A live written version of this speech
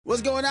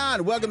What's going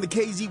on? Welcome to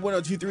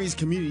KZ1023's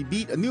Community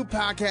Beat, a new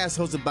podcast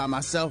hosted by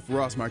myself,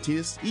 Ross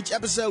Martinez. Each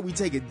episode, we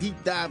take a deep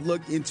dive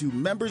look into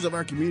members of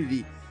our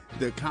community,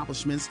 the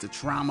accomplishments, the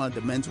trauma,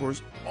 the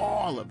mentors,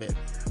 all of it.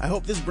 I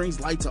hope this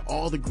brings light to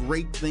all the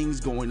great things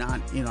going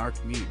on in our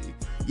community.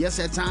 Yes,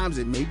 at times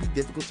it may be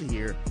difficult to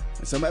hear,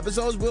 and some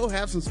episodes will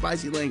have some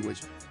spicy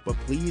language, but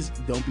please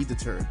don't be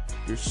deterred.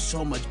 There's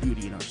so much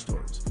beauty in our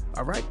stories.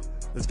 All right,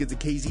 let's get to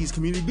KZ's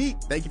Community Beat.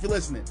 Thank you for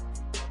listening.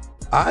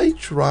 I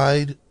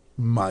tried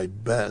my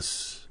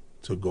best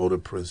to go to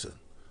prison.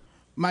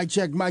 Mic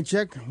check, mic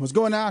check. What's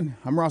going on?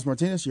 I'm Ross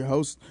Martinez, your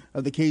host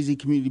of the KZ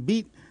Community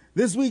Beat.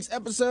 This week's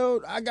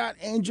episode, I got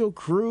Angel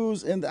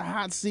Cruz in the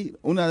hot seat.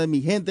 Una de mi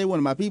gente, one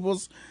of my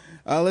peoples.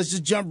 Let's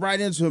just jump right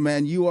into it,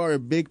 man. You are a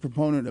big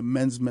proponent of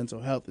men's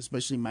mental health,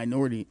 especially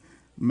minority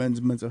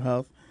men's mental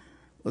health.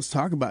 Let's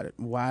talk about it.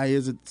 Why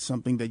is it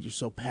something that you're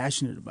so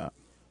passionate about?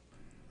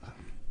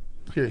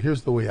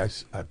 Here's the way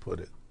I put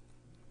it.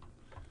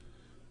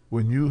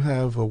 When you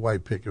have a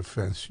white picket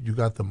fence, you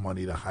got the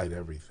money to hide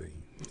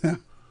everything.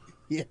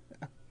 Yeah.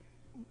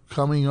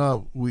 Coming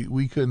up,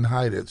 we couldn't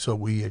hide it, so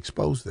we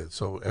exposed it.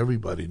 So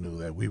everybody knew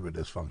that we were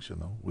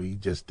dysfunctional. We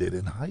just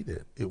didn't hide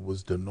it. It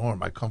was the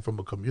norm. I come from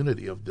a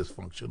community of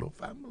dysfunctional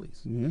families.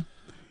 Yeah.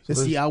 So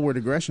It's the outward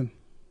aggression.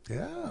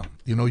 Yeah.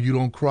 You know, you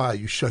don't cry.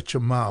 You shut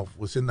your mouth.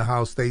 What's in the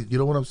house, you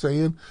know what I'm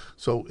saying?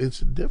 So it's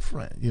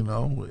different, you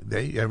know.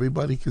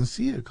 Everybody can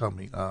see it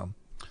coming.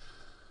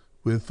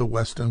 With the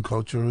Western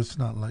culture, it's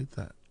not like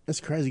that. That's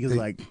crazy because,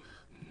 like,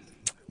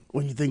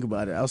 when you think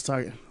about it, I'm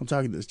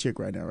talking to this chick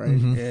right now, right?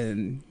 Mm-hmm.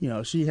 And, you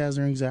know, she has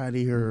her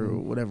anxiety, her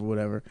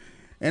whatever.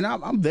 And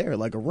I'm there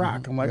like a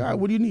rock. I'm like, all right,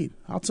 what do you need?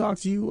 I'll talk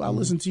to you. I'll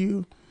listen to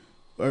you.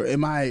 Or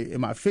am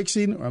I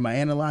fixing or am I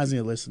analyzing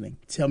or listening?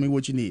 Tell me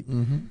what you need.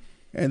 Mm-hmm.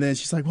 And then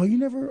she's like, well, you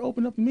never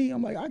open up to me.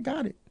 I'm like, I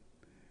got it.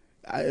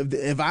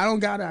 If I don't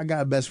got it, I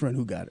got a best friend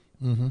who got it.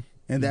 Mm-hmm.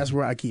 And that's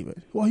where I keep it.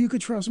 Well, you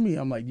could trust me.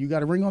 I'm like, you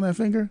got a ring on that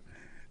finger?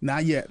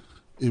 Not yet.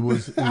 It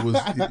was.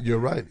 You're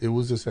right. It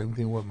was the same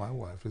thing with my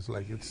wife. It's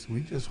like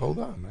we just hold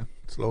on, man.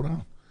 Slow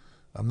down.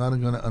 I'm not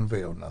going to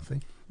unveil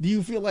nothing. Do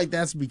you feel like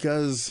that's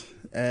because,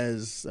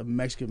 as a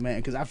Mexican man,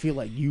 because I feel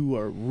like you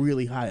are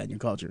really high on your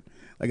culture.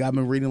 Like, I've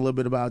been reading a little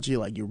bit about you.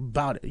 Like, you're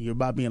about it. You're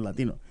about being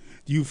Latino.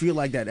 Do you feel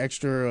like that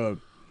extra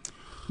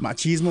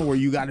machismo where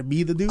you got to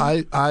be the dude?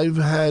 I've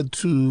had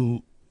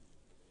to.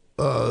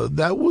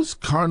 That was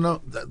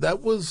That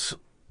was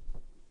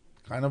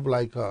kind of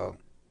like.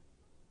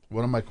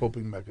 One of my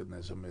coping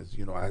mechanisms is,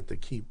 you know, I had to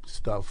keep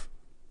stuff,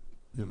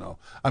 you know.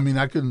 I mean,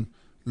 I can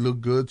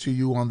look good to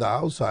you on the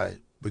outside,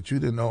 but you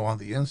didn't know on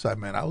the inside,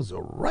 man, I was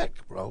a wreck,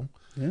 bro.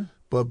 Yeah.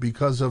 But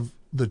because of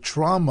the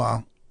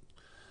trauma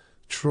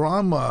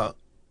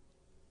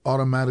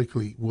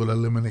automatically will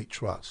eliminate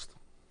trust.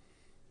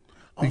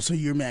 Oh, so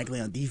you're madly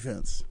on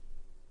defense.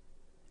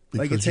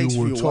 Because like it takes you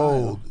were you a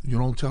told, while. you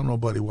don't tell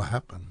nobody what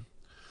happened.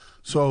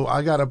 So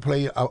I got to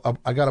play,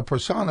 I got a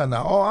persona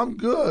now. Oh, I'm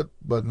good,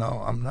 but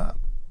no, I'm not.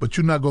 But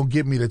you're not going to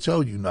get me to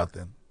tell you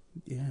nothing.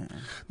 Yeah.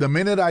 The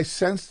minute I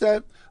sense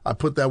that, I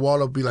put that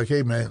wall up, be like,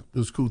 hey, man, it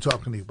was cool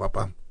talking to you,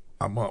 Papa.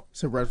 I'm up.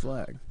 It's a red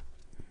flag.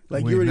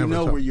 Like, We you already never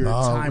know talk. where your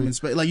time and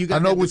space. Like, you got I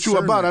know that what you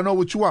about. discernment. I know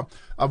what you want.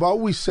 I've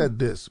always said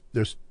this.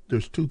 There's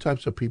two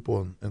types of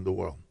people in the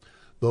world.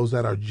 Those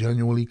that are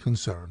genuinely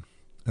concerned,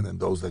 and then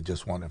those that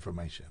just want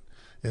information.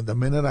 And the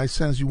minute I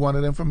sense you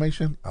wanted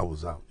information, I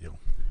was out, yo.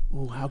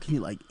 Oh, how can you,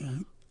 like,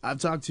 I've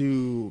talked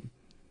to,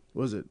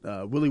 what was it,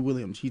 Willie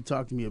Williams. He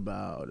talked to me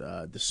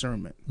about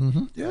discernment.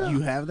 Mm-hmm. Yeah. You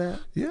have that?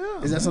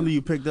 Yeah. Is that something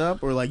you picked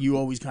up, or like you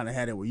always kind of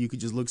had it where you could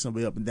just look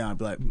somebody up and down and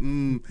be like,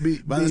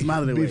 by this mile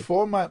of the way?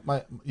 Before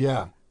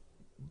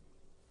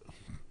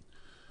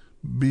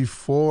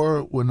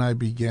Before when I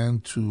began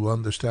to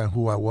understand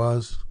who I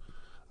was,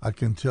 I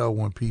can tell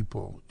when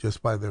people,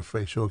 just by their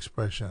facial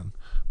expression,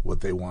 what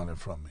they wanted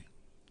from me.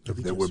 If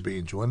they were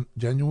being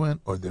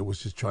genuine or they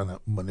was just trying to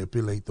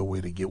manipulate the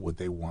way to get what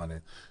they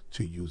wanted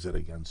to use it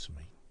against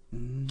me.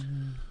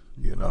 Mm-hmm.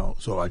 You know,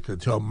 so I could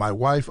tell my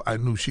wife, I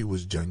knew she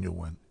was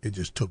genuine. It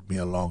just took me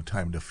a long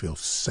time to feel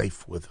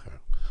safe with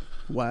her.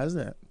 Why is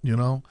that? You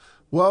know?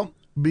 Well,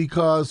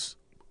 because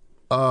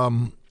I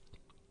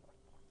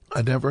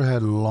never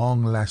had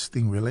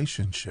long-lasting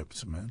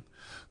relationships, man.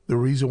 The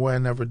reason why I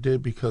never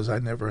did, because I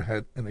never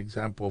had an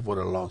example of what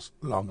a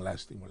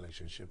long-lasting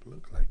relationship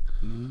looked like.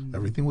 Mm.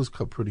 Everything was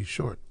cut pretty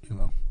short, you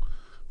know.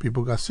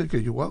 People got sick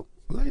of you, well,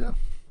 later,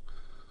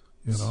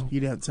 you know. You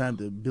didn't have time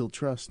to build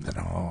trust.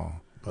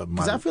 No.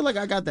 Because I feel like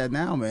I got that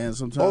now, man.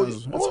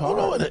 Sometimes it's hard.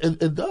 No,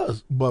 it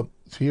does. But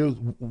here's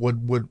what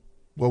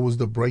was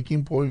the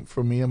breaking point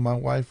for me and my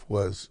wife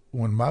was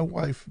when I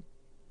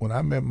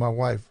met my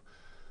wife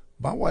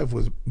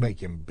was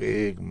making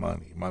big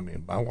money. I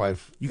mean, my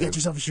wife. You got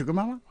yourself a sugar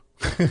mama?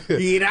 My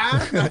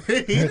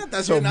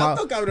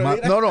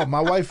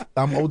wife,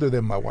 I'm older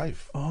than my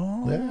wife.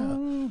 Oh.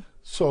 Yeah.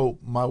 So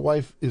my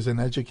wife is an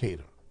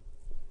educator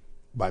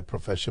by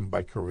profession,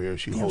 by career.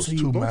 She holds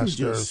two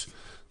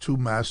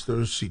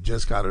masters. She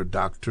just got her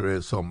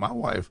doctorate. So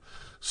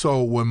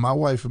when my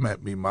wife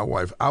met me,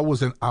 I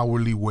was an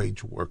hourly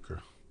wage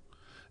worker.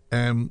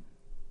 And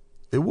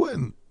it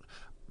wouldn't.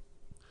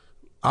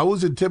 I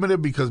was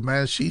intimidated because,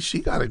 man, she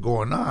got it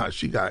going on.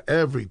 She got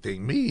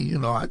everything. Me,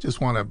 I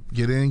just want to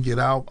get in, get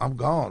out. I'm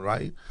gone,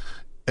 right?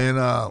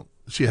 And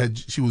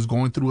she was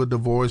going through a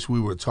divorce.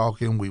 We were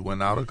talking. We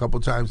went out a couple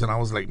times, and I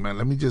was like, man,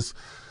 let me just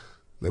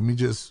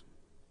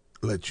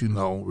let you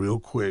know real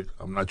quick.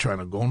 I'm not trying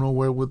to go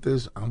nowhere with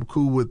this. I'm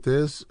cool with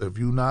this. If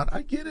you not,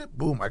 I get it.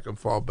 Boom, I can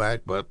fall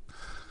back, but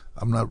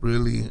I'm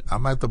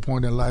at the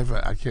point in life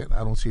I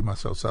don't see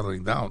myself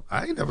settling down.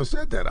 I ain't never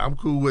said that. I'm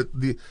cool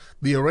with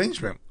the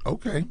arrangement.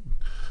 Okay.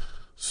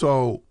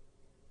 So.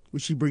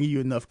 Was she bringing you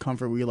enough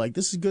comfort where you're like,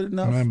 this is good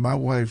enough? Man, my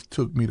wife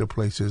took me to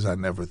places I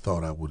never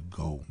thought I would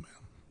go, man.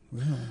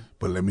 Really?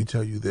 But let me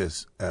tell you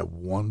this. At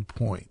one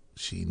point,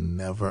 she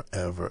never,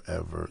 ever,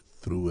 ever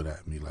threw it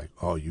at me like,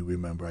 oh, you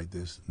remember like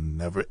this?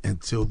 Never.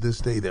 Until this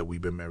day that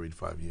we've been married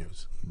 5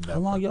 years. Never. How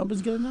long y'all been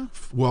together now?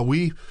 Well,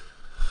 we've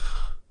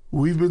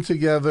been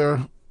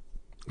together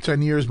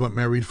 10 years, but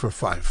married for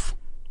 5.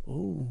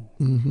 Oh.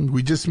 Mm-hmm.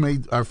 We just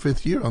made our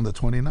 5th year on the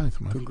 29th,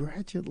 man.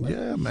 Congratulations.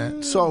 Yeah,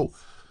 man. So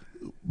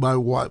my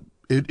wife,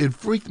 it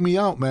freaked me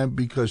out, man,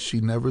 because she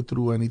never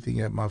threw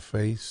anything at my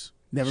face.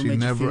 Never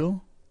made you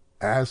feel?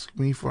 Asked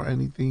me for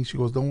anything. She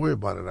goes, don't worry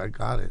about it. I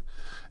got it.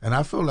 And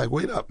I feel like,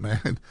 wait up,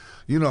 man.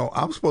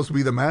 I'm supposed to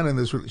be the man in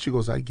this. She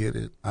goes, I get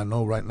it. I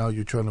know right now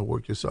you're trying to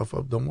work yourself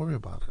up. Don't worry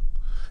about it.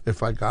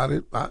 If I got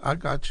it, I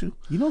got you.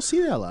 You don't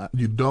see that a lot.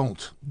 You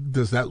don't.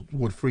 That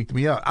would freak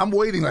me out. I'm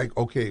waiting like,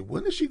 okay,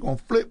 when is she going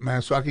to flip,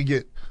 man, so I can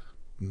get...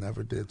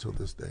 Never did till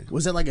this day.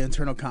 Was that like an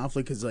internal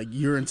conflict? Because like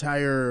your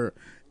entire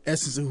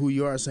essence of who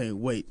you are saying,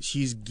 wait,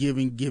 she's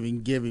giving,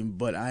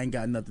 but I ain't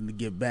got nothing to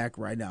give back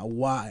right now.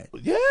 Why?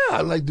 Yeah,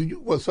 like,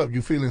 what's up?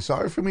 You feeling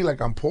sorry for me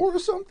like I'm poor or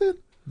something?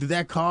 Did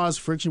that cause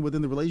friction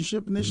within the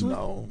relationship initially?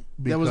 No.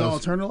 That was all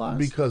internalized?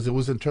 Because it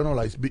was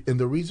internalized. And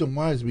the reason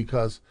why is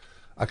because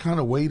I kind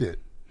of waited,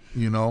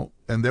 and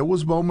there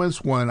was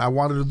moments when I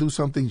wanted to do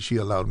something, she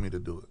allowed me to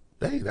do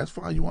it. Hey, that's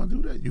fine. You want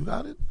to do that? You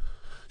got it?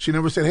 She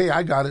never said, hey,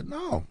 I got it.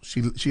 No,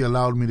 she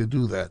allowed me to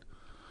do that.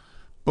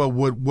 But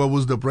what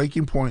was the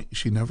breaking point?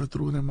 She never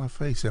threw it in my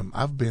face. And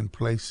I've been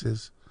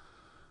places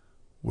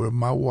where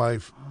my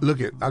wife, I'll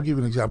give you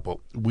an example.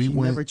 She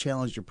never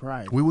challenged your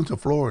pride. We went to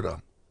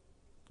Florida.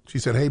 She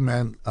said, hey,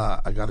 man,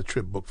 I got a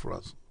trip booked for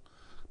us.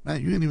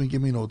 Man, you didn't even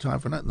give me no time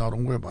for that. No,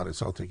 don't worry about it.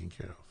 It's all taken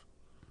care of.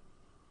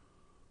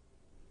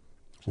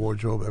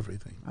 Wardrobe,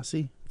 everything. I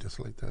see. Just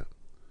like that.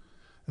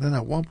 And then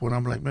at one point,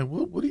 I'm like, man,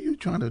 what are you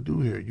trying to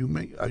do here? Are you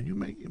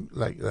making,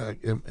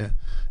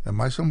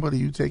 am I somebody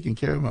you taking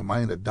care of? Am I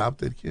an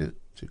adopted kid?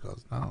 She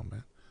goes, no,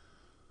 man.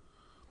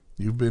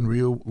 You've been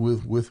real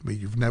with me.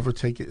 You've never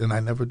taken, and I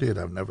never did.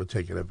 I've never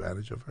taken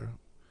advantage of her.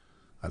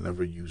 I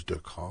never used her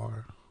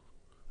car.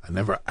 I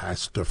never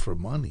asked her for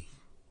money.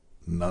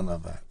 None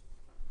of that.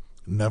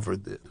 Never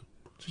did.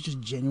 She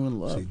just genuine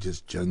love. She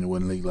just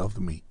genuinely loved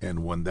me.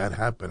 And when that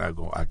happened, I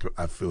go,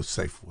 I feel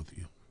safe with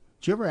you.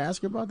 Did you ever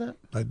ask her about that?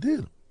 I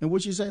did. And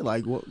what'd she say?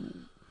 Like, what?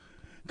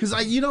 Because,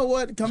 like, you know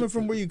what? Coming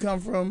from where you come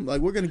from,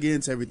 like, we're going to get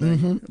into everything.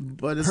 Mm-hmm.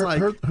 But it's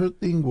her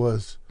thing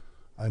was,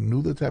 I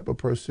knew the type of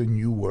person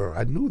you were.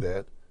 I knew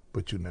that,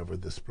 but you never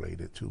displayed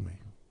it to me.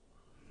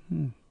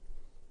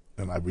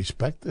 And I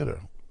respected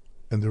her.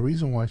 And the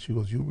reason why, she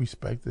goes, you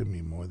respected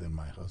me more than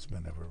my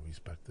husband ever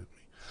respected me.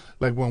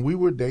 Like, when we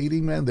were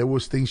dating, man, there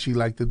was things she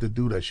liked to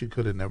do that she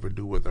could have never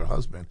do with her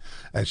husband.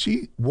 And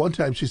one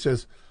time she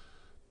says,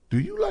 do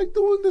you like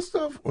doing this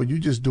stuff, or you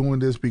just doing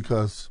this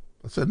because...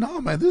 I said, no,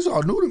 man, this is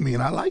all new to me,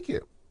 and I like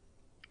it.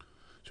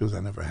 She goes,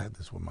 I never had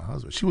this with my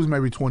husband. She was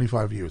married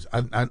 25 years.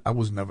 I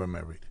was never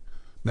married.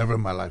 Never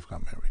in my life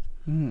got married.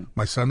 Mm.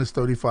 My son is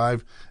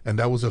 35, and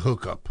that was a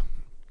hookup.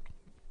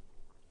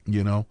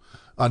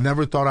 I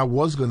never thought I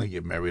was going to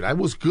get married. I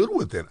was good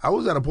with it. I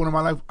was at a point in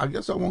my life, I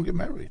guess I won't get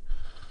married.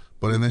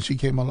 And then she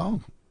came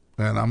along,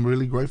 and I'm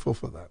really grateful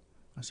for that.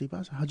 I see,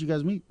 Pastor. How'd you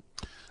guys meet?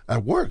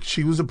 At work.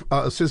 She was an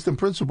assistant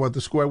principal at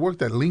the school I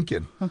worked at,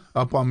 Lincoln,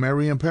 up on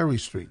Marion Perry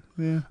Street.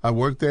 Yeah. I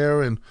worked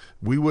there, and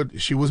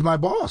she was my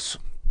boss.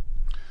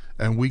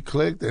 And we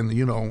clicked, and,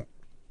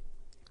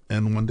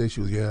 and one day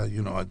she was,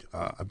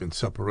 I've been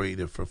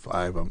separated for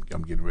 5.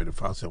 I'm getting ready to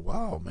file. I said,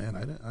 wow, man,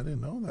 I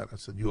didn't know that. I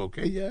said, you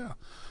okay? Yeah.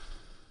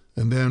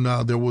 And then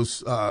there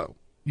was,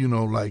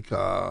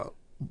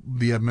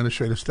 the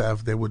administrative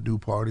staff, they would do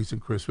parties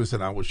and Christmas,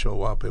 and I would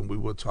show up, and we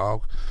would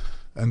talk.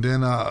 And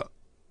then,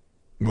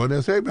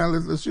 they say, hey,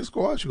 man, let's just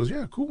go out. She goes,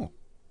 yeah, cool.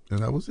 And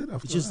that was it.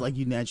 After it's just that. Like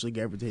you naturally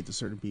gravitate to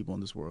certain people in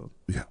this world.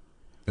 Yeah.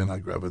 And I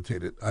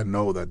gravitated. I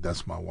know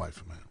that's my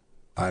wife, man.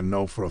 I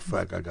know for a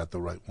fact I got the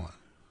right one.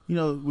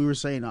 We were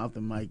saying off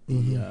the mic,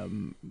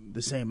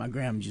 the saying my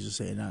grandma used to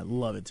say, and I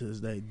love it to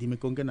this day, dime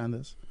con quién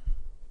andas,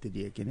 te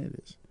diré quién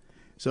eres.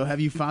 So have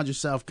you found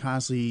yourself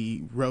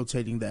constantly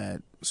rotating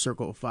that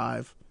circle of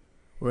 5,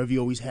 or have you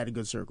always had a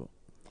good circle?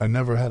 I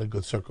never had a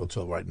good circle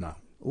till right now.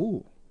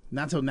 Ooh.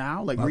 Not till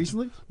now,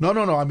 recently? No.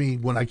 I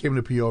mean, when I came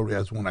to Peoria,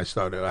 that's when I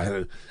started. I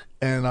had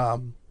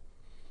and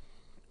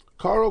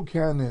Carl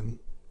Cannon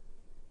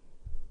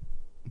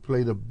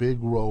played a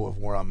big role of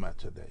where I'm at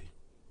today.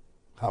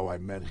 how I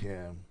met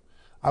him.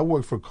 I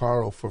worked for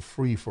Carl for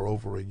free for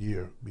over a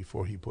year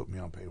before he put me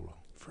on payroll.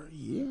 For a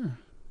year?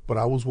 But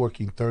I was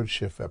working third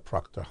shift at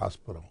Proctor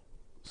Hospital.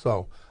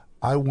 So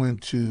I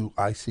went to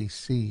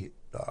ICC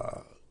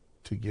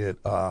to get,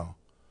 I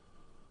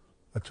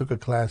took a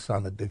class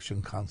on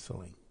addiction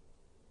counseling.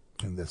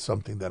 And that's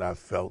something that I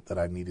felt that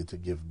I needed to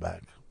give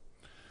back.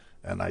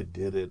 And I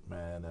did it,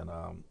 man. And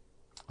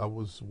I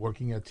was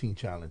working at Teen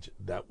Challenge.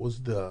 That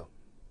was the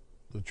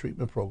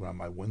treatment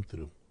program I went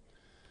through.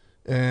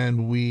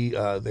 And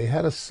they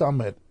had a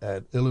summit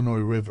at Illinois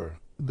River,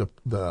 the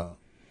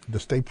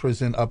state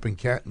prison up in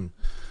Canton.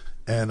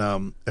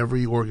 And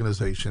every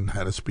organization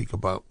had to speak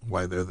about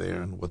why they're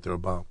there and what they're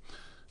about.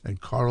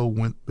 And Carl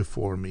went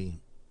before me.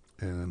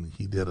 And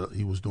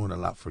he was doing a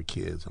lot for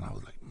kids, and I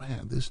was like,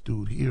 man, this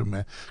dude here,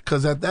 man.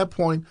 Because at that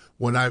point,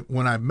 when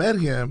I met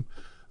him,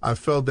 I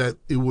felt that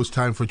it was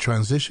time for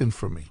transition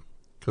for me.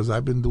 Because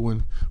I've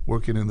been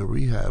working in the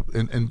rehab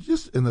and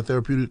just in the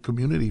therapeutic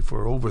community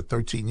for over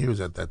 13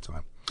 years at that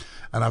time,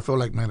 and I felt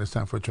like, man, it's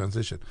time for a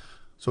transition.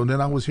 So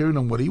then I was hearing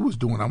him what he was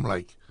doing. I'm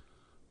like,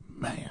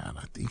 man,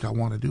 I think I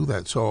want to do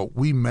that. So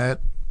we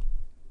met,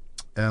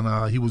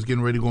 and he was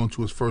getting ready to go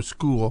into his first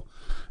school,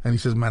 and he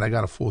says, man, I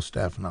got a full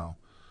staff now.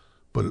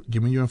 But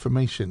give me your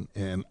information,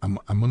 and I'm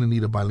going to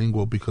need a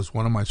bilingual because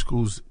one of my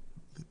schools,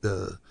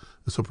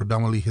 it's a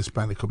predominantly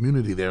Hispanic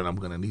community there, and I'm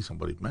going to need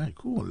somebody. Man,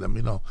 cool, let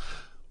me know.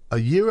 A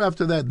year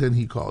after that, then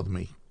he called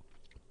me.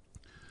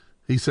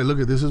 He said, look,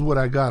 this is what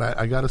I got.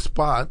 I got a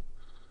spot,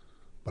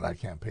 but I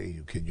can't pay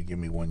you. Can you give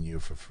me 1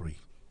 year for free?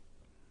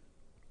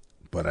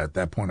 But at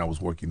that point, I was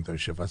working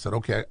third shift. I said,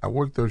 okay, I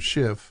work third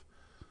shift.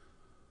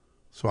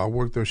 So I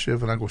worked third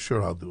shift, and I go,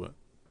 sure, I'll do it.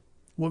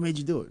 What made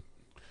you do it?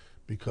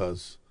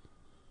 Because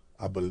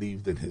I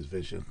believed in his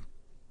vision,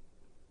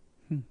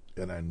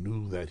 and I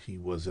knew that he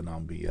wasn't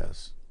on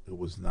BS. It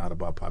was not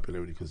about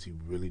popularity because he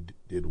really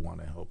did want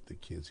to help the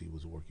kids he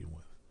was working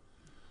with.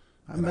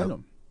 I met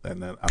him.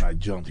 And I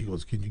jumped. He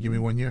goes, can you give me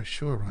 1 year?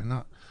 Sure, why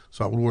not?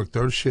 So I would work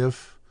third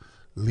shift,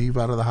 leave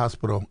out of the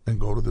hospital, and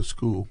go to the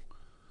school,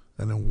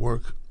 and then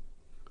work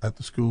at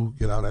the school,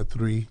 get out at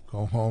 3,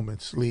 go home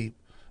and sleep.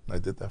 And I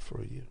did that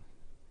for a year.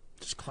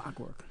 Just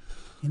clockwork.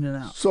 In and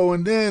out. So,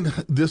 and then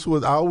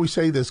I always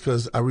say this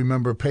because I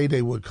remember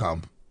payday would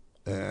come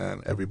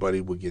and everybody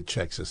would get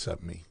checks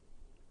except me.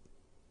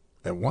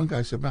 And one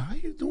guy said, man, how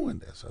you doing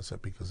this? I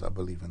said, because I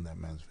believe in that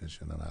man's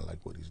vision and I like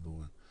what he's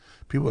doing.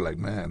 People are like,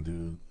 man,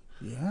 dude,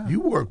 you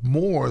work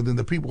more than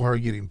the people who are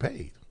getting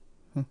paid.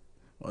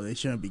 Well, they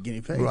shouldn't be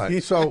getting paid.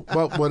 Right. So,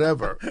 but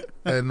whatever.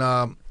 And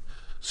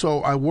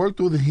so I worked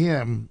with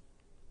him.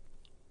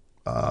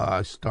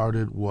 I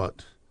started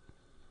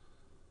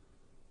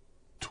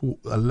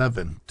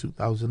 2011.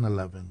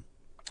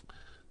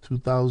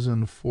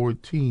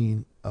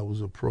 2014, I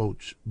was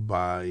approached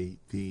by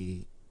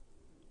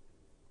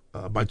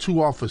by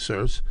 2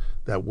 officers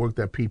that worked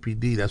at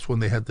PPD. That's when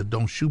they had the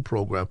Don't Shoot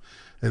program.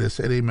 And they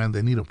said, hey, man,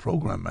 they need a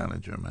program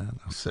manager, man.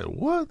 I said,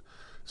 what?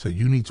 So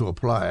you need to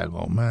apply. I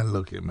go, man,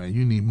 look it, man.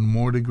 You need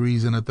more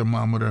degrees in a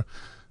thermometer.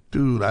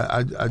 Dude,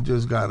 I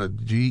just got a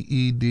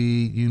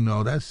GED.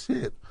 That's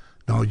it.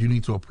 No, you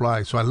need to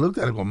apply. So I looked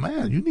at it and go,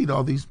 man, you need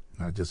all these.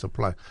 I just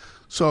applied.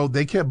 So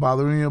they kept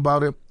bothering me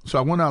about it. So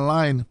I went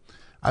online.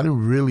 I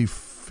didn't really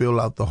fill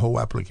out the whole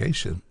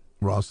application,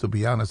 Ross, to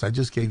be honest. I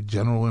just gave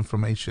general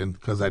information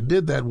because I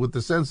did that with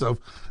the sense of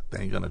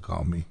they ain't going to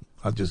call me.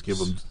 I'll just give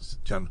them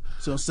general.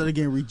 So instead of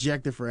getting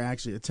rejected for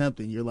actually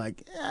attempting, you're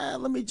like,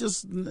 let me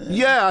just.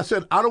 Yeah, I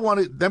said, I don't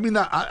want to. Let me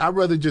not. I'd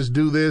rather just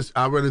do this.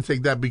 I'd rather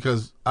take that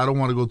because I don't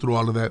want to go through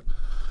all of that.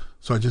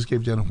 So I just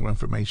gave general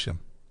information.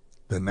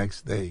 The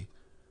next day,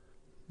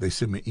 they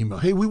sent me an email.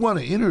 Hey, we want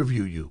to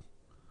interview you.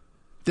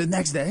 The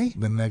next day?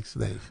 The next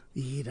day.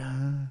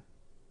 Ida.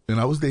 And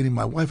I was dating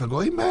my wife. I go,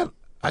 hey, man,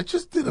 I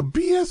just did a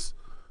BS.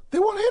 They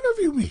want to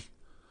interview me.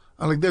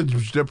 I'm like,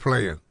 they're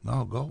playing.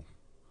 No, go.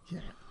 Yeah.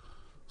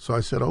 So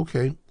I said,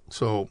 okay.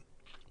 So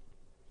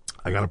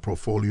I got a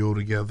portfolio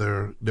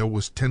together. There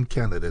was 10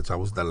 candidates. I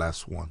was the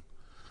last one.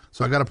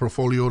 So I got a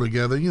portfolio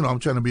together. I'm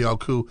trying to be all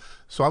cool.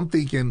 So I'm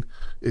thinking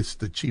it's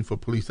the chief of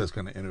police that's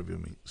going to interview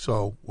me.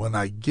 So when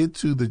I get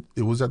to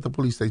it was at the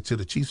police station, to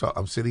the chief's office.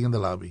 I'm sitting in the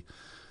lobby.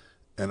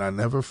 And I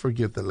never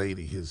forget the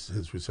lady,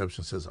 his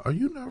reception says, are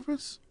you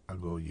nervous? I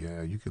go,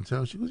 yeah, you can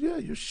tell. She goes, yeah,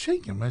 you're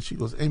shaking, man. She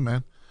goes, hey,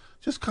 man,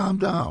 just calm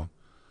down.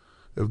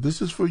 If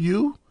this is for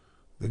you,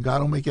 then God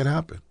will make it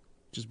happen.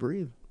 Just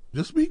breathe.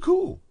 Just be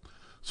cool.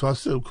 So I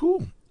said,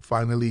 cool.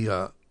 Finally,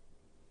 the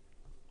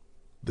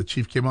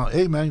chief came out.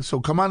 Hey, man, so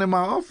come on in my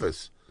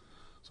office.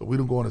 So we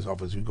don't go in his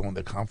office. We go in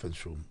the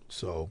conference room.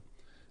 So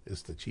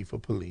it's the chief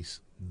of police,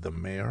 the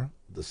mayor,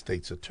 the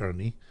state's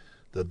attorney,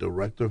 the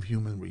director of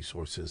human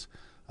resources,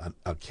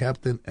 a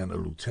captain, and a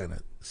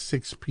lieutenant.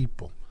 6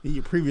 people. In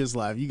your previous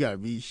life, you got to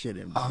be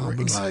shitting.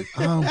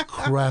 I'm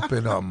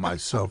crapping on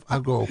myself. I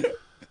go,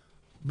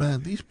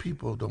 man, these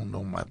people don't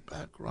know my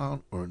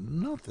background or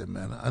nothing,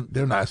 man.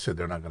 I said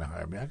they're not going to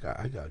hire me.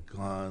 I got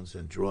guns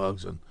and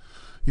drugs and,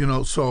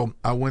 So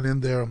I went in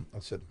there. I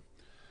said,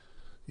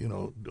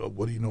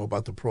 what do you know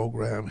about the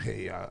program?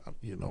 Hey,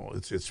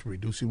 it's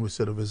reducing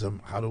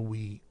recidivism. How do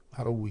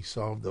we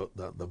solve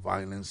the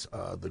violence,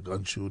 the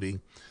gun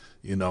shooting,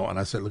 And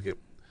I said, look,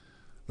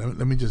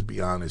 let me just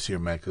be honest here,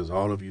 man, because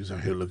all of you are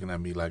here looking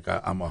at me like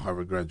I'm a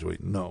Harvard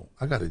graduate. No,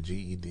 I got a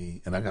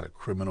GED and I got a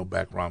criminal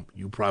background.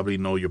 You probably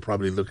know. You're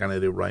probably looking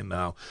at it right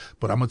now.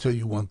 But I'm gonna tell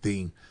you one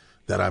thing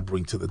that I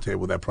bring to the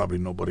table that probably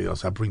nobody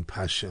else. I bring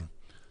passion.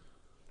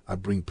 I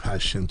bring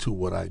passion to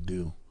what I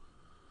do.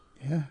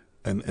 Yeah.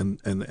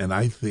 And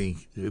I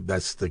think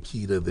that's the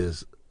key to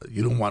this.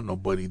 You don't want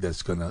nobody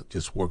that's gonna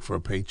just work for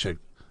a paycheck.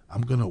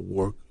 I'm gonna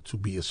work to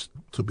be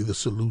the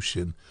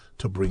solution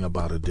to bring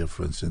about a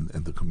difference in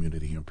the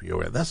community here in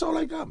Peoria. That's all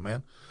I got,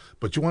 man.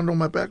 But you want to know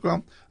my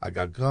background? I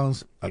got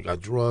guns. I got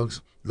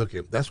drugs. Look,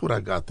 that's what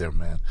I got there,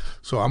 man.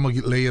 So I'm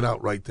gonna lay it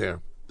out right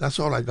there. That's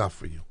all I got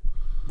for you.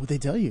 What'd they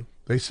tell you?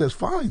 They says,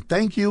 fine,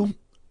 thank you.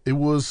 It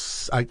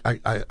was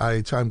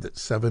I timed it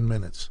 7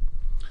 minutes.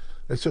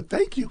 They said,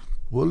 thank you.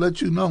 We'll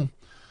let you know.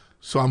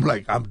 So I'm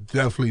like, I'm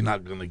definitely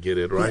not going to get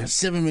it, right? Yeah,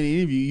 7-minute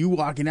interview. You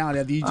walking out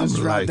after you just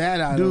dropped that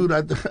out. Dude,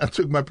 I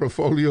took my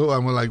portfolio.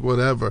 I'm like,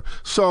 whatever.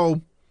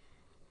 So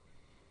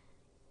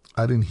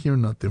I didn't hear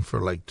nothing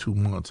for like 2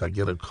 months. I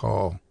get a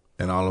call,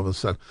 and all of a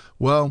sudden,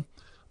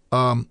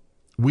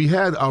 we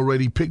had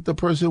already picked the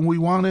person we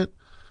wanted,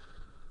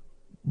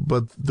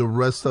 but the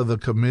rest of the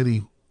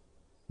committee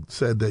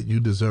said that you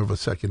deserve a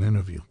second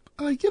interview.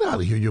 I'm like, get out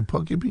of here. You're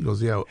punking me. He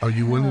goes, yeah, are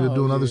you willing to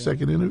do another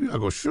second interview? I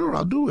go, sure,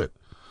 I'll do it.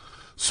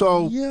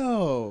 So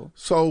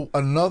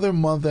another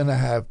month and a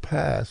half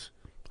passed.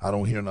 I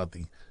don't hear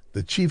nothing.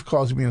 The chief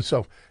calls me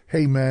himself.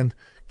 Hey, man,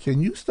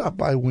 can you stop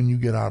by when you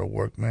get out of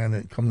work, man,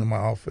 and come to my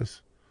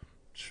office?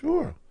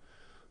 Sure.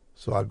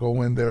 So I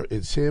go in there.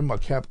 It's him, a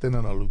captain,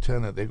 and a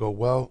lieutenant. They go,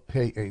 well,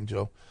 hey,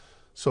 Angel.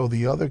 So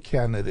the other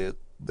candidate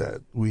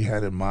that we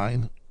had in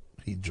mind,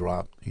 he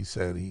dropped. He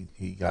said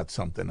he got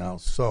something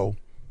else. So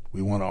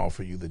we want to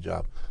offer you the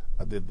job.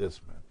 I did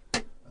this, man.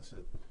 I said,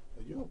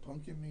 are you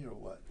punking me or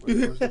what?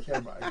 Where's the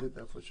camera? I did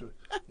that for sure.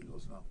 He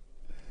goes, no.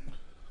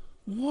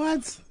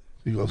 What?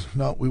 He goes,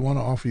 no, we want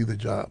to offer you the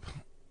job.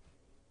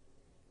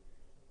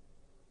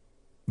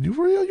 You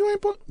for real? You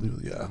ain't punk? He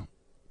goes, yeah.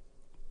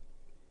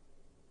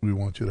 We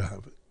want you to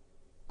have it.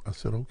 I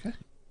said, okay.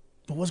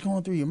 But what's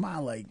going through your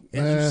mind? Like,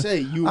 as you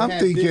say, I'm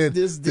thinking,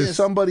 this. Did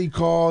somebody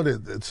call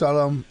and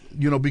tell them,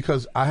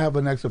 because I have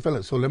an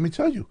ex-offender. So let me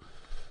tell you.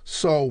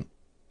 So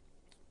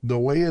the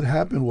way it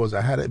happened was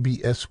I had to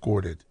be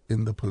escorted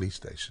in the police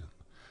station.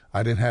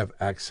 I didn't have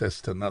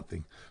access to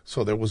nothing.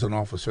 So there was an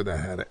officer that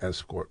had to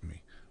escort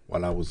me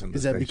while I was in the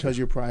station. Is that because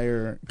your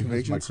prior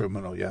convictions? Because my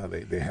criminal, yeah,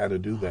 they had to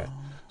do that.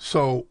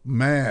 So,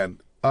 man,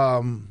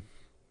 that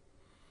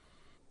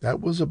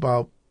was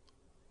about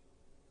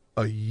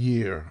a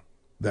year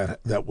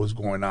that was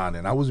going on.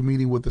 And I was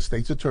meeting with the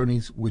state's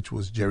attorneys, which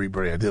was Jerry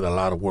Bray. I did a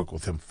lot of work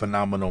with him.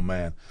 Phenomenal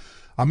man.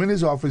 I'm in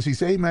his office. He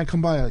said, hey, man,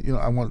 come by.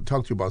 I want to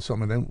talk to you about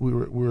something. And then we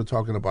were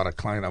talking about a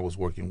client I was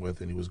working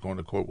with, and he was going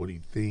to court. What do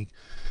you think?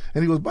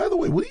 And he goes, by the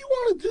way, what do you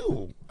want to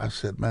do? I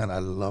said, man, I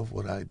love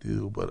what I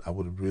do, but I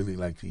would really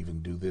like to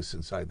even do this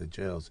inside the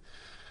jails.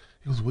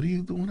 He goes, what are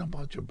you doing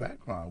about your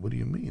background? What do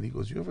you mean? He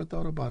goes, you ever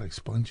thought about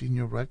expunging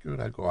your record?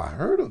 I go, I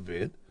heard of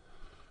it,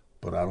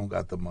 but I don't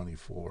got the money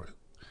for it.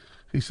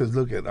 He says,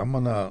 look, I'm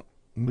gonna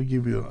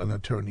give you an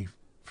attorney,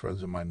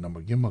 friends of mine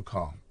number. Give him a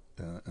call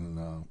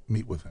and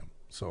meet with him.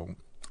 So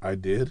I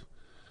did.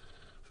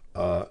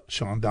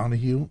 Sean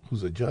Donahue,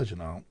 who's a judge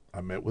now,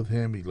 I met with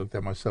him. He looked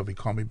at myself. He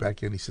called me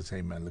back in. He says,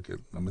 hey, man, I'm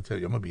going to tell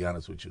you, I'm going to be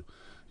honest with you.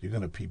 You're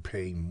going to be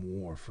paying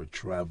more for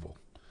travel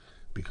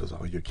because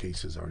all your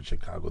cases are in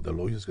Chicago. The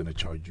lawyer's going to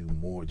charge you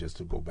more just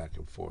to go back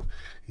and forth.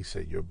 He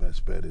said, your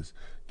best bet is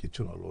get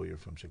you a lawyer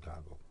from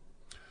Chicago.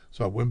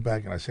 So I went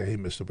back and I said, hey,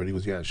 Mr. Brady. He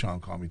goes, yeah, Sean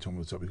called me, told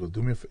me what's up. He goes,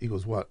 do me a favor. He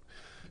goes, what?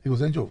 He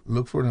goes, Angel,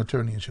 look for an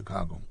attorney in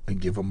Chicago and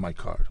give him my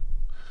card.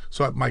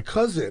 So my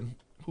cousin,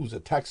 who's a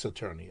tax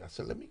attorney, I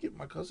said, let me give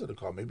my cousin a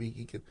call. Maybe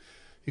he can.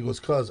 He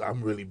goes, cuz,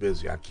 I'm really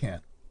busy. I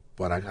can't.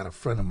 But I got a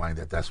friend of mine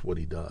that's what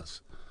he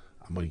does.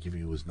 I'm going to give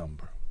you his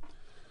number.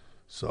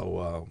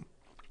 So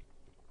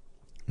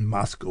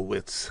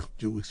Moskowitz,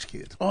 Jewish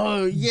kid.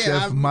 Oh, yeah.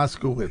 Jeff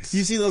Moskowitz.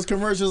 You see those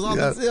commercials all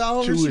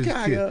over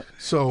Chicago. Kid.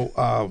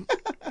 So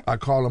I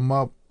call him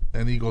up,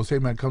 and he goes, hey,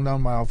 man, come down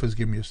to my office,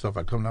 give me your stuff.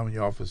 I come down to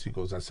your office. He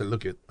goes, I said,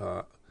 look,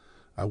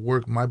 I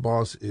work, my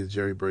boss is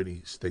Jerry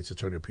Brady, state's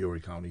attorney of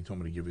Peoria County. He told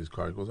me to give you his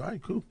card. He goes, all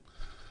right, cool.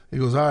 He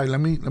goes, all right, let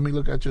me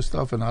look at your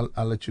stuff, and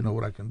I'll let you know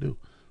what I can do.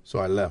 So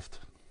I left.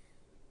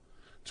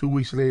 2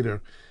 weeks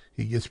later,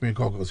 he gets me a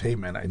call, goes, hey,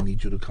 man, I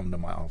need you to come to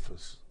my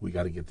office. We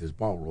got to get this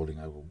ball rolling.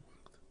 I go,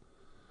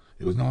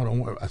 he goes, no, don't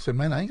worry. I said,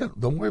 man,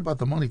 don't worry about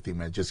the money thing,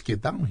 man. Just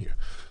get down here.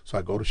 So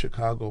I go to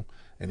Chicago,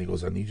 and he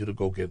goes, I need you to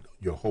go get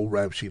your whole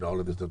rap sheet, all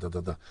of this,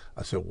 da.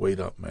 I said, wait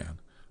up, man.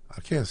 I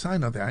can't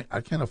sign nothing.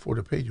 I can't afford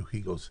to pay you. He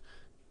goes,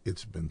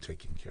 it's been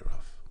taken care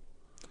of.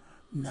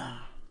 Nah.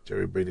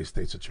 Jerry Brady,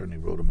 state's attorney,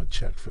 wrote him a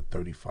check for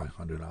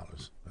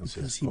 $3,500.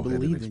 Because he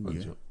believed in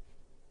you.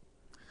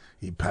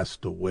 He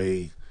passed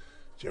away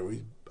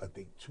Jerry, I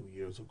think 2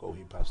 years ago,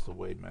 he passed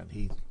away, man.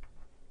 He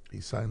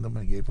signed them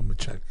and gave him a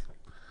check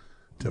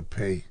to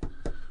pay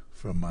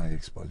for my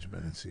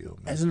expungement and seal.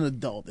 Man. As an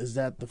adult, is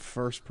that the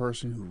first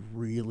person who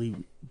really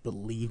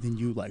believed in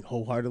you, like,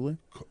 wholeheartedly?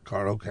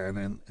 Carl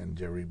Cannon and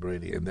Jerry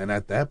Brady. And then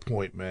at that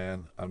point,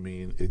 man, I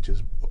mean, it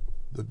just,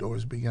 the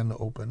doors began to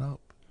open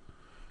up.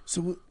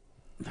 So,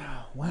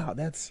 wow,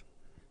 that's...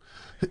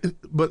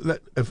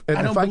 But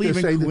I don't believe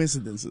in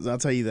coincidences, I'll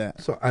tell you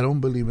that. So I don't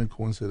believe in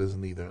coincidence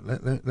neither.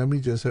 Let me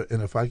just,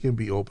 and if I can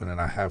be open,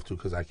 and I have to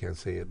because I can't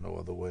say it no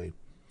other way.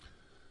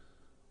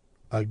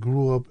 I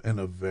grew up in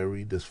a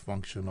very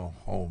dysfunctional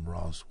home,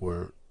 Ross,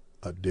 where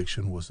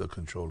addiction was the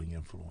controlling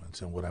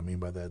influence. And what I mean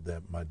by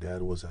that my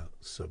dad was a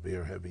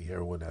severe heavy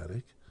heroin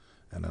addict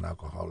and an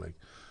alcoholic.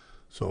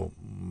 So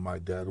my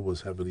dad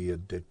was heavily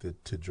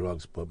addicted to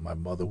drugs, but my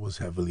mother was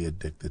heavily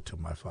addicted to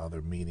my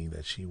father, meaning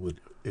that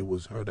it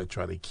was her that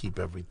tried to keep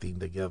everything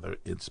together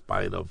in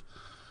spite of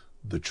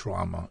the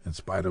trauma, in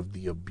spite of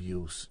the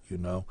abuse, you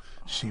know.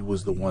 She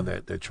was the one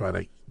that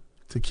tried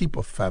to keep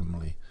a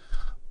family.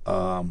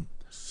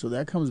 So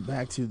that comes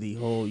back to the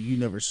whole, you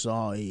never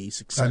saw a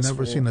successful... I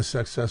never seen a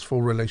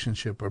successful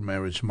relationship or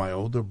marriage. My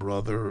older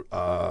brother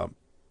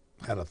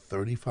had a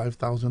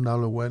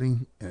 $35,000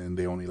 wedding, and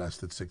they only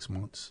lasted 6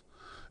 months.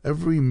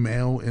 Every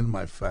male in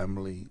my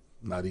family,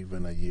 not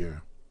even a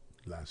year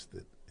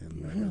lasted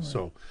in marriage. Really?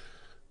 So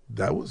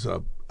that was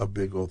a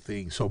big old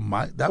thing. So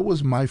that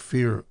was my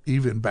fear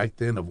even back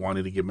then of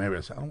wanting to get married.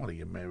 I said, I don't want to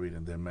get married,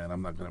 and then, man,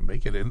 I'm not going to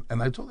make it.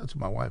 And I told that to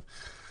my wife.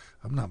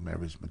 I'm not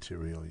marriage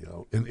material,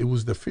 yo. And it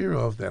was the fear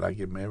of that I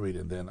get married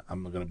and then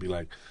I'm going to be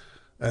like,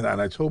 and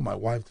I told my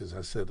wife this,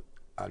 I said,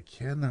 I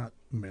cannot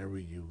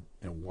marry you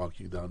and walk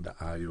you down the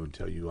aisle and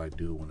tell you I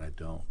do when I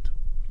don't.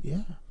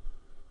 Yeah.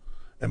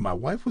 And my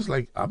wife was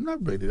like, I'm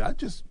not ready. I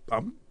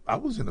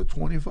was in a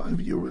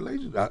 25-year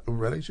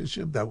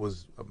relationship that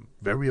was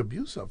very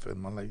abusive.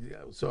 And I'm like,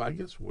 yeah, so I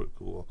guess we're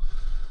cool.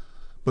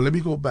 But let me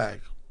go back.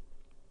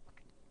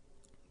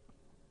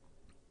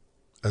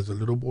 As a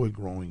little boy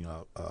growing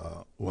up,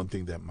 one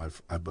thing that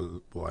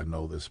I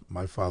know this,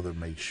 my father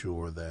made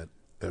sure that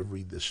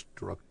every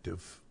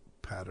destructive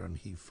pattern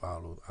he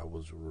followed, I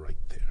was right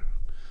there.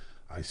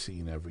 I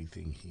seen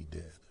everything he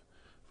did,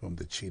 from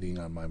the cheating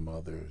on my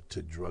mother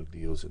to drug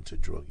deals and to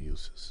drug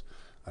uses.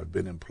 I've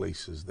been in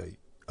places that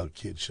a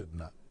kid should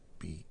not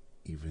be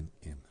even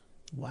in.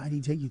 Why did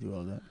he take you through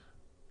all that?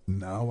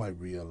 Now I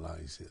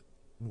realize it.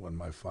 When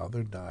my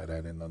father died,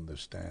 I didn't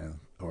understand,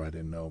 or I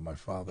didn't know. My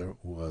father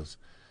was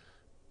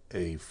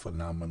a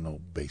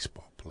phenomenal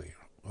baseball player,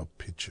 a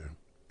pitcher,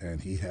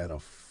 and he had a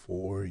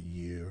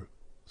 4-year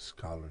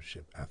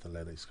scholarship,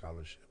 athletic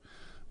scholarship.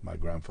 My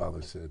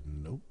grandfather said,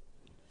 nope,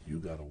 you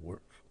got to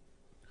work,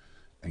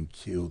 and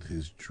killed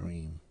his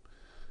dream.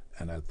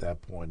 And at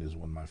that point is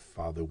when my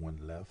father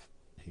went left.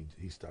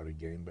 He started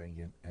game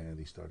banging, and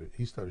he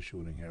started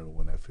shooting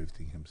heroin at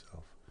 15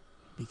 himself.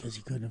 Because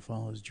he couldn't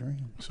follow his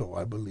dream. So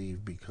I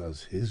believe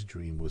because his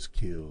dream was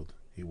killed,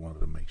 he wanted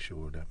to make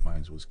sure that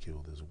mine was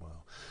killed as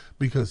well.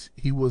 Because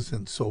he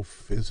wasn't so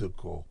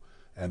physical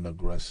and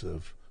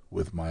aggressive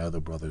with my other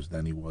brothers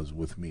than he was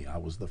with me. I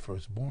was the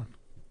firstborn.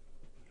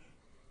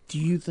 Do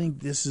you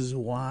think this is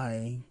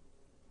why,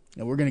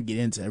 and we're going to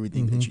get into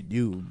everything that you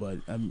do, but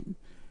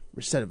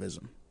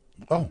recidivism.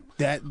 Oh.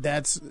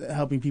 That's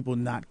helping people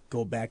not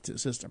go back to the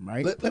system,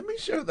 right? Let me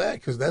share that,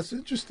 because that's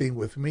interesting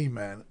with me,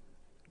 man.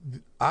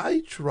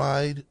 I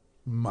tried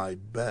my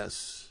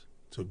best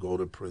to go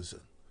to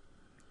prison.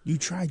 You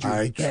tried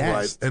your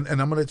best. And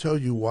I'm going to tell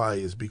you why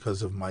is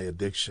because of my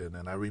addiction.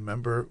 And I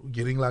remember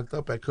getting locked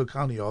up at Cook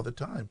County all the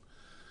time.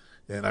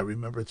 And I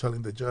remember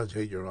telling the judge,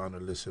 hey, Your Honor,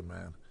 listen,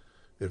 man,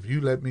 if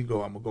you let me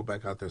go, I'm going to go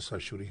back out there and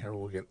start shooting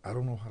heroin again. I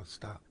don't know how to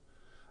stop.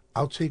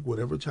 I'll take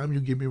whatever time you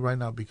give me right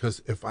now,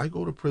 because if I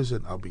go to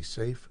prison, I'll be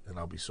safe and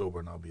I'll be sober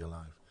and I'll be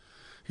alive.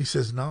 He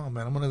says, no,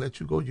 man, I'm going to let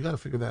you go. You got to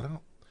figure that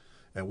out.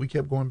 And we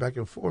kept going back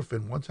and forth.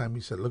 And one time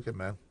he said, look,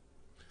 man,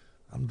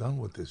 I'm done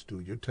with this,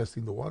 dude. You're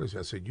testing the waters.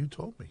 I said, you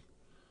told me.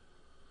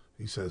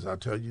 He says, I'll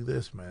tell you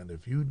this, man.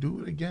 If you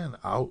do it again,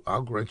 I'll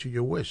grant you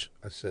your wish.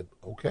 I said,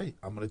 okay,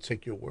 I'm going to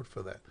take your word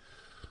for that.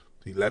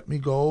 He let me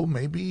go.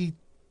 Maybe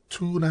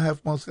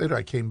 2.5 months later,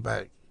 I came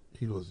back.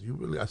 He goes, you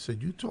really? I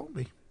said, you told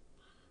me.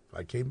 If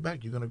I came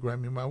back, you're going to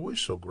grant me my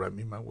wish, so grant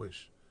me my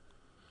wish.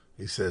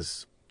 He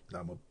says,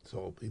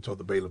 so he told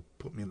the bailiff,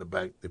 put me in the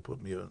back. They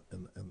put me in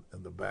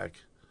the back.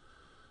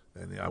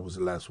 And I was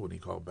the last one he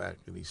called back.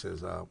 And he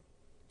says, I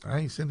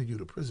ain't sending you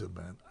to prison,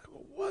 man. I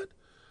go, what?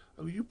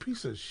 I go, you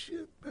piece of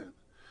shit, man.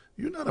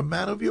 You're not a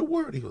man of your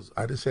word. He goes,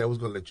 I didn't say I was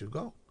going to let you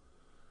go.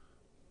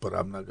 But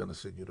I'm not going to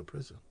send you to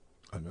prison.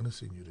 I'm going to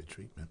send you to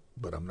treatment.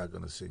 But I'm not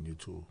going to send you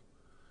to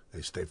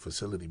a state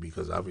facility,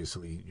 because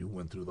obviously you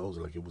went through those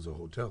like it was a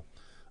hotel.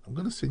 I'm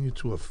going to send you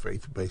to a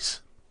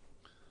faith-based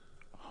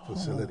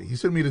facility. He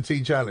sent me to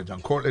Teen Challenge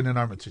on Cortland and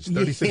Armitage,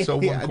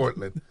 3601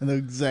 Cortland. I know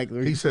exactly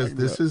what he says,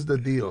 this is the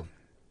deal.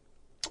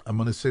 I'm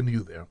going to send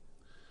you there.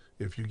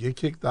 If you get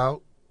kicked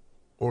out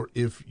or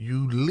if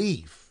you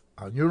leave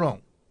on your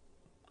own,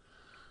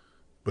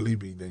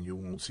 believe me, then you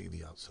won't see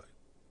the outside.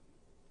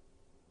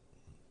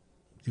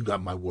 You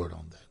got my word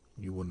on that.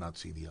 You will not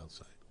see the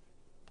outside.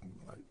 I'm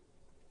like,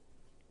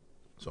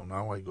 so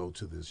now I go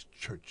to this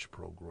church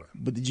program.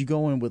 But did you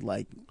go in with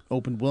like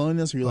open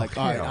willingness, or you're like,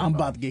 all right, I'm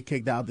about to get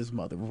kicked out of this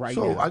mother right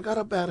now? So I got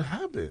a bad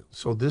habit.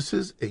 So this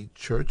is a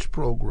church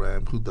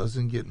program who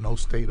doesn't get no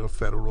state or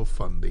federal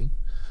funding.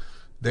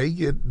 They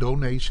get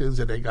donations,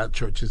 and they got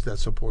churches that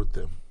support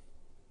them.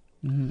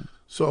 Mm-hmm.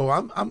 So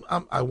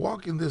I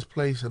walk in this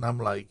place, and I'm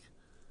like,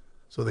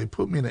 so they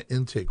put me in an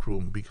intake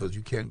room because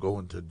you can't go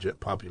into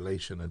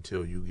population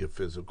until you get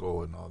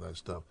physical and all that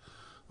stuff.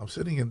 I'm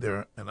sitting in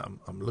there, and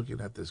I'm looking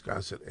at this guy.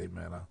 I said, hey,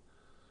 man,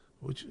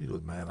 he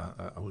goes, man,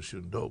 I was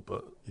shooting dope,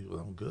 but he goes,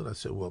 I'm good. I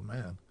said, well,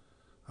 man,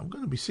 I'm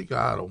going to be sick.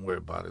 Don't worry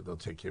about it. They'll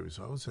take care of you.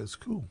 So I said, it's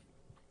cool.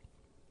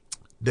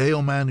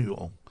 Dale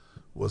Manuel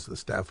was the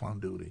staff on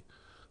duty.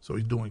 So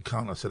he's doing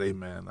count. I said, hey,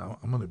 man,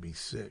 I'm going to be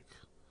sick.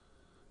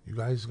 You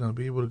guys going to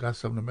be able to got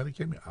something to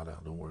medicate me?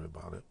 Don't worry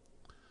about it.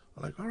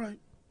 I'm like, all right.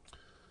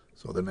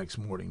 So the next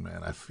morning,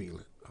 man, I feel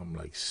it. I'm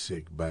like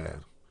sick, bad.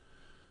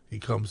 He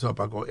comes up.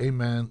 I go, hey,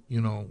 man,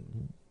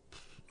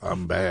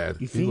 I'm bad.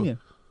 You feeling? He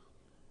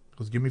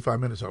goes, give me 5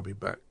 minutes. I'll be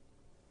back.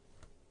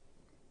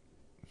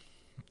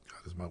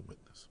 God is my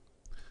witness.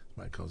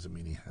 Man comes to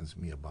me and he hands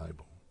me a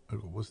Bible. I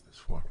go, what's this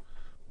for?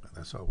 Man,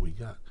 that's all we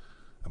got.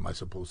 Am I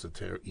supposed to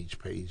tear each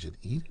page and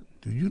eat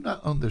it? Do you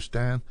not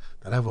understand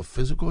that I have a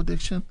physical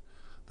addiction?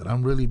 That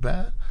I'm really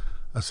bad?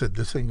 I said,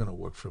 this ain't going to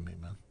work for me,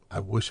 man. I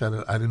wish I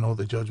didn't know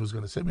the judge was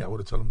going to send me. I would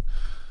have told him,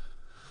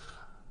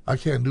 I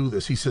can't do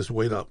this. He says,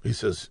 wait up. He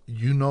says,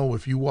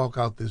 if you walk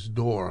out this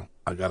door,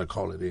 I got to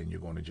call it in.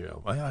 You're going to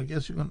jail. I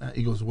guess you're going to.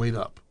 He goes, wait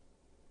up.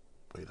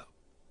 Wait up.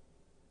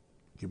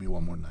 Give me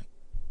one more night.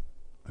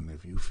 And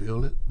if you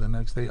feel it the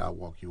next day, I'll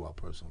walk you out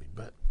personally.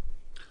 Bet.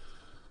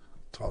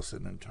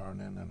 Tossing and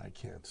turning, and I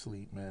can't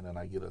sleep, man. And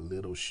I get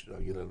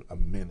I get a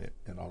minute,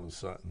 and all of a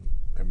sudden,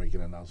 they make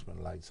an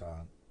announcement, lights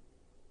on.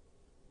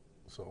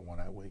 So when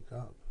I wake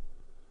up,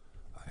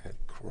 I had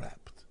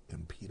crapped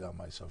and peed on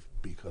myself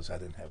because I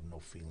didn't have no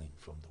feeling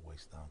from the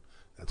waist down.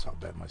 That's how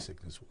bad my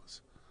sickness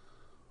was.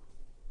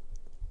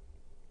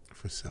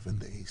 For 7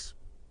 days,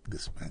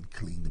 this man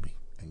cleaned me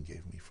and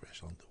gave me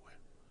fresh underwear.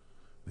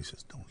 And he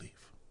says, don't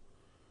leave.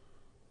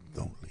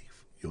 Don't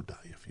leave. You'll die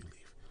if you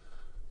leave.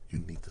 You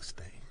need to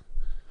stay.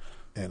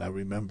 And I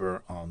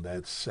remember on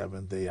that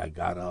 7th day, I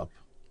got up.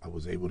 I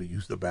was able to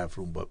use the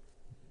bathroom, but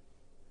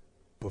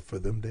for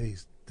them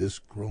days, this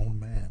grown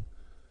man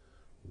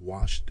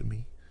washed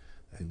me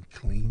and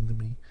cleaned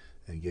me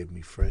and gave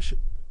me fresh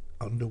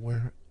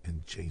underwear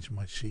and changed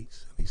my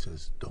sheets. And he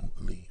says, don't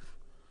leave.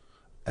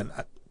 And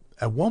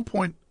at one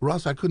point,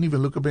 Ross, I couldn't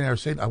even look up in there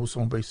saying, I was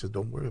so embarrassed. Said,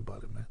 don't worry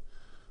about it, man.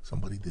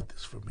 Somebody did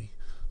this for me,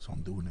 so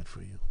I'm doing it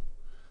for you.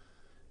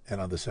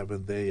 And on the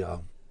 7th day,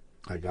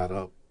 I got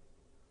up.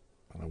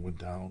 And I went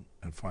down,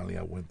 and finally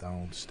I went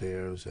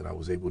downstairs, and I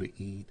was able to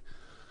eat.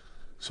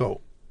 So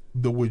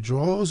the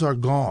withdrawals are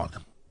gone.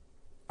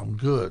 I'm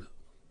good.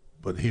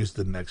 But here's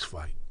the next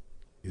fight,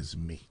 is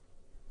me.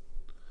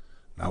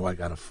 Now I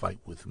got to fight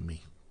with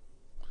me.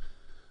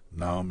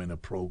 Now I'm in a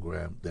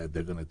program that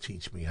they're going to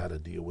teach me how to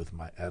deal with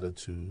my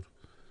attitude,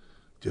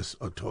 just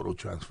a total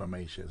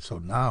transformation. So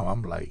now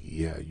I'm like,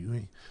 yeah,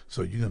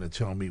 so you're going to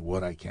tell me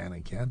what I can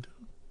and can't do?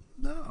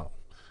 No.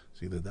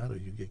 It's either that or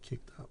you get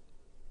kicked out.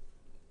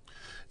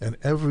 And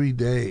every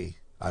day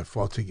I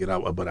fought to get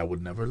out, but I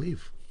would never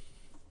leave.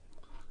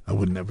 I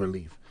would never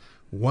leave.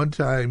 One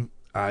time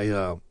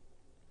I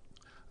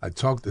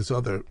talked this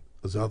other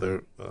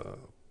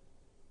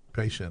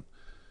patient.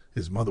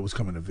 His mother was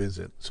coming to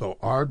visit. So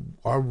our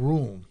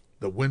room,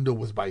 the window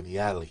was by the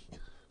alley.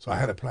 So I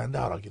had it planned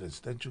out. I'll get an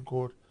extension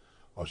cord.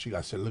 Or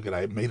I said, look,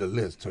 I made a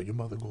list. Tell your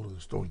mother go to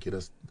the store and get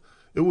us.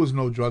 It was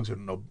no drugs or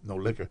no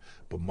liquor,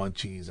 but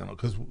munchies and all,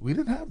 because we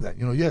didn't have that.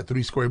 You had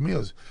 3 square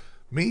meals.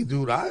 Me,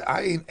 dude,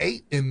 I ain't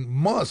ate in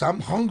months. I'm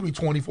hungry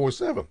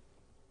 24/7.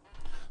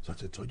 So I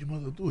said, told your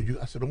mother to do it.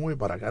 I said, don't worry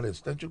about it. I got an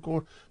extension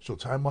cord. She'll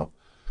tie him up.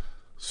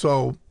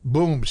 So,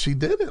 boom, she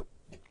did it.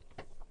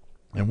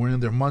 And we're in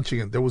there munching,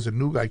 and there was a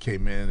new guy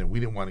came in, and we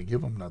didn't want to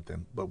give him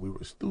nothing, but we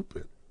were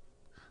stupid.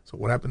 So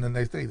what happened the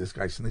next day? This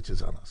guy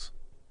snitches on us.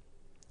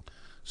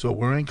 So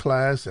we're in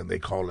class, and they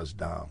call us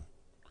down.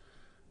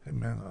 Hey,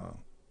 man,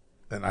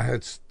 and I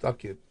had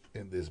stuck it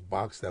in this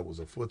box that was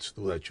a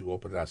footstool that you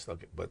opened, I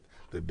stuck it, but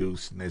the dude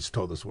snitch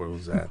told us where it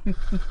was at.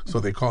 So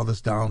they called us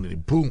down,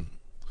 and boom.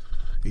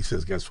 He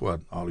says, guess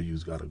what? All of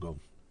you's got to go.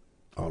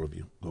 All of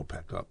you, go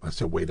pack up. I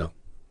said, wait up.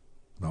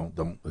 No,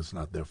 don't. It's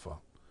not their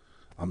fault.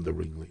 I'm the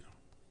ringleader.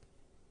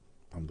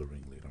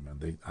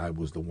 Man. I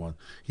was the one.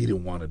 He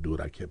didn't want to do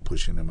it. I kept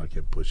pushing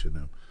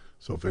him.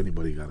 So if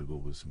anybody got to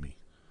go, it's me.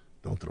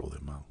 Don't throw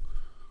them out.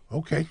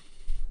 Okay.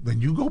 Then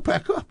you go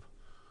pack up.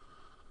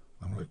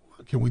 I'm like,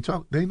 what? Can we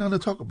talk? There ain't nothing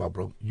to talk about,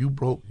 bro. You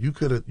broke. You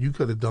could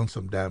have done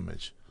some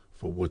damage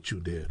for what you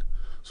did.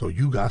 So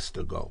you got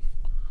to go.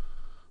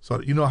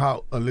 So you know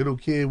how a little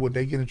kid, when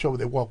they get in trouble,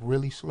 they walk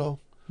really slow?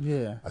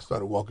 Yeah. I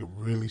started walking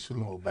really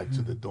slow back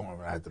to the dorm,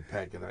 and I had to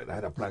pack it. I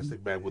had a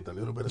plastic bag with a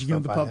little bit of You stuff. give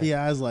him the puppy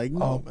eyes like,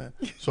 no. Oh, man.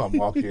 So I'm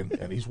walking,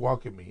 and he's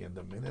walking me, and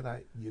the minute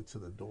I get to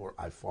the door,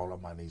 I fall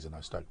on my knees, and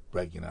I start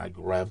begging, and I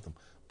grab him.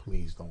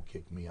 Please don't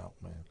kick me out,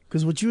 man.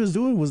 Because what you was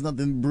doing was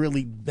nothing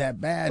really that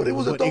bad. But it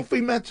was a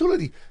don't-feed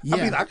mentality. Yeah.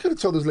 I mean, I could have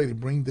told this lady,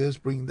 bring this,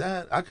 bring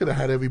that. I could have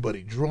had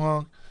everybody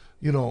drunk,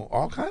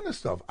 all kind of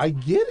stuff. I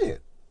get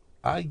it,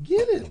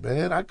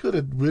 man. I could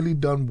have really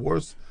done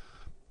worse,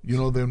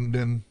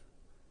 than.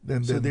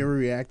 So they were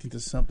reacting to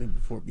something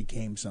before it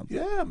became something.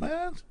 Yeah,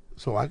 man.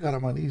 So I got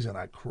on my knees and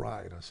I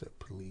cried. I said,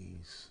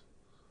 please,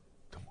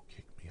 don't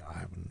kick me out. I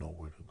have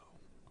nowhere to go.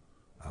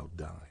 I'll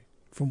die.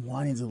 From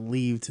wanting to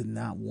leave to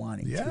not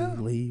wanting to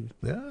leave.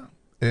 Yeah.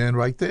 And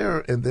right there,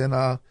 and then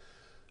I've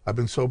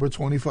been sober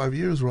 25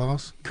 years,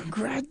 Ross.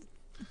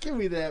 Give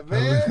me that,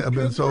 man.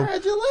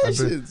 Congratulations.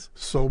 I've been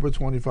sober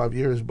 25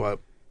 years, but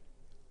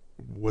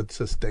what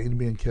sustained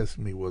me and kept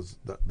me was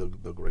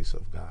the grace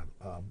of God.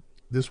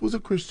 This was a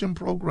Christian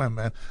program,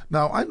 man.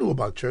 Now, I knew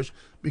about church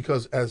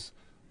because as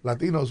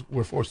Latinos,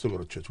 we're forced to go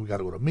to church. We got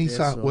to go to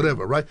misa,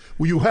 whatever, right?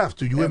 Well, you have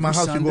to. You in my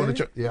house, Sunday? you go to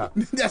church. Yeah.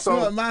 That's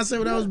what Mom said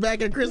when I was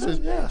back at Christmas.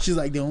 Yeah. She's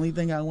like, the only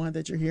thing I want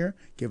that you're here,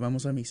 que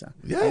vamos a misa.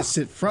 Yeah. And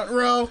sit front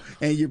row,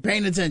 and you're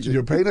paying attention.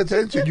 You're paying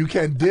attention. You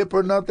can't dip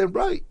or nothing,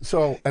 right?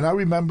 So, and I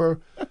remember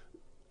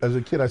as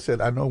a kid, I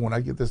said, I know when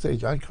I get this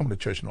age, I ain't coming to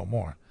church no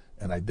more.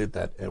 And I did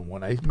that. And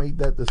when I made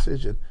that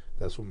decision,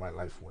 that's when my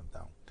life went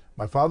down.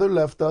 My father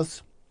left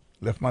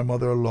my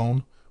mother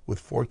alone with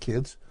 4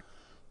 kids.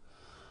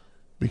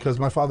 Because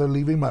my father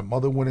leaving, my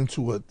mother went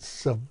into a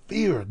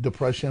severe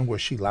depression where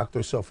she locked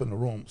herself in the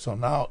room. So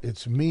now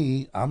it's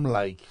me. I'm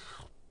like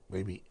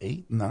maybe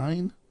 8,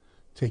 9,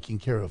 taking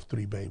care of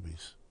 3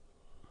 babies.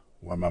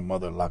 While my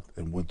mother locked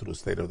and went through a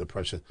state of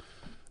depression.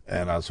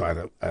 And so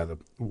I had to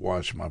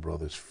wash my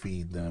brothers,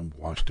 feed them,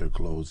 wash their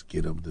clothes,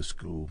 get them to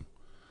school.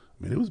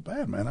 I mean, it was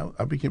bad, man.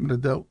 I became an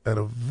adult at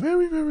a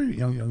very, very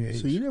young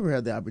age. So you never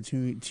had the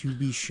opportunity to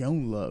be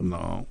shown love?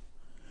 No.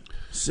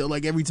 So,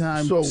 like, every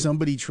time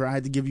somebody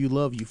tried to give you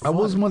love, you fought. I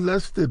was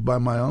molested by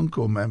my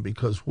uncle, man,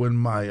 because when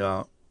my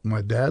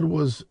dad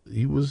was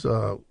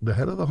the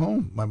head of the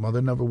home. My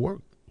mother never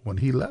worked. When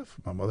he left,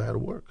 my mother had to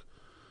work.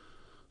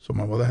 So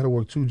my mother had to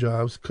work 2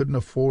 jobs, couldn't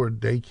afford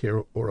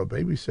daycare or a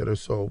babysitter,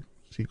 so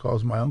she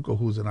calls my uncle,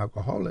 who's an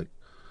alcoholic,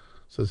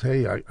 says,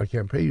 hey, I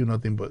can't pay you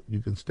nothing, but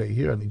you can stay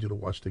here. I need you to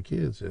watch the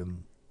kids.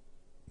 And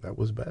that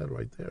was bad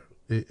right there.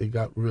 It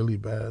got really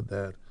bad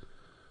that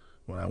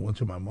when I went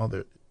to my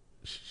mother,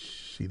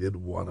 she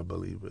didn't want to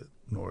believe it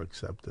nor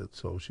accept it.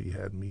 So she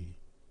had me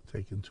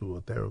taken to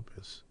a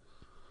therapist.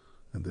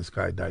 And this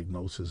guy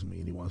diagnoses me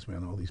and he wants me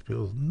on all these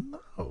pills.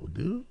 No,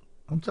 dude.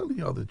 I'm telling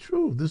y'all the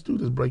truth. This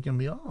dude is breaking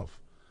me off.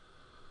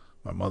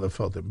 My mother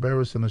felt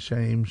embarrassed and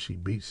ashamed. She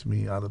beats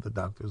me out of the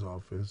doctor's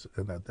office.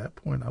 And at that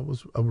point, I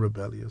was a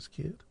rebellious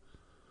kid.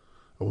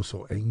 I was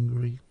so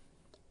angry.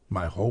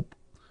 My hope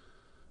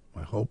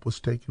was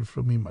taken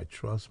from me, my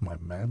trust, my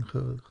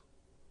manhood.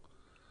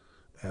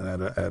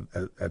 And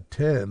at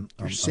 10...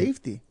 Your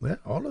safety. Yeah,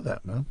 all of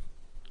that, man.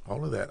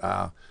 All of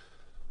that.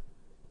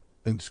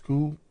 In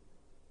school,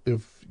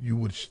 if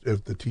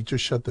the teacher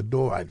shut the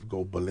door, I'd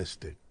go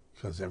ballistic.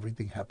 Because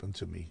everything happened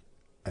to me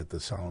at the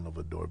sound of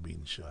a door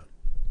being shut.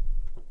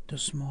 The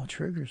small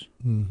triggers.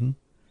 Mm-hmm.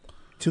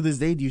 To this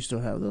day, do you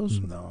still have those?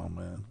 No,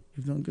 man.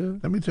 You've done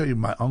good? Let me tell you,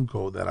 my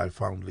uncle, that I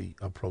finally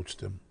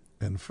approached him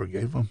and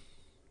forgave him.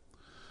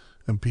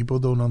 And people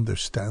don't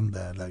understand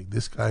that. Like,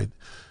 this guy,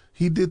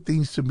 he did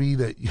things to me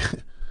that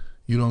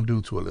you don't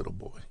do to a little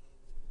boy.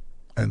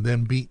 And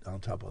then beat on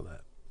top of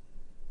that.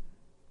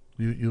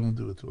 You don't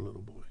do it to a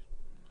little boy.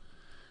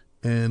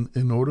 And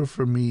in order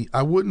for me,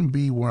 I wouldn't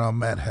be where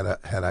I'm at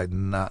had I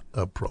not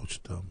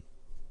approached them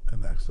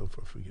and asked them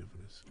for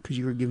forgiveness. Because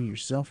you were giving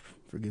yourself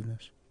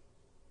forgiveness.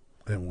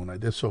 And when I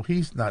did, so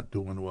he's not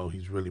doing well.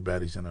 He's really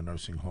bad. He's in a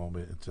nursing home.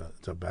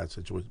 It's a bad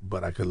situation.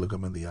 But I could look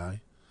him in the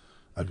eye.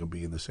 I could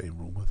be in the same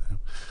room with him.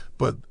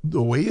 But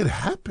the way it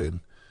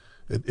happened,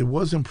 it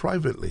wasn't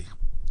privately.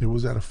 It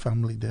was at a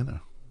family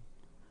dinner.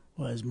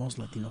 Well, as most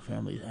Latino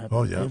families happen.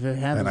 Oh, yeah. If it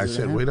happens, and I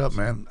said, wait up,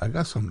 happens. man. I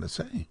got something to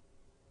say.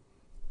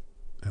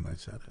 And I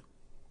said it.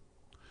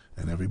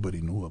 And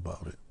everybody knew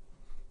about it.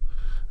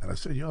 And I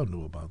said, y'all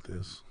knew about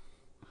this.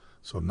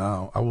 So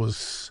now, I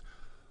was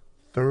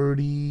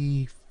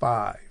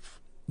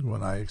 35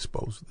 when I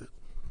exposed it.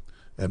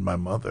 And my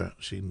mother,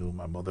 she knew.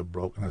 My mother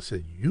broke. And I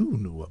said, you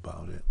knew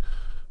about it,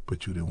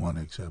 but you didn't want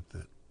to accept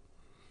it.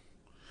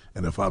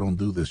 And if I don't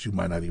do this, you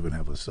might not even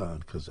have a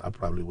son, because I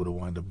probably would have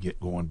wound up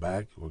going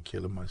back or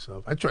killing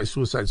myself. I tried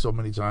suicide so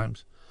many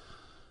times.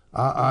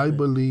 I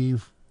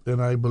believe,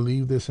 and I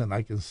believe this, and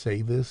I can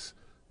say this,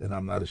 and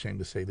I'm not ashamed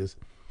to say this,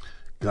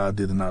 God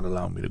did not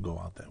allow me to go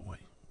out that way.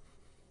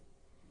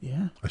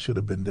 Yeah. I should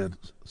have been dead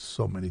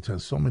so many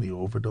times. So many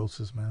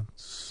overdoses, man.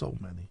 So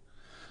many.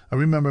 I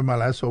remember my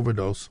last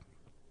overdose.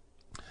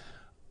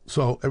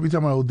 So every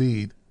time I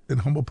OD'd, in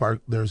Humboldt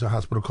Park, there's a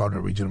hospital called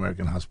Norwegian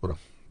American Hospital.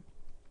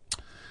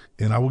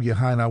 And I would get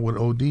high and I would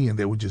OD, and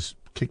they would just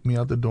kick me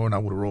out the door, and I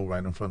would roll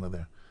right in front of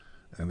there.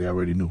 And they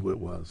already knew who it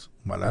was.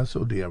 My last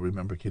OD, I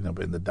remember getting up,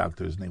 and the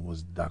doctor's name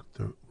was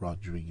Dr.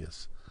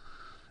 Rodriguez.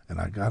 And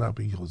I got up,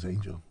 and he goes,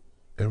 Angel,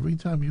 every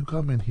time you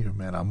come in here,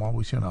 man, I'm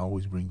always here, and I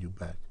always bring you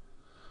back.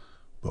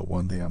 But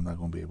one day, I'm not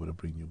going to be able to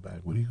bring you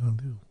back. What are you going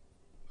to do?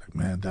 Like,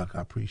 man, Doc,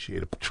 I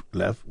appreciate it.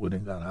 Left, went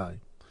and got high.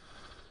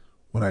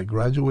 When I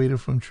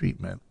graduated from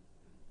treatment,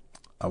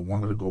 I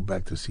wanted to go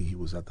back to see he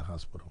was at the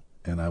hospital.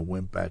 And I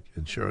went back,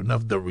 and sure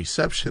enough, the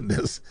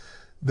receptionist,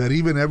 that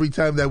even every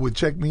time that would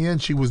check me in,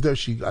 she was there.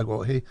 I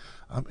go, hey,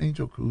 I'm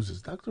Angel Cruz.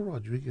 Is Dr.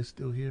 Rodriguez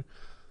still here?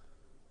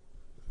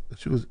 And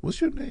she goes, what's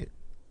your name?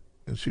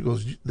 And she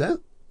goes, She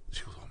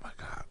goes, oh, my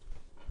God.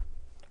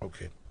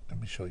 Okay,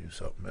 let me show you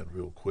something, man,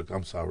 real quick.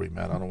 I'm sorry,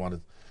 man. I don't want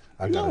to.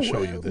 I got to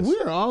show you this.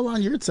 We're all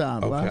on your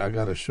time. Okay, bro. I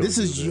got to show you this.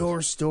 This is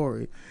your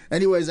story.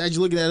 Anyways, as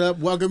you're looking that up,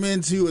 welcome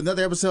into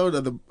another episode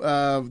of the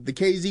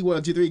KZ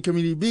 1023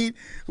 Community Beat.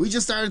 We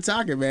just started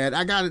talking, man.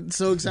 I got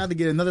so excited to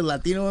get another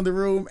Latino in the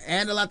room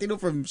and a Latino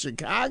from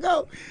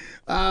Chicago.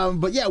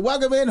 But yeah,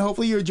 welcome in.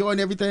 Hopefully you're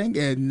enjoying everything.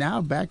 And now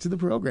back to the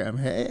program.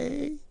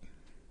 Hey.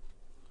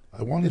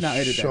 I want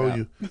to show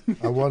you.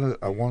 I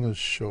want to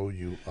show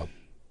you a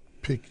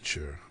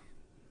picture.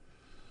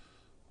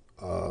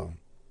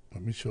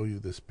 Let me show you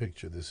this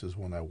picture. This is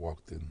when I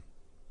walked in.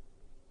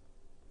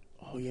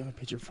 Oh, you have a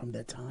picture from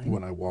that time?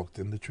 When I walked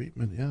into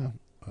treatment, yeah.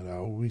 And I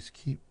always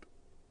keep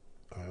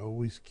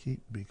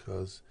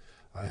because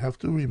I have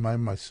to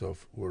remind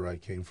myself where I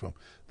came from.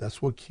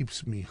 That's what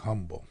keeps me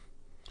humble.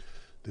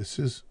 This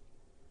is...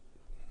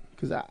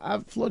 Because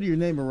I've floated your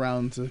name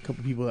around to a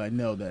couple people I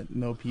know that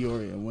know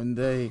Peoria. When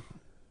they...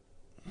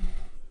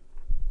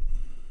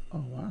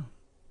 Oh, wow.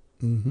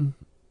 Mm-hmm.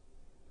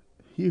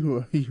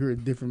 You're a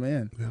different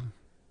man. Yeah.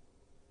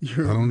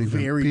 You're a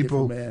very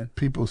different man.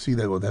 People see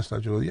that, go, that's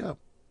not you. Yeah.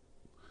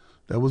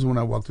 That was when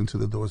I walked into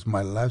the doors.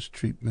 My last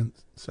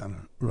treatment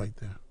center right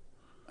there.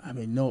 I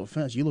mean, no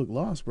offense. You look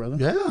lost, brother.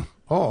 Yeah.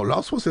 Oh,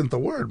 lost wasn't the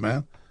word,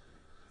 man.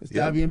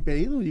 Está bien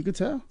pedido, you could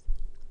tell.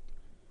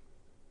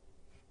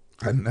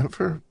 I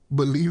never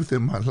believed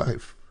in my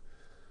life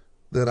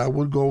that I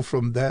would go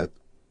from that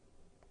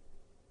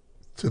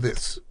to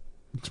this.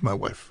 It's my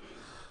wife.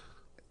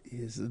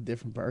 He's a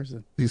different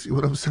person. You see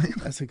what I'm saying?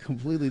 That's a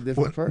completely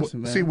different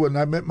person, man. See, when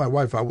I met my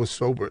wife, I was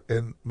sober,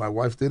 and my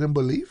wife didn't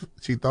believe.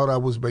 She thought I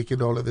was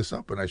making all of this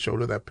up, and I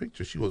showed her that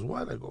picture. She goes,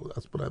 what? I go,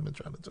 that's what I've been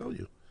trying to tell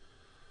you.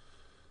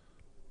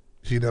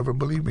 She never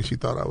believed me. She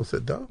thought I was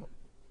a dumb,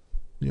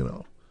 you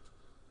know.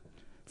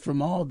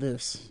 From all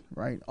this,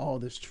 right, all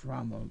this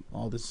trauma,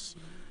 all this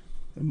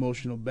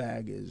emotional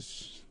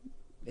baggage,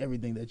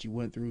 everything that you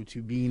went through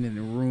to being in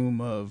a room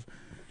of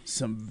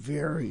some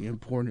very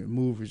important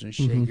movers and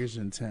shakers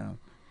in town.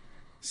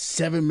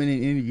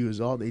 7-minute interview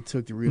is all they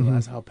took to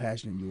realize how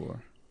passionate you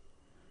are.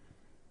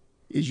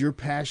 Is your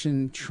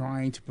passion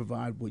trying to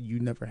provide what you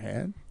never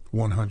had?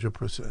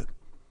 100%.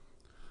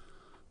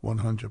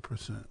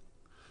 100%.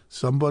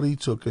 Somebody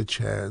took a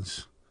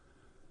chance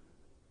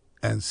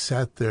and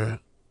sat there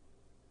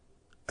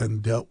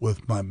and dealt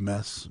with my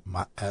mess,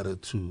 my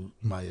attitude,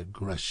 my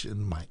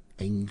aggression, my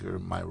anger,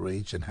 my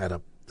rage, and had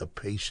the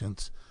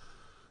patience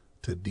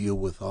to deal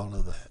with all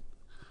of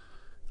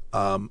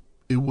that.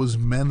 It was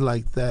men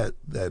like that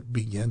that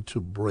began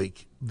to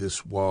break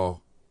this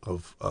wall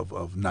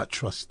of not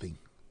trusting.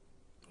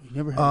 You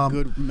never had a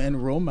good men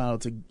role model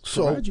to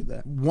provide you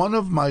that. One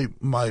of my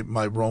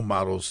role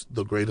models,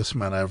 the greatest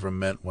man I ever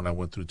met when I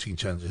went through Teen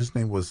Challenge, his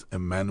name was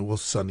Emmanuel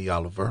Sonny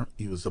Oliver.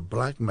 He was a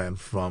black man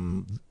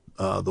from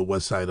the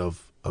west side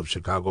of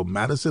Chicago,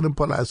 Madison and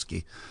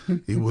Pulaski.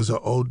 He was an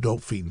old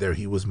dope fiend there.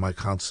 He was my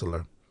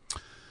counselor.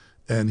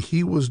 And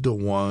he was the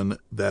one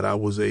that I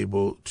was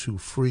able to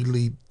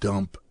freely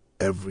dump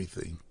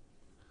everything,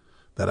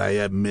 that I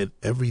admit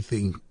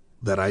everything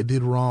that I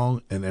did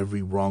wrong and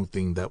every wrong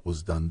thing that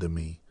was done to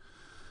me.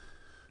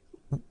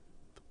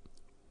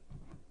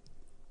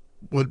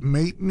 What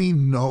made me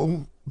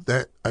know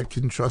that I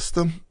can trust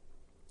him,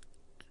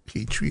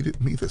 he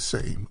treated me the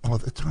same all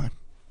the time.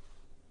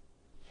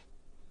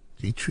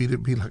 He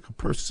treated me like a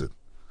person.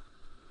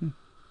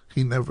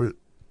 He never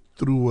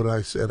threw what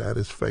I said at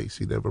his face.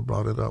 He never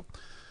brought it up.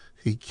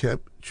 He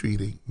kept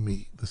treating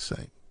me the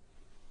same.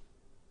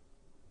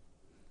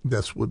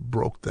 That's what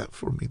broke that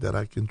for me, that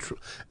I can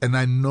and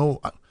I know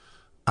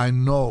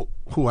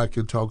who I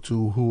can talk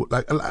to, who,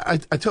 like,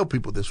 I tell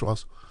people this,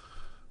 Ross.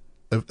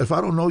 If I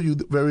don't know you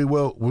very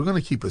well, we're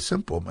going to keep it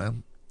simple,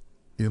 man.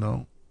 You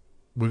know,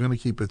 we're going to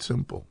keep it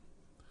simple.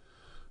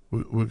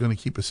 We're going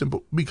to keep it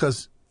simple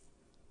because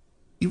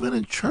even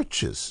in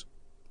churches,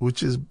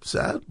 which is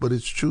sad, but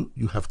it's true,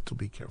 you have to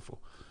be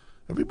careful.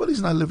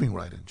 Everybody's not living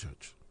right in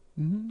church.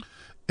 Mm-hmm.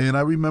 And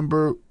I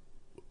remember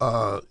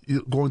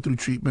going through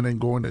treatment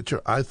and going to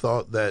church. I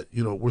thought that,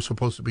 you know, we're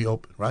supposed to be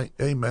open, right?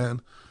 Hey,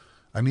 man,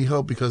 I need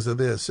help because of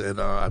this.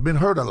 And I've been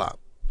hurt a lot,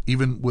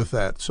 even with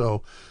that.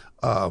 So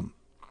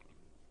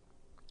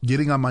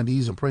getting on my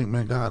knees and praying,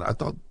 man, God, I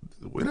thought,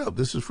 wait up,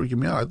 this is freaking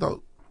me out. I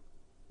thought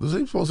this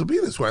ain't supposed to be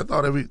this way. I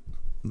thought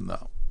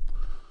no.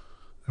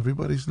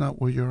 Everybody's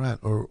not where you're at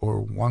or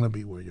want to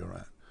be where you're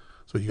at.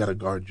 So you got to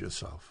guard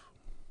yourself.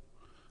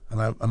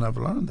 And I've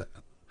learned that.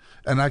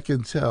 And I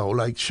can tell,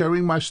 like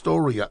sharing my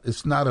story,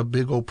 it's not a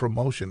big old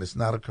promotion. It's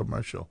not a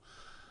commercial.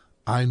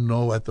 I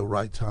know at the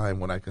right time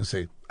when I can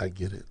say, I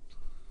get it.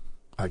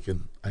 I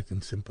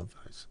can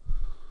sympathize.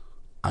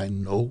 I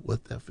know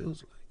what that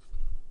feels like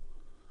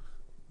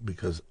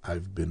because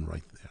I've been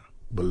right there.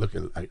 But look,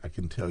 I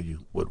can tell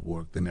you what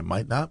worked, and it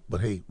might not,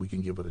 but hey, we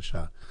can give it a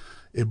shot.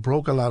 It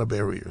broke a lot of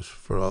barriers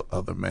for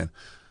other men.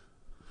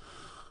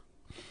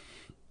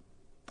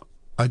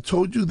 I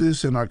told you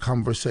this in our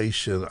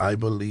conversation. I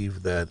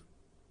believe that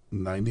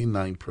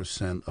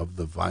 99% of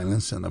the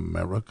violence in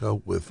America,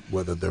 with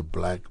whether they're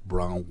black,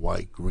 brown,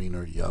 white, green,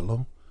 or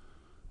yellow,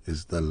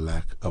 is the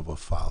lack of a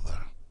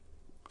father.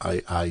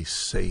 I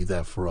say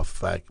that for a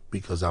fact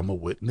because I'm a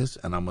witness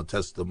and I'm a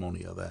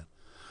testimony of that.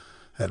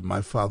 Had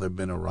my father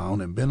been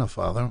around and been a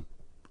father,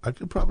 I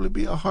could probably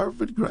be a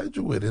Harvard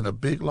graduate in a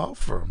big law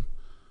firm.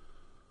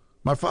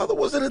 My father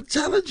was an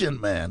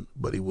intelligent man,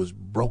 but he was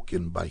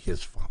broken by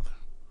his father.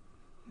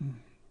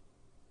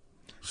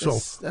 So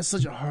that's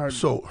such a hard.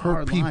 So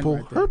hurt people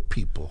hurt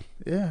people.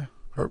 Yeah.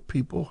 Hurt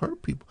people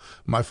hurt people.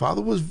 My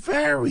father was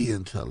very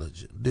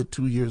intelligent. Did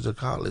 2 years of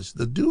college.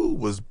 The dude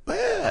was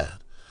bad,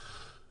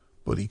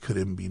 but he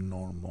couldn't be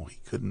normal. He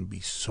couldn't be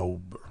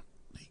sober.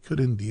 He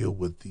couldn't deal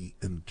with the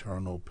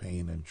internal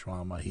pain and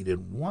trauma. He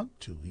didn't want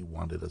to. He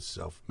wanted us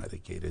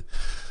self-medicated.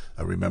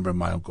 I remember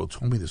my uncle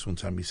told me this one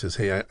time. He says,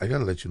 hey, I got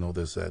to let you know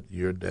this, that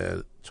your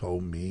dad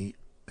told me,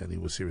 and he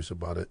was serious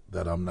about it,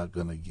 that I'm not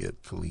going to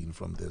get clean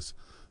from this.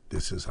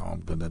 This is how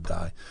I'm going to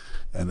die.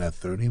 And at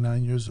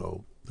 39 years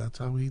old, that's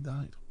how he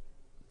died.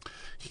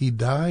 He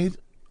died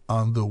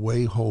on the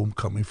way home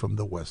coming from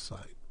the west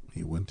side.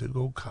 He went to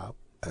go cop,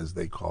 as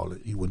they call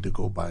it. He went to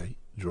go buy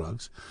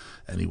drugs,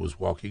 and he was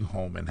walking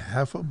home, and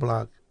half a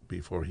block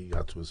before he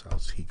got to his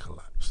house, he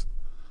collapsed.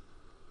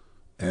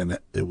 And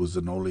it was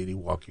an old lady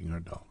walking her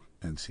dog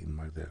and seen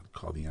my dad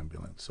call the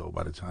ambulance. So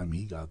by the time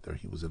he got there,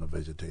 he was in a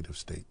vegetative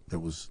state.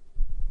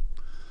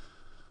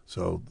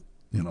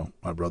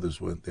 My brothers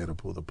went there to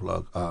pull the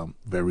plug.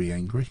 Very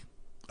angry.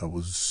 I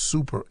was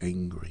super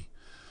angry.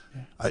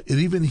 Yeah. It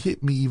even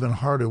hit me even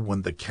harder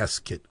when the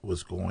casket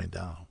was going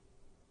down.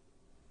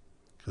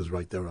 Because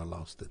right there I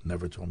lost it.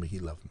 Never told me he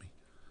loved me.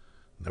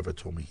 Never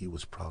told me he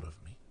was proud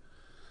of me.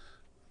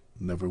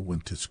 Never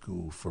went to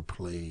school for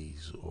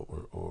plays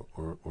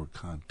or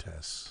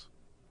contests.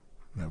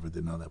 Never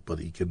did none of that. But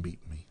he can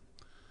beat me.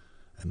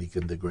 And he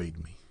can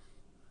degrade me.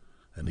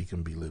 And he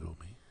can belittle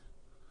me.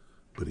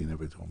 But he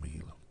never told me he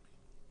loved me.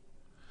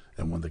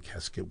 And when the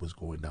casket was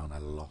going down, I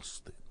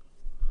lost it.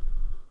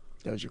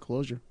 That was your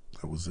closure.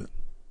 That was it.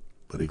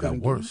 But it got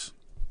worse.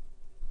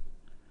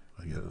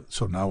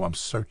 So now I'm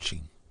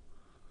searching.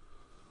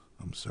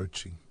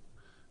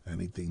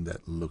 Anything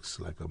that looks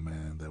like a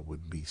man that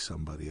would be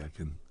somebody I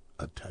can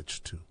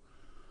attach to.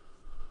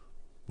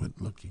 Went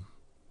looking.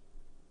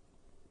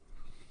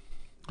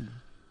 It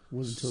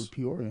wasn't until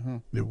Peoria, huh?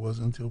 It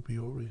wasn't until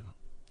Peoria.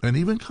 And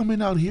even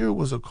coming out here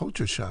was a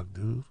culture shock,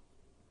 dude.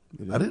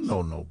 I didn't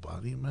know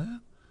nobody,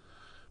 man.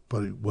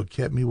 But what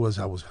kept me was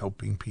I was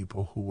helping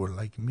people who were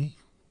like me.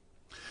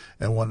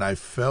 And when I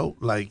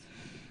felt like,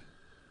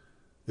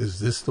 is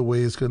this the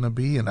way it's going to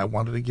be? And I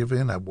wanted to give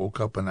in, I woke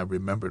up and I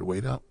remembered,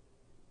 wait up.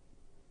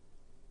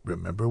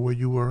 Remember where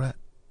you were at.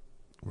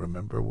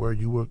 Remember where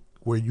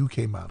you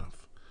came out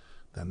of.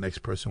 That next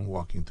person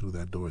walking through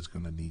that door is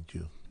going to need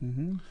you.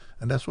 Mm-hmm.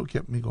 And that's what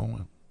kept me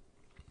going.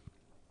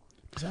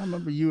 So I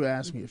remember you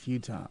asked me a few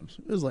times.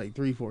 It was like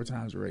 3-4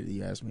 times already.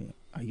 You asked me,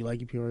 "Are you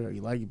liking Peoria? Are you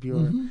liking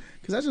Peoria?"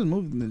 Because I just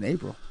moved in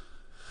April.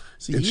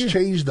 So it's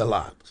changed a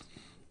lot.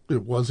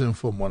 It wasn't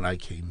from when I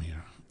came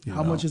here.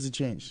 How much has it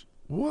changed?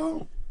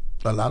 Well,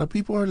 a lot of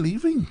people are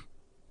leaving.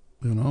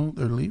 They're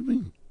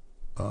leaving.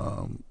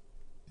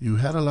 You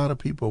had a lot of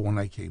people when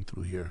I came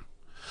through here.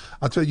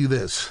 I'll tell you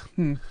this.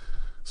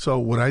 So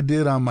what I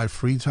did on my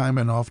free time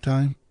and off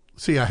time,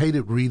 see, I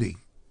hated reading,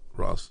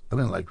 Ross. I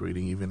didn't like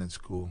reading even in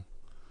school.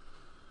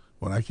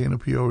 When I came to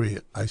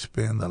Peoria, I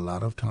spent a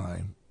lot of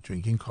time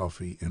drinking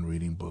coffee and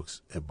reading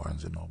books at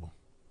Barnes & Noble.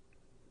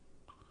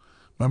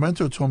 My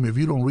mentor told me, if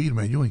you don't read,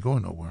 man, you ain't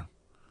going nowhere.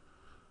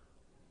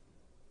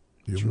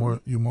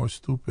 You're more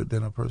stupid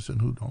than a person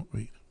who don't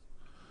read.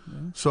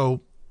 Yeah.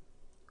 So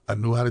I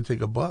knew how to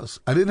take a bus.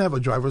 I didn't have a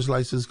driver's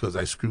license because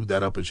I screwed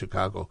that up in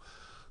Chicago.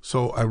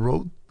 So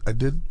I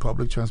did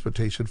public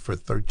transportation for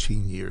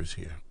 13 years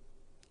here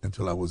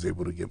until I was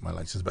able to get my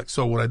license back.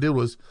 So what I did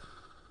was,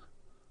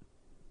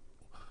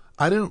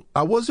 I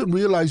wasn't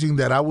realizing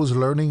that I was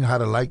learning how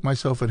to like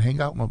myself and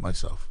hang out with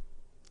myself.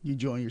 You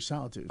enjoy your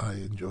solitude. I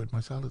enjoyed my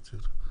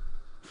solitude.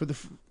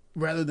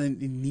 Rather than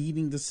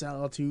needing the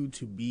solitude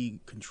to be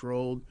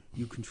controlled,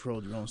 you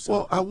controlled your own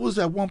solitude. Well, I was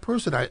that one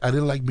person. I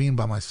didn't like being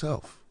by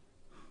myself.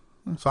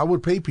 So I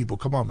would pay people,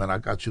 come on, man, I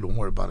got you. Don't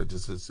worry about it.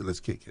 Just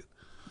let's kick it.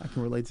 I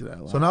can relate to that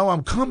a lot. So now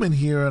I'm coming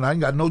here and I ain't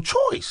got no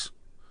choice.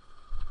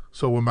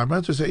 So when my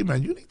mentor said, hey,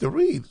 man, you need to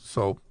read.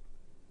 So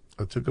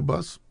I took a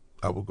bus.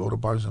 I would go to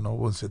Barnes &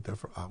 Noble and sit there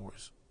for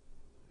hours.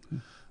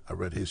 I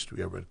read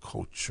history. I read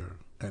culture,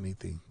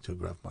 anything to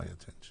grab my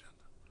attention.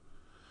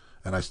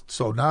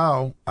 So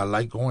now I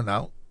like going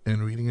out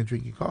and reading and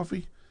drinking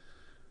coffee.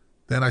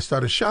 Then I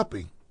started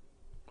shopping.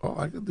 Oh,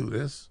 I can do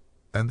this.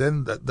 And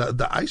then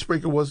the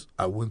icebreaker was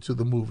I went to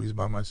the movies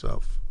by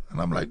myself.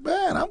 And I'm like,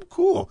 man, I'm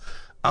cool.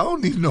 I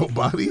don't need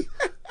nobody,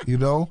 you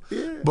know.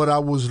 Yeah. But I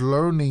was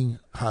learning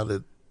how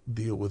to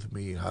deal with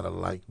me, how to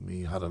like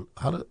me, how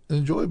to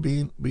enjoy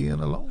being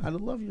alone. How to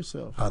love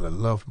yourself. How to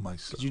love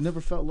myself. 'Cause you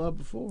never felt love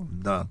before.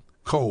 None.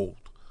 Cold.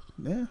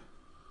 Yeah.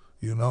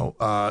 You know,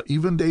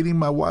 even dating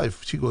my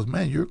wife, she goes,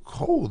 man, you're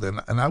cold.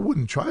 And I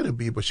wouldn't try to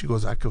be, but she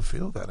goes, I could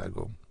feel that. I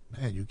go,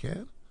 man, you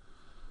can?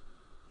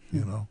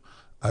 You know,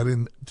 I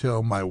didn't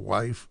tell my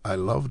wife I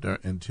loved her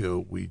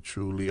until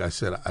I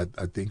said,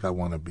 I think I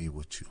want to be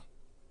with you.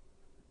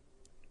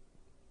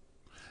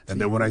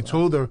 And then when I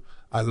told her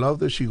I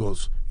loved her, she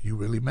goes, you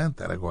really meant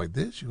that? I go, I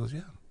did? She goes,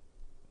 yeah.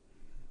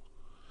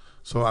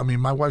 So, I mean,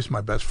 my wife's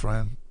my best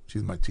friend.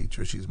 She's my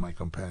teacher. She's my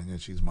companion.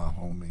 She's my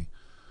homie.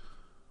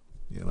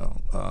 You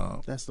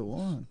know. That's the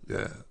one.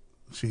 Yeah.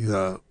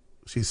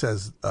 She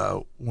says,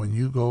 when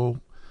you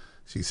go,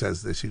 she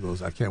says this, she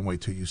goes, I can't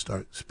wait till you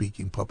start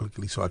speaking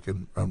publicly so I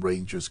can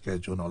arrange your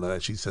schedule and all of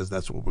that. She says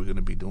that's what we're going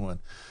to be doing.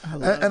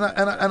 And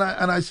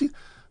I see,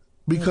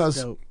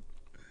 because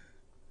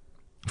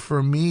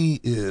for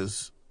me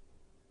is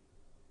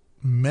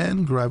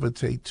men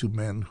gravitate to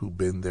men who've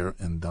been there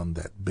and done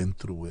that, been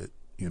through it,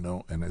 you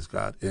know, and it's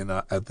got, and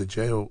at the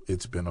jail,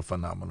 it's been a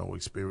phenomenal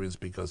experience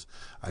because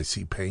I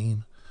see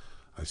pain,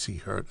 I see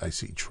hurt, I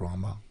see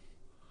trauma,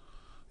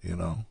 you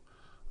know.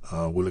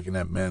 We're looking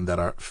at men that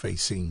are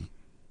facing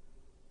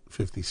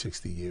 50,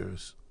 60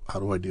 years. How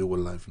do I deal with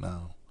life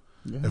now?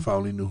 Yeah. If I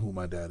only knew who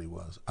my daddy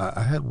was.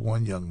 I had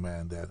one young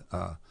man that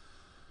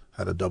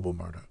had a double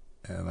murder.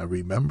 And I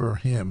remember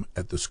him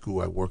at the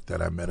school I worked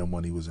at. I met him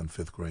when he was in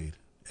 5th grade.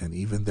 And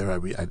even there,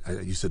 I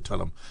used to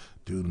tell him,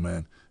 dude,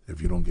 man,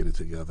 if you don't get it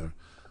together.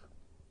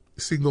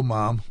 Single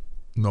mom,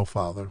 no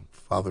father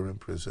in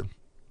prison.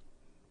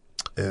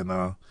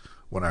 And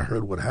when I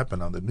heard what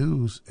happened on the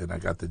news and I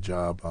got the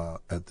job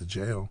at the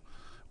jail,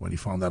 when he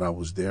found out I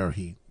was there,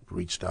 he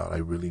reached out. I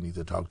really need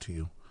to talk to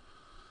you.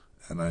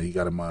 And he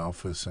got in my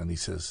office and he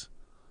says,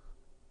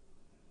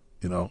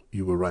 you know,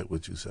 you were right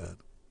what you said.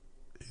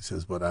 He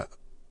says, but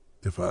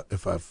if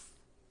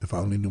I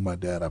only knew my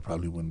dad, I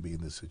probably wouldn't be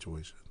in this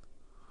situation.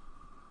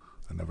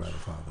 I never had a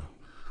father.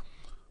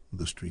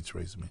 The streets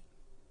raised me.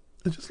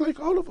 And just like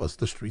all of us,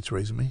 the streets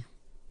raised me.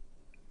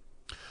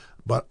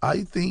 But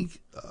I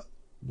think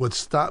what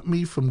stopped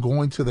me from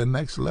going to the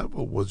next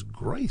level was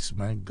grace,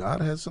 man.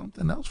 God had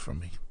something else for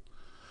me.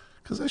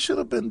 Because I should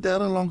have been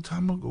dead a long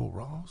time ago,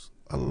 Ross.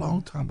 A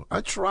long time ago.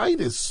 I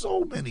tried it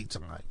so many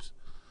times.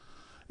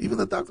 Even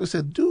the doctor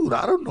said, dude,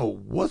 I don't know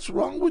what's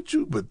wrong with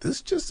you, but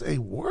this just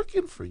ain't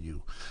working for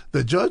you.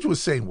 The judge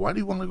was saying, why do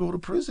you want to go to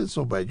prison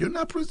so bad? You're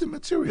not prison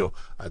material.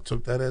 I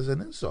took that as an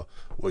insult.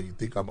 Well, you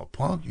think I'm a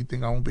punk? You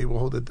think I won't be able to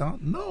hold it down?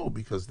 No,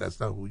 because that's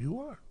not who you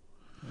are.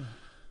 Yeah.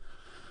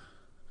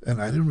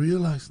 And I didn't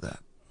realize that.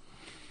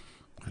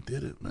 I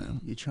did it, man.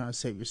 You're trying to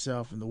save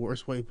yourself in the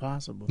worst way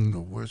possible. In the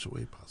worst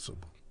way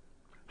possible.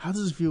 How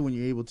does it feel when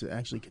you're able to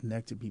actually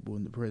connect to people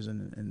in the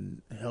prison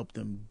and help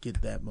them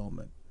get that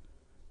moment?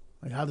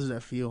 Like, how does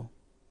that feel?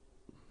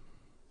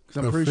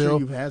 Because I'm pretty sure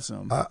you've had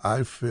some.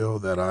 I feel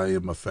that I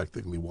am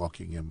effectively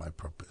walking in my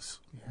purpose.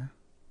 Yeah.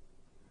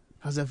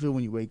 How's that feel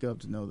when you wake up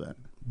to know that?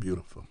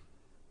 Beautiful.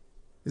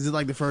 Is it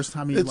like the first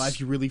time in your life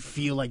you really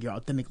feel like you're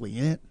authentically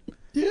in it?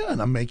 Yeah,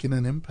 and I'm making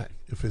an impact.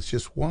 If it's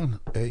just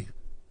one, hey,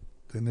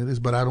 then it is.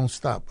 But I don't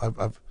stop.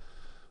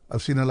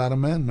 I've seen a lot of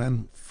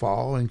men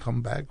fall and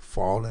come back,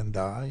 fall and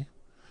die.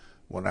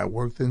 When I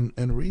worked in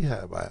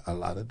rehab, a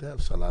lot of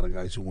deaths, a lot of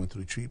guys who went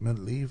through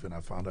treatment leave, and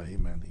I found out, hey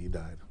man, he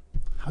died.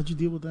 How'd you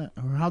deal with that,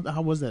 or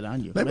how was that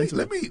on you?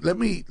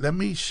 Let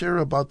me share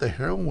about the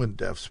heroin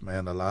deaths,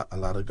 man. A lot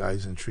of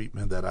guys in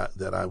treatment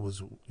that I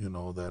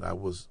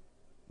was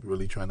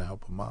really trying to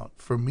help them out.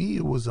 For me,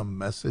 it was a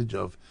message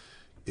of,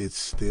 it's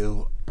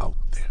still out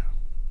there.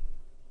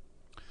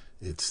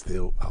 It's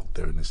still out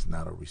there, and it's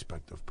not a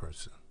respective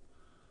person.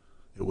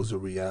 It was a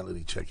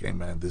reality check. Hey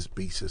man, this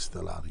beast is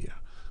still out here.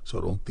 So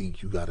don't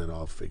think you got it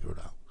all figured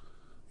out.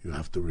 You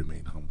have to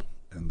remain humble.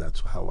 And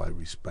that's how I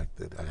respect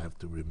it. I have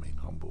to remain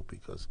humble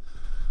because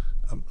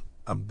I'm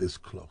this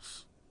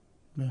close.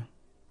 Yeah.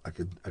 I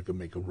could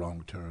make a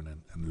wrong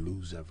turn and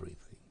lose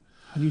everything.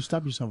 How do you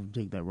stop yourself from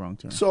taking that wrong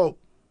turn? So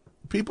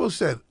people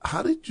said,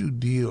 how did you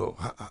deal?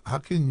 How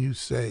can you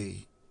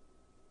say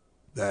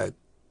that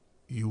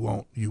you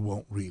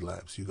won't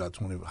relapse? You got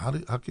 20.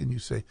 How can you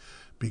say?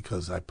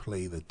 Because I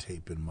play the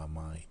tape in my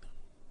mind.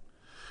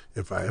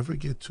 If I ever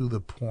get to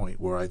the point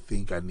where I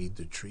think I need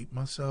to treat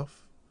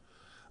myself,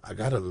 I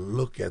got to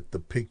look at the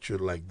picture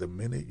like the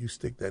minute you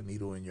stick that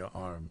needle in your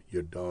arm,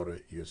 your daughter,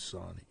 your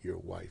son, your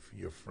wife,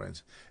 your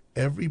friends,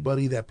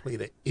 everybody that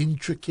played an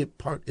intricate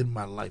part in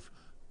my life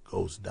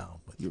goes down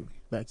with me.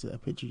 Back to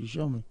that picture you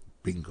showed me.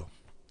 Bingo.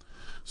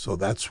 So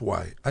that's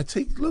why I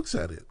take looks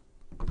at it.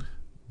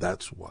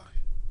 That's why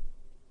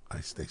I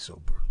stay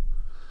sober.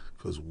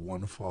 Because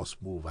one false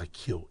move, I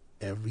kill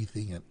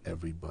everything and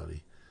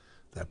everybody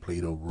that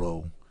played a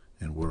role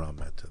in where I'm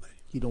at today.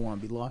 You don't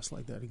want to be lost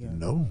like that again.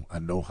 No, I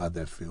know how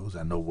that feels.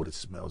 I know what it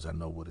smells. I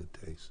know what it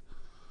tastes.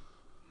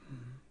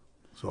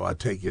 So I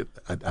take it,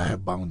 I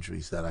have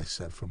boundaries that I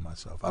set for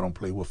myself. I don't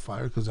play with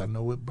fire because I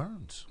know it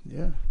burns.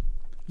 Yeah.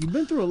 You've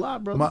been through a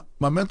lot, brother.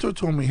 My mentor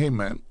told me, hey,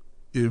 man,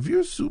 if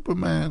you're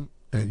Superman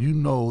and you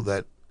know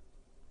that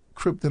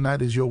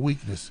kryptonite is your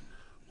weakness,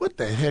 what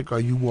the heck are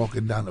you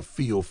walking down a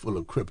field full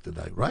of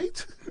kryptonite,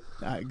 right?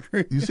 I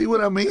agree. You see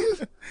what I mean?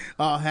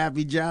 All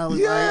happy,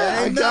 jolly. Yeah,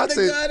 like, ain't I got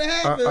nothing it. gonna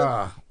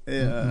happen.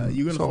 Yeah,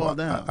 you're going to So fall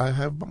down. I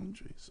have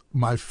boundaries.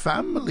 My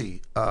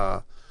family,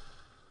 a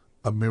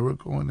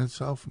miracle in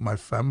itself. My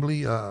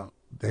family,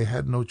 they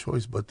had no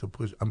choice but to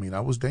push. I mean,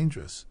 I was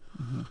dangerous.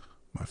 Mm-hmm.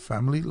 My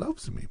family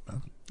loves me,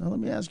 man. Now, let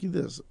me ask you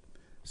this.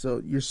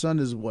 So your son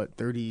is what,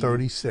 30?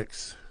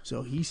 36.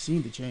 So he's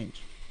seen the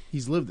change.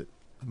 He's lived it.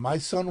 My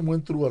son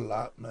went through a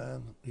lot,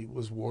 man. He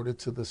was warded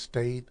to the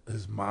state.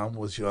 His mom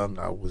was young.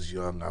 I was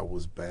young. I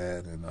was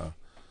bad. And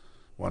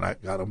when I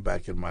got him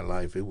back in my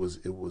life, it was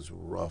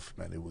rough,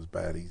 man. It was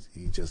bad.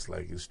 He just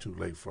like, it's too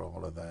late for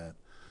all of that.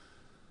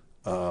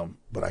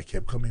 But I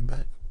kept coming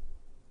back.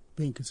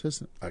 Being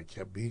consistent. I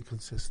kept being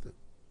consistent.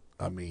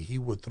 I mean, he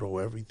would throw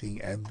everything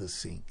in the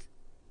sink.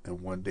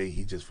 And one day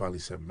he just finally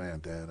said,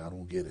 man, Dad, I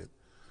don't get it.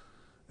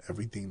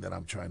 Everything that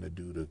I'm trying to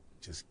do to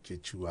just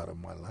get you out of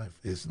my life,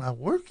 it's not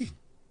working.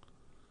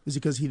 Is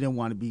it because he didn't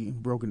want to be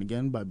broken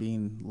again by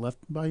being left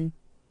by you?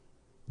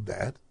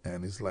 That,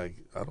 and it's like,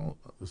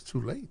 it's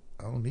too late.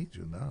 I don't need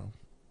you now.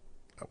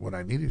 When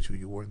I needed you,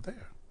 you weren't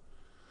there.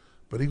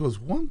 But he goes,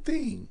 one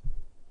thing,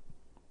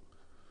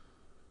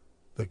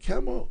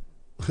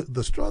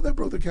 the straw that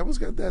broke the camel's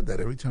got that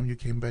every time you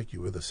came back,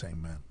 you were the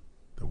same man.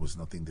 There was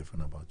nothing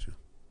different about you.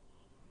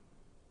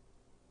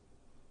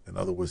 In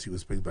other words, he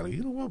was basically like,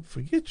 you know what,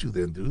 forget you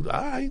then, dude.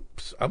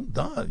 I'm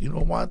done. You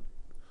know what?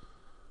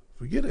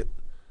 Forget it.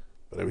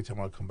 But every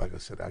time I come back, I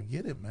said, I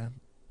get it, man.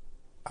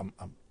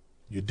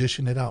 You're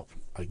dishing it out.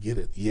 I get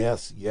it.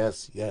 Yes.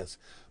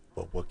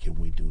 But what can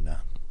we do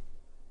now?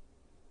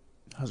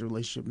 How's the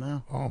relationship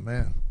now? Oh,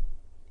 man.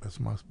 That's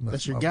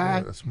your my guy?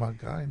 Boy. That's my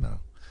guy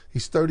now.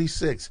 He's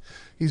 36.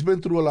 He's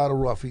been through a lot of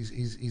rough.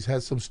 He's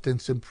had some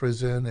stints in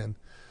prison, and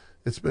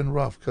it's been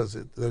rough because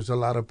there's a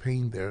lot of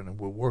pain there, and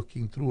we're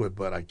working through it,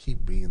 but I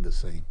keep being the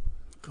same.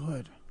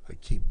 Good. I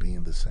keep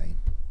being the same.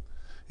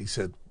 He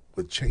said,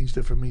 what changed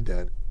it for me,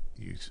 Dad,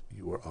 you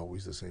were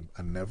always the same.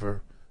 I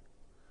never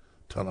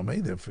tell him,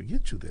 hey, then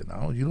forget you then.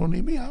 You don't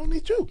need me, I don't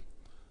need you.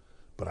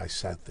 But I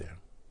sat there,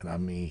 and I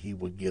mean, he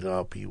would get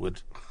up, he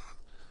would,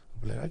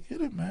 I'd be like, I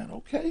get it, man,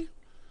 okay.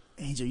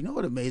 Angel, you know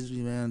what amazes me,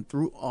 man?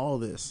 Through all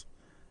this,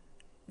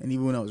 and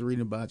even when I was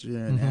reading about you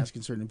and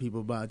asking certain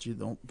people about you,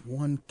 the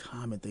one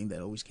common thing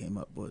that always came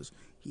up was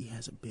he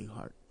has a big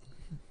heart.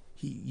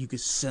 You could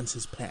sense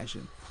his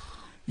passion.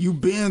 You've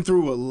been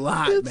through a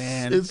lot,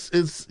 man.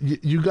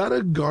 You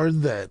gotta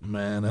guard that,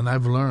 man. And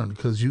I've learned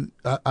because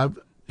I've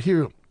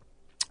here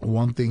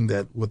one thing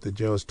that what the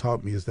jail has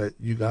taught me is that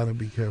you gotta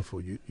be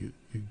careful. You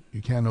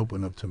can't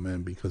open up to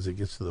men because it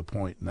gets to the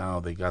point now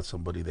they got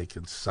somebody they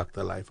can suck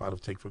the life out of,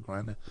 take for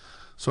granted.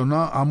 So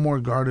now I'm more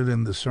guarded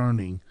and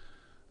discerning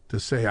to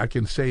say, I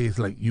can say it's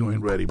like, you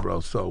ain't ready, bro,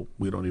 so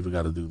we don't even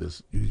got to do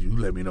this. You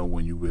let me know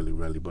when you're really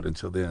ready, but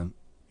until then,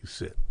 you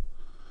sit.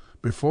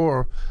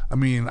 Before,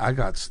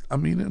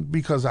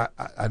 because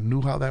I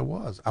knew how that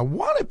was. I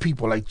wanted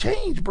people like,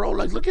 change, bro,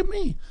 like, look at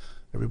me.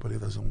 Everybody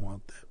doesn't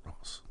want that,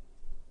 Ross.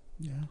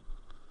 Yeah.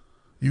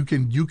 You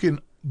can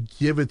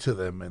give it to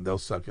them and they'll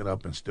suck it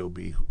up and still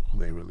be who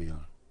they really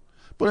are.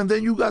 But and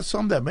then you got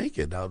some that make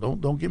it now.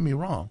 Don't get me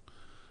wrong.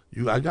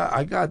 I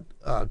got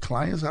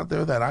clients out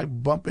there that I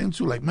bump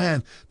into like,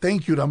 man,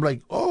 thank you. And I'm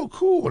like, oh,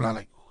 cool. And I'm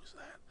like, who's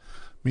that?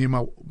 Me and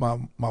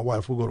my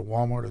wife will go to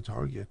Walmart or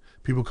Target.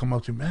 People come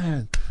up to me,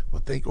 man,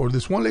 well, or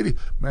this one lady,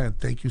 man,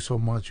 thank you so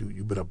much.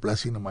 You've been a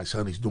blessing to my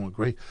son. He's doing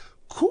great.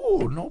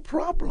 Cool, no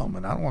problem.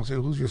 And I don't want to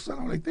say, who's your son?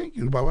 I'm like, thank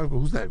you. My wife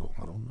goes, who's that? I go,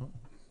 I don't know.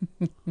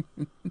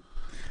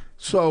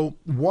 So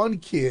one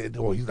kid,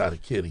 he's not a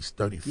kid, he's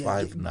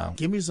 35 now.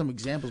 Give me some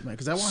examples, man,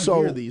 because I want to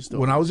hear these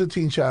stories. When I was at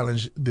Teen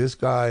Challenge, this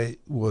guy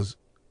was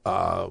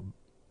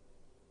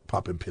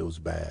popping pills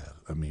bad.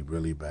 I mean,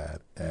 really bad.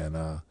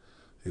 And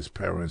his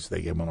parents,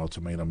 they gave him an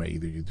ultimatum, hey,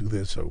 either you do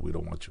this or we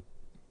don't want you.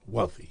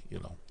 Wealthy,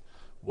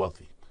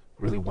 wealthy.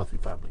 Really wealthy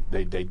family.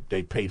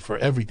 They paid for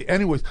everything.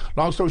 Anyways,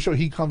 long story short,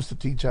 he comes to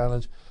Teen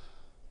Challenge,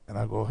 and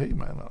I go, hey,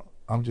 man,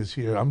 I'm just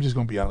here. I'm just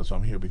going to be honest.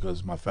 I'm here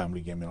because my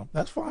family gave me up.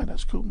 That's fine.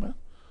 That's cool, man.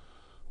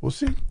 We'll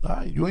see. All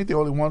right, you ain't the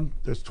only one.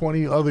 There's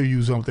 20 other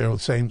yous out there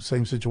with same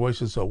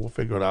situation, so we'll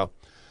figure it out.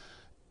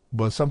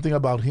 But something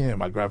about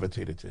him, I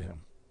gravitated to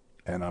him.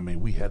 And, I mean,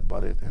 we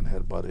head-butted. And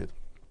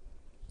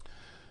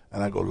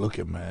I go, look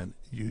at, man,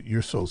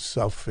 you're so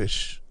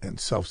selfish and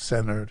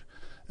self-centered,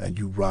 and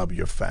you rob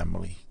your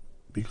family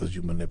because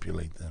you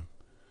manipulate them.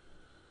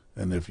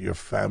 And if your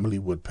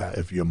family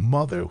if your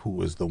mother,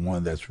 who is the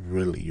one that's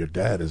really, your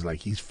dad is like,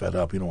 he's fed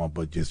up,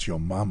 but just your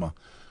mama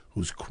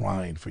who's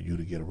crying for you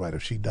to get it right.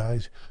 If she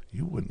dies,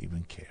 you wouldn't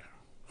even care.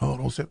 Oh,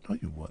 don't say, no,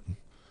 you wouldn't.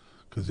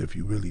 Because if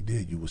you really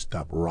did, you would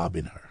stop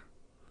robbing her.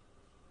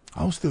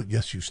 I was still,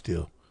 yes, you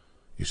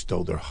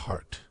stole her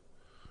heart,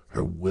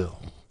 her will,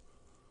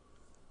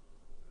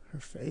 her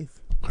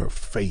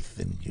faith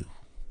in you.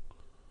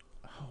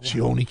 Oh, wow. She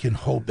only can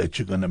hope that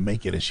you're going to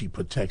make it, and she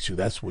protects you.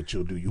 That's what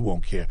you'll do. You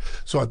won't care.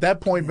 So at that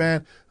point,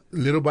 man,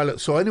 little by little.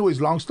 So anyways,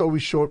 long story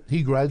short,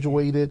 he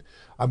graduated.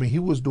 I mean, he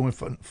was doing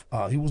fun.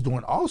 He was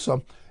doing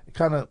awesome. It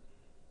kind of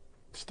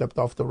stepped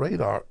off the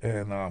radar,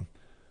 and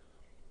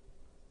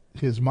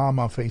his mom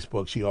on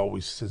Facebook, she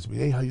always says to me,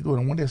 "Hey, how you doing?"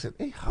 And one day I said,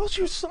 "Hey, how's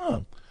your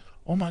son?"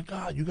 "Oh my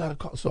God, you gotta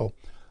call." So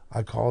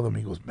I called him.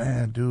 He goes,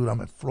 "Man, dude, I'm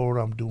in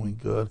Florida. I'm doing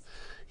good."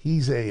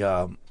 He's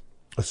a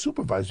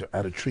supervisor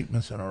at a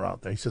treatment center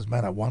out there. He says,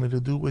 "Man, I wanted to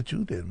do what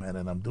you did, man,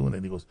 and I'm doing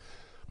it." He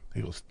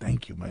goes,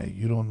 "Thank you, man.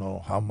 You don't know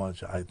how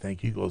much I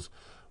thank you." He goes,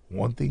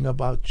 "One thing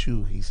about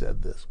you," he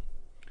said this,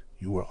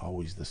 "you were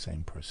always the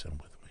same person with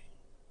me."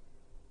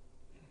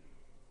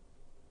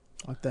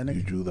 Authentic.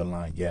 You drew the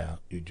line. Yeah,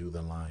 you drew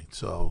the line.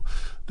 So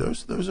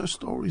there's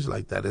stories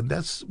like that, and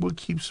that's what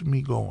keeps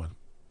me going.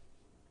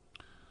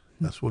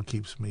 That's what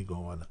keeps me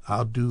going.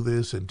 I'll do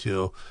this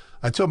until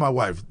I tell my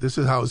wife, this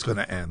is how it's going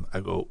to end. I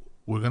go,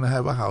 we're going to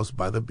have a house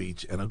by the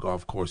beach and a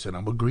golf course, and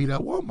I'm going to greet at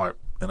Walmart,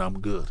 and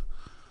I'm good.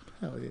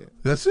 Hell yeah.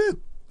 That's it.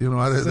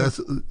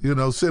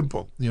 That's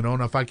simple.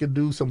 And if I can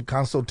do some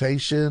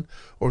consultation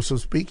or some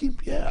speaking,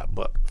 yeah.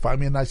 But find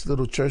me a nice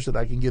little church that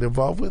I can get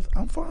involved with,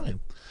 I'm fine,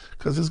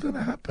 because it's going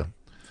to happen.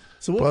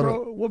 So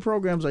what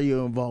programs are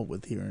you involved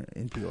with here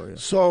in Peoria?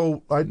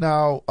 So right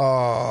now,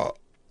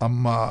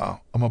 I'm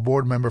a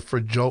board member for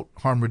Jolt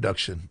Harm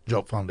Reduction,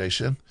 Jolt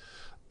Foundation.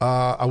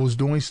 I was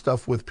doing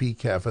stuff with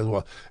PCAF as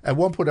well. At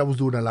one point, I was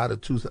doing a lot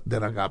of too.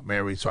 Then I got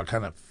married, so I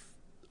kind of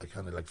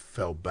like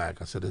fell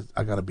back. I said,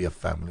 I got to be a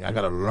family. I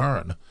got to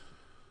learn.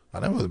 I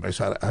never was married,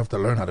 so I have to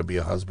learn how to be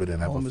a husband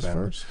and have a family.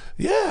 First.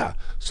 Yeah.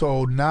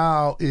 So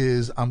now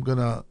I'm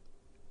gonna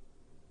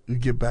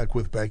get back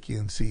with Becky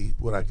and see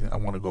what I can. I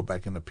want to go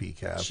back into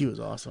PCAF. She was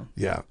awesome.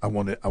 Yeah, I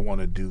want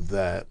to do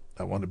that.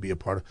 I want to be a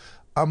part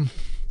of.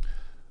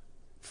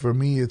 For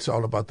me, it's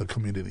all about the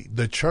community.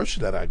 The church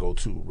that I go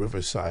to,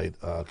 Riverside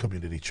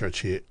Community Church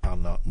here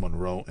on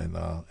Monroe and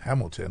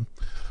Hamilton,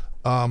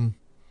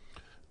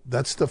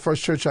 that's the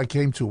first church I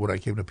came to when I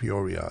came to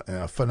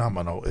Peoria.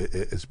 Phenomenal.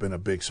 It's been a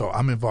big. So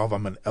I'm involved.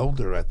 I'm an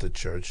elder at the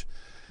church.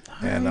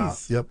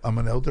 Nice. And I'm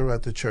an elder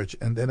at the church.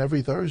 And then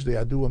every Thursday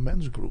I do a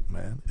men's group,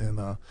 man. And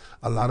a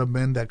lot of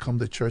men that come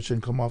to church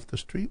and come off the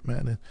street,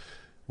 man. And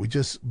we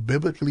just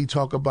biblically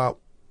talk about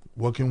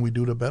what can we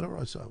do to better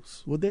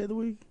ourselves. What day of the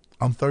week?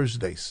 On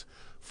Thursdays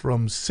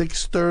from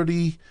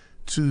 6:30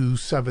 to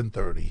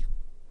 7:30.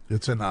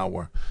 It's an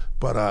hour.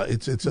 But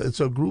it's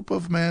a group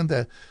of men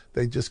that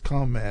they just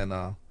come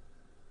and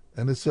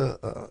it's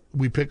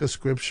we pick a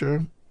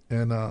scripture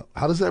and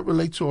how does that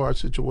relate to our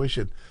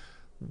situation?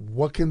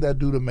 What can that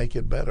do to make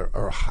it better,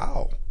 or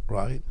how,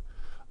 right?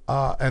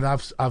 And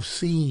I've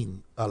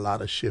seen a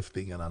lot of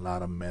shifting in a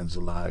lot of men's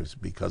lives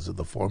because of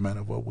the format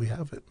of what we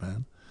have it,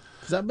 man.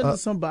 Because I've been to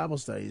some Bible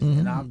studies,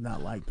 and I've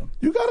not liked them.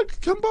 You got to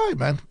come by,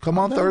 man. Come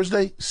on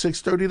Thursday,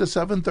 6:30 to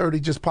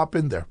 7:30. Just pop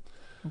in there.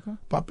 Okay.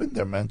 Pop in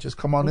there, man. Just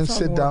come on and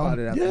sit down.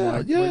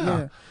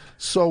 Yeah.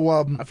 So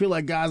I feel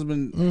like God's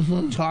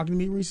been talking to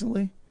me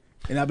recently,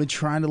 and I've been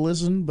trying to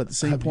listen, but at the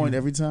same point,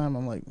 every time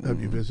I'm like,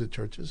 have you visited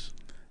churches?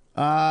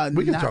 We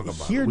can talk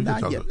about here, it. We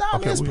not yet. No, I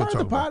mean, it's part of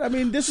the pod. I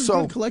mean, this is a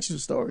good collection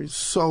of stories.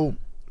 So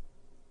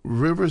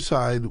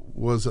Riverside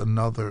was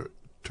another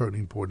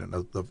turning point, and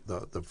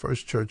the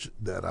first church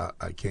that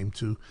I came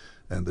to,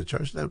 and the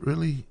church that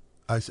really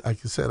I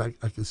could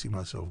see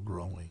myself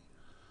growing.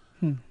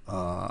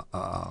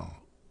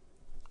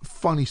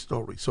 Funny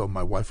story. So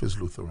my wife is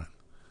Lutheran,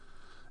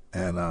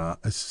 and I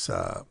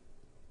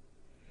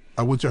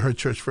went to her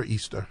church for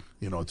Easter.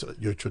 It's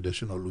your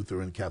traditional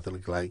Lutheran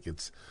Catholic, like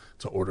it's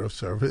an order of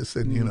service,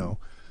 and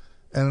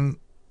and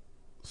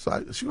so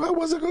I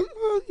wasn't,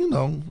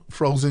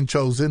 frozen,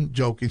 chosen,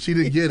 joking. She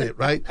didn't get it,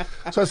 right?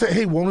 So I said,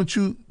 hey, why don't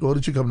you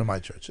come to my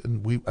church?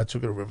 And I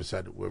took her to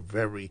Riverside. We're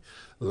very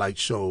light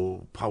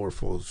show,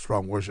 powerful,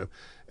 strong worship,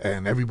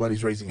 and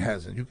everybody's raising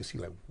hands, and you can see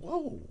like,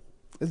 whoa.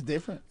 It's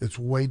different. It's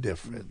way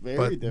different.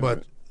 Very different.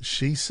 But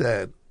she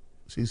says,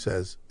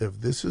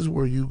 if this is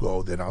where you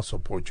go, then I'll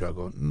support you. I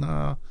go,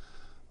 nah,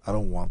 I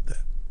don't want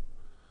that.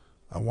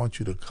 I want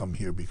you to come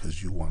here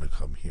because you want to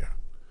come here.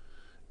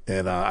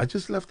 And I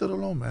just left it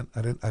alone, man.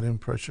 I didn't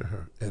pressure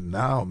her. And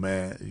now,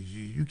 man,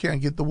 you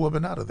can't get the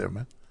woman out of there,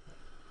 man.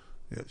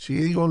 Yeah,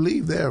 she ain't gonna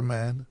leave there,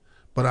 man.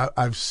 But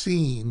I've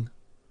seen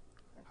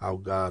how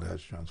God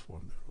has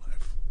transformed her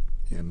life.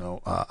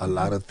 A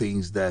lot of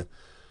things that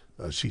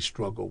she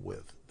struggled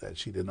with, that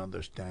she didn't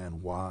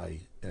understand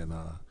why. And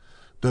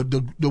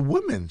the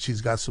women,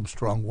 she's got some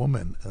strong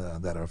women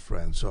that are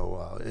friends.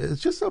 So it's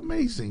just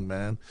amazing,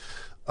 man.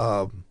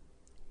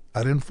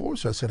 I didn't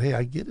force her. I said, hey,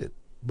 I get it,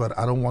 but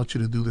I don't want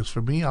you to do this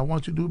for me. I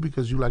want you to do it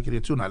because you like it here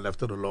too. And I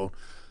left it alone.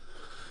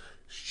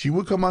 She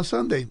would come on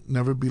Sunday,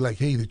 never be like,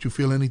 hey, did you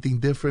feel anything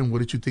different? What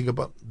did you think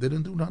about?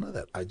 Didn't do none of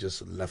that. I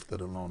just left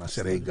it alone. I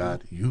said, hey,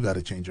 God, you got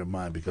to change your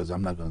mind because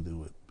I'm not going to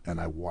do it. And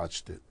I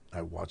watched it.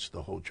 I watched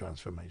the whole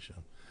transformation.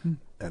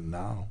 And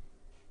now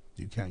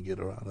you can't get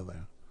her out of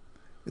there.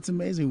 It's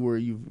amazing where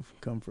you've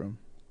come from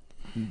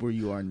and where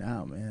you are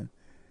now, man.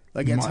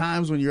 Like at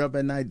times when you're up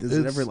at night, does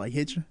it ever like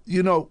hit you?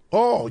 You know,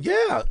 oh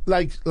yeah,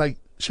 like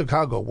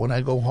Chicago. When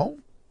I go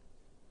home,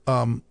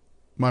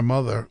 my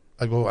mother,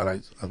 I go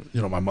and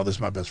my mother's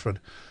my best friend,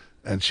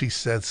 and she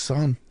said,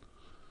 "Son,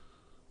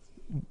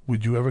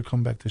 would you ever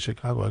come back to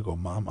Chicago?" I go,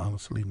 "Mom,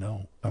 honestly,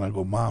 no." And I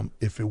go, "Mom,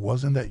 if it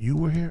wasn't that you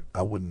were here,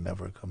 I would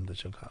never come to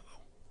Chicago.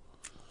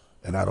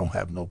 And I don't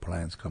have no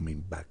plans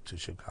coming back to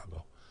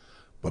Chicago,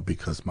 but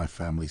because my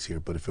family's here.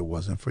 But if it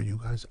wasn't for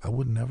you guys, I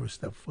would never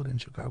step foot in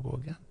Chicago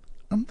again.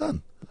 I'm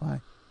done." Why?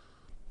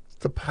 It's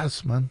the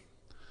past, man.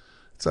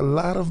 It's a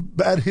lot of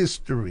bad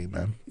history,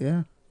 man.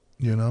 Yeah.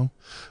 You know?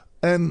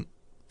 And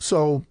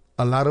so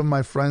a lot of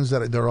my friends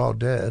they're all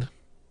dead.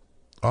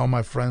 All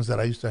my friends that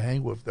I used to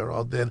hang with, they're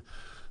all dead.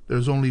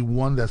 There's only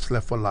one that's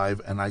left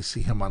alive, and I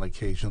see him on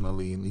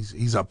occasionally, and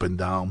he's up and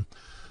down.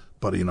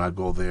 But, I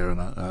go there, and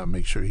I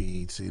make sure he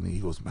eats, and he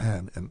goes,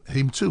 "Man," and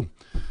him too.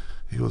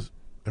 He goes,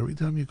 "Every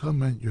time you come,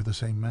 man, you're the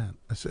same man."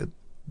 I said,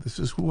 "This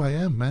is who I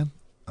am, man.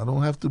 I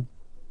don't have to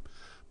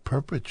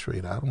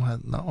perpetrate.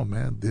 No,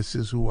 man, this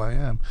is who I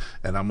am.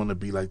 And I'm going to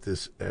be like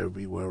this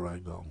everywhere I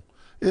go."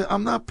 Yeah,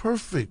 I'm not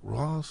perfect,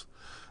 Ross.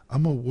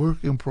 I'm a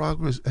work in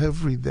progress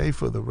every day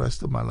for the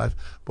rest of my life.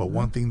 But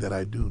one thing that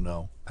I do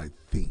know, I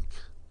think.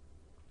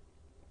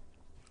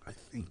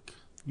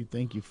 You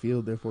think, you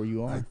feel, therefore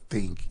you are? I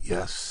think,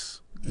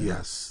 yes. Yeah.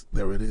 Yes.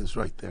 There it is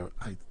right there.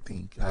 I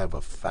think I have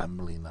a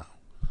family now.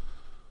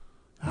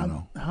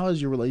 How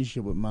has your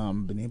relationship with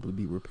Mom been able to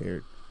be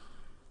repaired?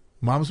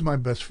 Mom's my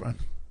best friend.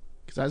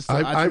 Because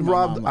I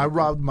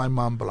robbed my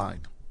mom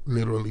blind.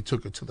 Literally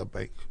took her to the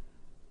bank.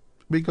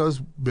 Because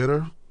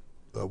bitter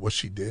what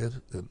she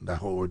did, that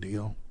whole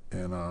ordeal.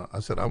 And I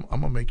said, I'm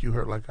going to make you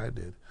hurt like I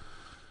did.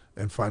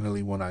 And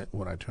finally, when I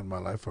turned my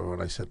life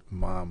around, I said,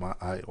 "Mom,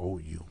 I owe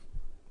you."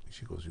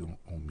 She goes, "You don't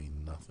owe me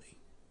nothing."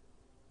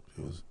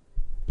 She goes,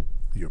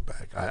 "You're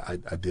back.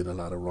 I did a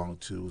lot of wrong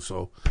too."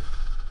 So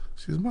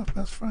she's my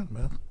best friend,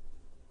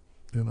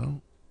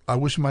 man. I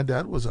wish my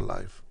dad was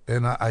alive.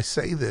 And I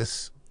say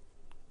this.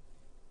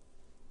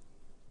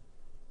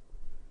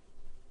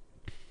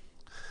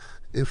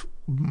 If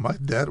my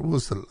dad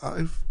was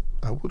alive,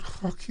 I would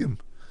hug him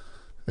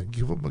and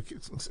give him a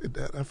kiss and say,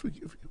 "Dad, I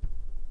forgive you."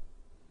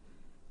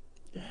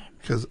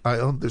 Because I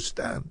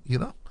understand,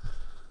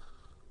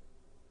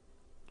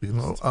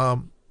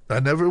 I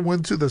never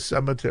went to the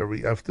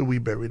cemetery after we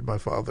buried my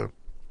father.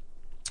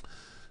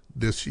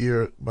 This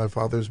year, my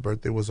father's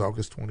birthday was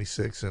August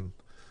 26th, and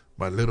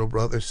my little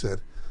brother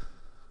said,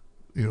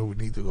 "We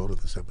need to go to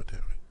the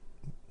cemetery.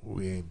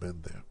 We ain't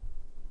been there."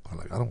 I'm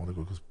like, "I don't want to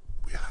go because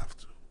we have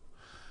to."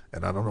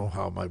 And I don't know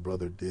how my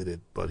brother did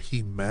it, but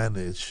he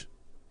managed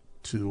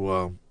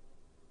to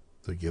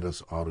get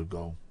us all to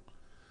go.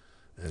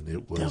 And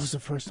that was the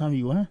first time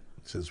you went?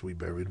 Since I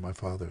buried my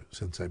father.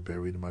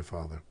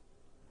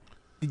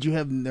 Did you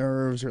have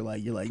nerves or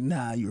you're like,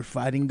 nah, you were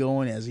fighting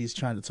going as he's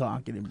trying to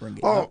talk and bring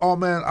it up? Oh,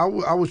 man, I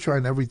was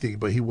trying everything,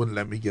 but he wouldn't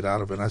let me get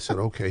out of it. And I said,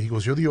 "Okay." He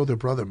goes, "You're the older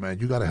brother, man.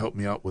 You got to help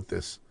me out with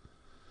this."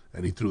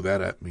 And he threw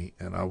that at me.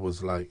 And I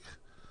was like,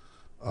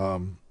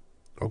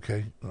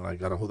 okay. And I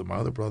got a hold of my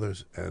other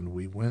brothers, and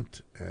we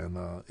went, and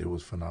it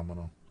was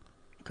phenomenal.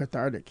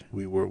 Cathartic.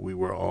 We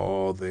were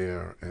all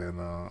there,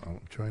 and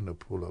I'm trying to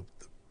pull up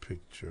the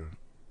picture.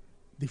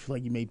 Do you feel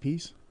like you made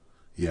peace?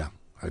 Yeah,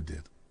 I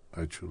did.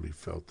 I truly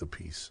felt the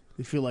peace. Do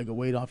you feel like a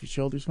weight off your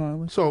shoulders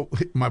finally? So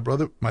my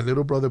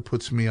little brother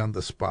puts me on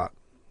the spot.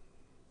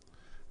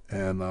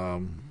 And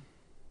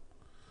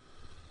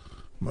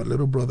my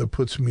little brother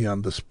puts me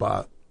on the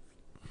spot.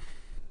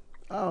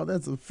 Oh,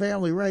 that's a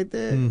family right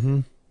there. Mm-hmm.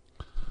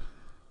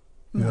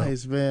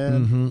 Nice,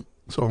 man. Mm-hmm.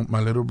 So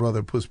my little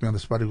brother puts me on the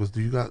spot. He goes,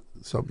 "Do you got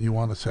something you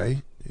want to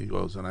say?" He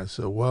goes, and I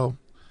said, well,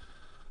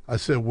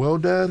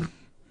 Dad,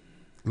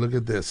 look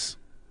at this.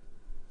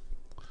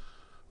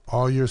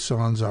 All your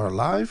sons are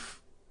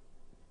alive,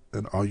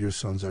 and all your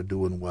sons are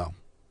doing well.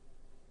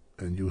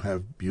 And you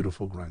have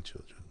beautiful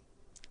grandchildren.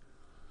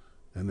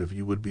 And if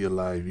you would be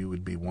alive, you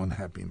would be one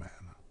happy man.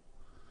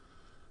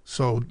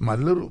 So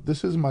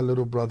this is my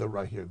little brother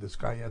right here. This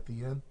guy at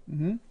the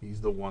end,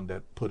 He's the one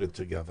that put it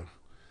together.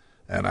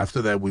 And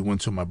after that, we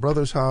went to my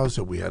brother's house,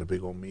 and we had a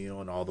big old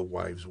meal, and all the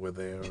wives were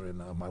there. And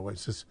my wife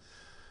says,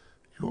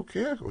 "You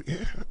okay?" I go,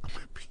 "Yeah, I'm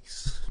at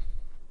peace."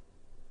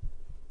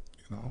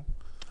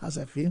 How's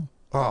that feel?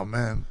 Oh,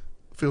 man,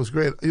 feels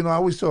great. I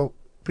always tell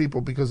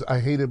people, because I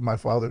hated my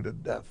father to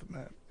death,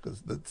 man,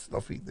 because the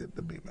stuff he did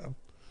to me, man.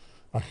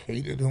 I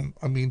hated him.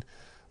 I mean,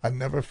 I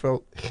never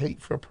felt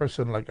hate for a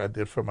person like I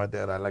did for my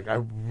dad. I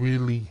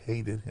really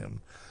hated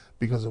him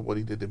because of what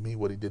he did to me,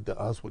 what he did to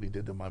us, what he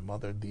did to my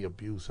mother, the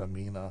abuse. I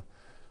mean, I'm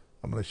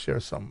going to share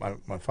some.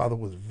 My father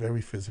was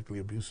very physically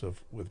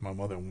abusive with my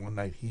mother. And one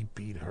night he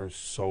beat her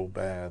so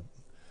bad,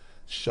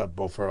 shut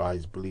both her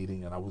eyes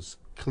bleeding, and I was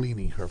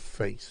cleaning her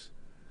face.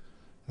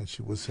 And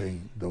she was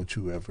saying, "Don't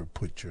you ever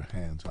put your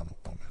hands on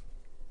a woman.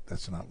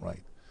 That's not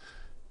right."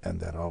 And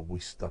that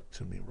always stuck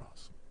to me,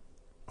 Ross.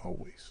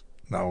 Always.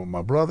 Now,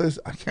 my brothers,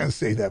 I can't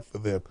say that for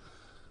them,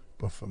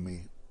 but for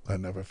me, I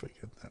never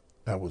forget that.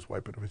 I was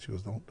wiping her. She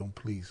goes, don't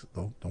please,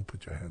 don't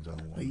put your hands on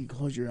a woman. Like you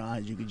close your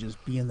eyes, you could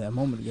just be in that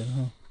moment again,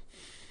 huh?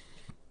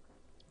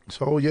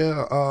 So,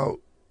 yeah,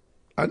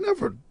 I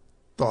never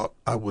thought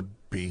I would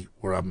be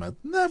where I'm at.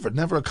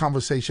 Never a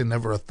conversation,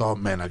 never a thought,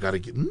 man, I got to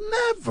get,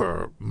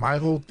 never. My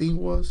whole thing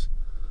was,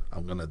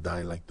 I'm going to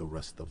die like the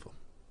rest of them.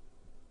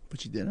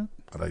 But you didn't?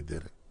 But I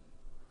didn't.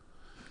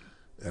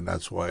 And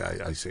that's why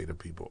I say to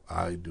people,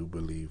 I do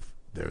believe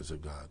there's a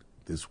God.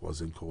 This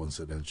wasn't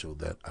coincidental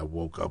that I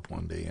woke up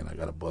one day and I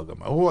got a bug on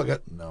my,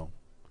 no.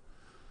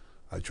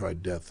 I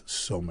tried death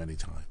so many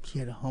times. He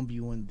had to humble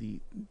you in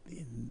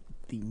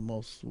the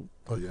most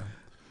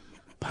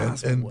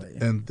possible way.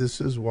 And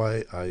this is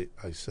why I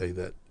say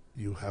that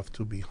you have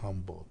to be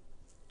humble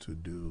to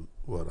do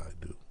what I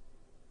do.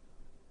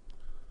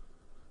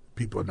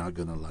 People are not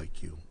going to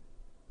like you.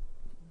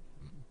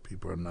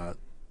 People are not.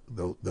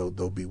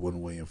 They'll be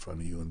one way in front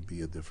of you and be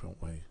a different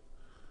way.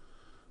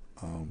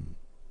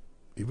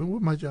 Even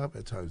with my job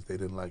at times, they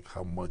didn't like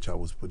how much I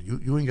was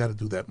putting. You ain't got to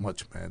do that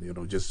much, man. You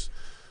know,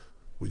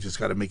 we just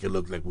got to make it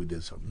look like we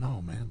did something.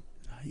 No, man.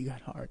 You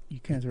got heart. You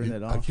can't turn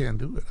it off. I can't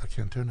do it. I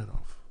can't turn it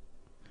off.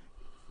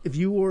 If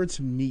you were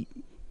to meet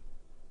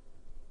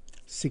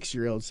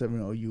 6-year-old,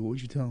 7-year-old you, what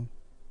would you tell him?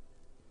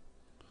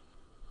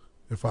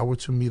 If I were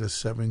to meet a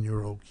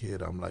 7-year-old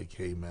kid, I'm like,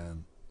 hey,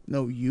 man.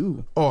 No,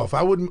 you. Oh, if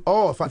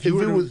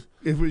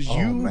it was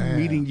you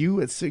meeting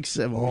you at 6,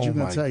 7, what you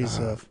gonna tell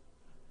yourself?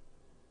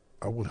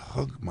 I would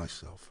hug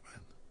myself,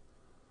 man,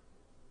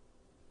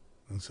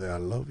 and say I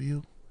love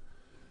you,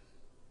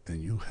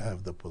 and you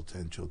have the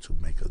potential to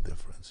make a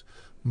difference.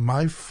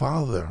 My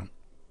father,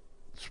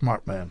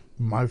 smart man.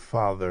 My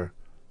father.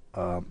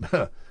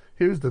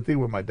 Here's the thing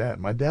with my dad.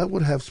 My dad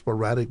would have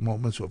sporadic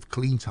moments of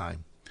clean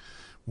time.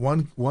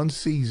 One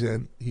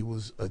season, he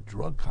was a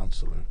drug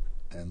counselor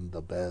and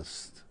the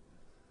best,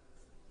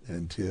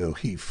 until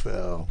he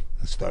fell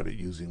and started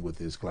using with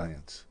his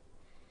clients.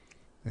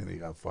 And he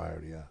got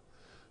fired, yeah.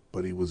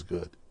 But he was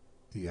good.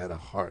 He had a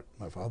heart.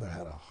 My father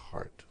had a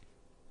heart.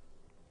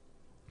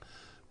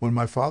 When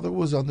my father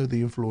was under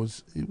the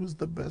influence, he was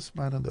the best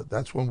man.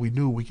 That's when we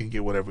knew we can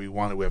get whatever we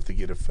wanted. We have to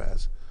get it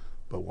fast.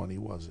 But when he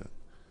wasn't,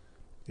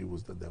 he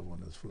was the devil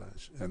in his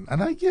flesh.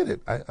 And I get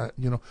it.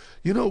 You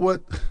know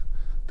what?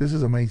 This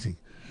is amazing.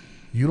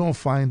 You don't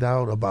find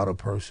out about a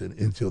person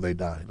until they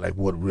die, like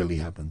what really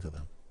happened to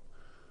them.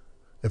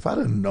 If I'd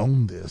have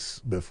known this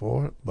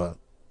before, but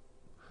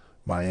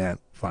my aunt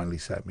finally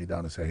sat me down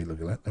and said, hey, look,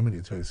 let me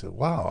tell you, I said,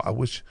 wow, I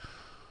wish,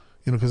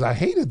 because I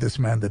hated this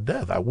man to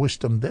death. I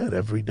wished him dead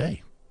every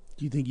day.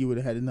 Do you think you would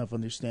have had enough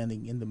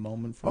understanding in the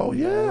moment for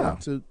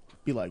to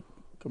be like,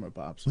 come here,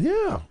 Pops?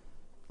 Yeah.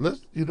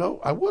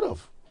 I would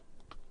have,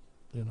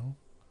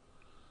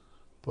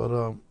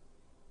 But,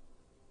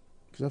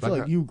 because I feel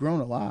like you've grown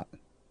a lot.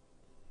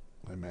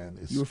 Man,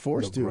 you were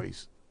forced to.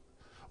 Grace.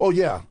 Oh,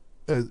 yeah.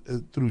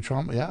 Through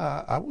trauma,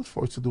 yeah, I was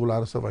forced to do a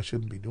lot of stuff I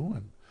shouldn't be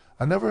doing.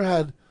 I never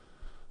had,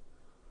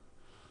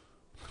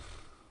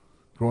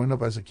 growing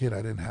up as a kid, I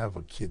didn't have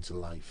a kid's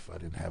life. I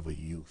didn't have a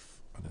youth.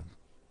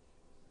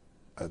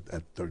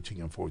 At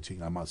 13 and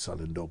 14, I'm out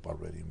selling dope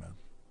already, man.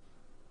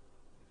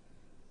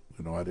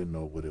 I didn't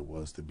know what it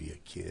was to be a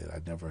kid. I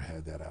never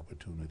had that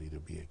opportunity to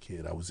be a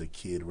kid. I was a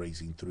kid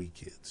raising 3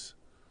 kids.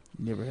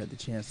 You never had the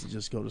chance to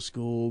just go to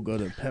school, go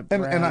to pep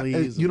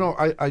rallies.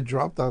 I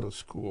dropped out of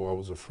school. I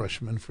was a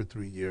freshman for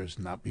 3 years,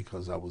 not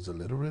because I was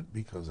illiterate,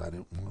 because I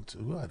didn't want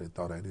to. I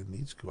thought I didn't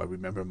need school. I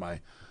remember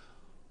my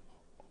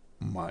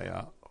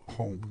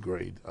home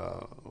grade.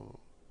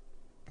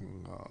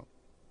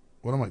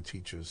 One of my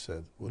teachers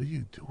said, "What are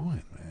you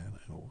doing, man?" I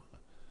go,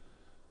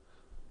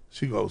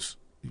 she goes,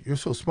 "You're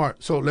so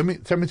smart." So let me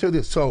tell you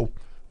this. So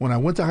when I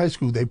went to high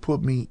school, they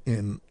put me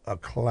in a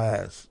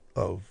class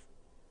of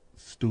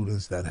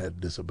students that had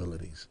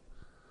disabilities.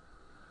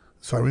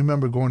 So I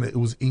remember it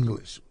was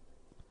English,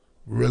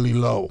 really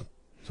low.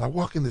 So I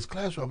walk in this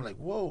classroom, I'm like,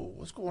 whoa,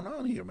 what's going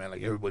on here, man?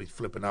 Like everybody's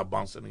flipping out,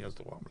 bouncing against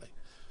the wall. I'm like,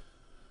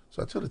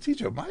 so I tell the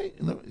teacher,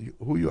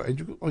 who you are?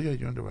 Angel Cruz? Oh yeah,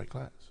 you're in the right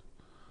class.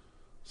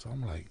 So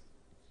I'm like,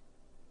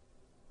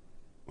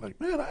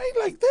 man, I ain't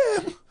like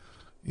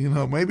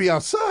them. Maybe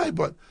outside,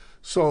 but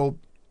so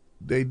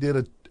they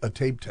did a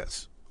tape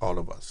test, all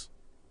of us.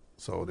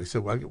 So they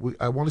said, well,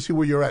 I want to see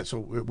where you're at, so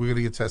we're going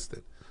to get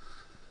tested.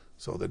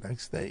 So the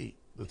next day,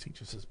 the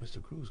teacher says,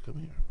 Mr. Cruz, come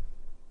here.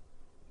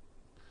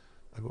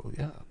 I go,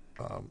 yeah.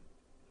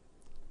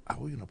 I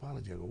owe you an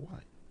apology. I go, why?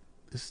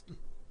 This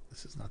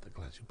is not the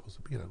class you're supposed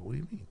to be in. I go, what do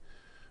you mean?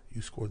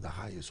 You scored the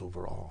highest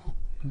overall.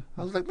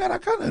 I was like, man, I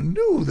kind of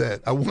knew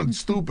that. I wasn't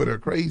stupid or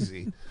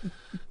crazy.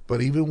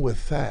 But even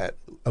with that,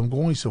 I'm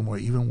going somewhere.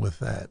 Even with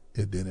that,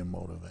 it didn't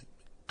motivate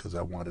me because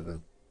I wanted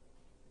to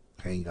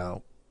hang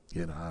out,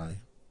 get high.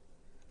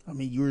 I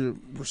mean, you were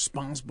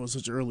responsible at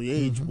such an early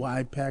age. Mm-hmm.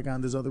 Why pack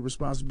on this other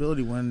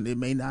responsibility when it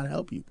may not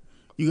help you?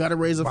 You got to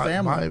raise a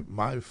family.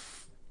 My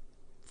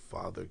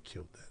father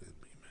killed that in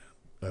me,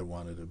 man. I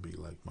wanted to be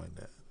like my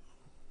dad.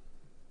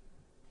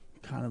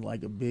 kind of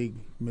like a big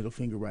middle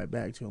finger right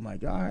back to him.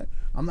 Like, all right,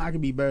 I'm not going to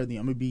be better than you.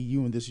 I'm going to be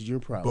you, and this is your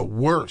problem. But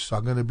worse,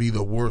 I'm going to be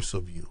the worst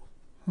of you.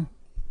 Huh.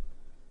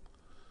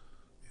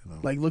 You know?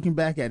 Like, looking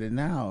back at it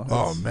now.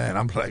 Oh, man,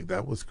 I'm like,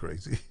 that was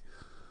crazy.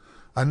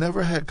 I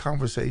never had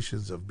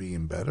conversations of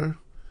being better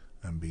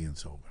and being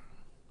sober.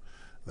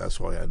 That's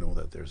why I know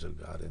that there's a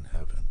God in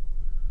heaven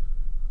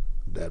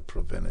that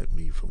prevented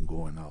me from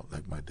going out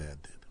like my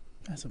dad did.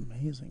 That's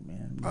amazing,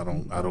 man.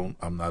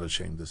 I'm not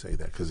ashamed to say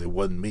that, because it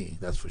wasn't me,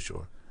 that's for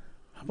sure.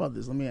 How about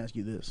this? Let me ask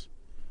you this.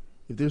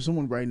 If there's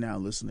someone right now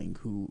listening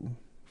who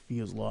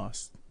feels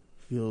lost,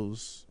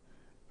 feels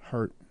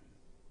hurt,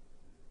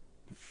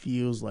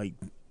 feels like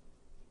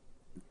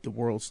the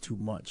world's too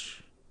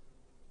much,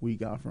 what you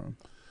got for them?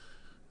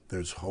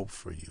 There's hope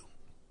for you,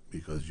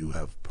 because you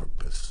have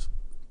purpose.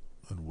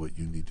 And what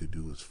you need to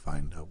do is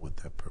find out what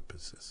that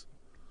purpose is.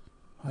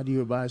 How do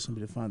you advise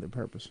somebody to find their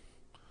purpose?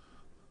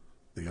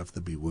 They have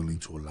to be willing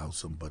to allow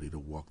somebody to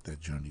walk that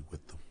journey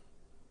with them.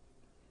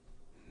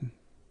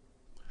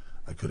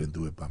 I couldn't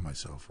do it by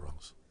myself,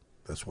 Rose.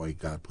 That's why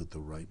God put the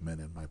right men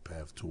in my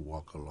path to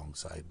walk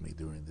alongside me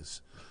during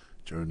this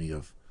journey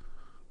of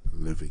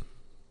living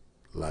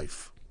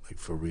life, like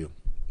for real.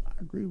 I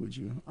agree with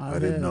you. I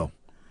didn't know.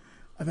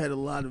 I've had a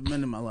lot of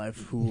men in my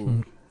life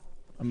who,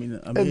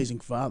 an amazing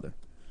father.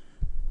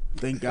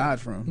 Thank God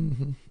for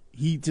him.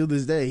 He, till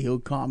this day, he'll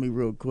call me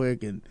real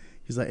quick and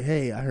he's like,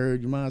 hey, I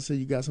heard your mom said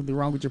you got something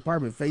wrong with your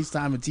apartment.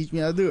 FaceTime and teach me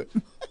how to do it.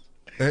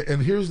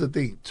 And here's the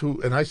thing, too,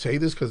 and I say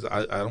this because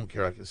I don't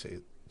care, I can say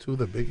it. Two of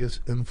the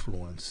biggest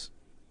influence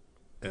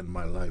in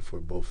my life were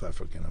both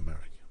African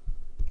American.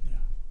 Yeah.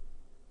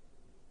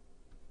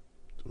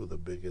 Two of the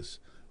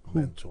biggest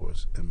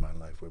mentors in my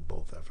life were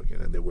both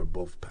African, and they were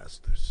both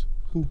pastors.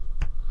 Who?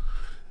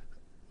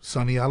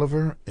 Sonny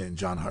Oliver and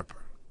John Harper.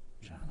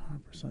 John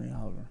Harper, Sonny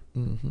Oliver.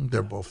 Mm-hmm.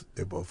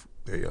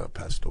 They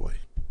passed away.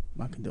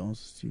 My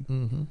condolences to you.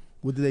 Mm-hmm.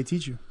 What did they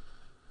teach you?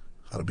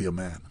 How to be a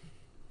man.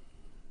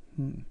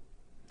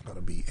 How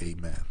to be a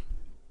man.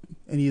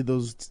 Any of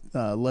those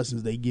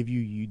lessons they give you,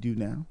 you do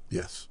now?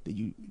 Yes. That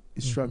you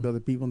instruct other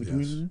people in the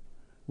community?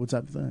 What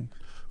type of thing?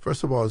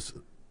 First of all, it's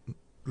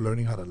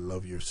learning how to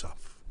love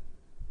yourself.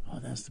 Oh,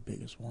 that's the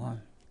biggest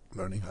one.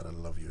 Learning how to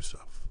love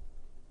yourself.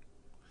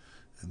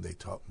 And they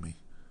taught me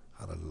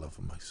how to love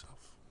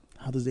myself.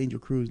 How does Angel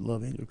Cruz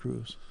love Angel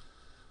Cruz?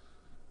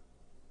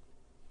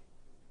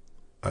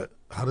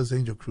 How does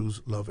Angel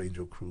Cruz love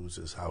Angel Cruz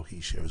is how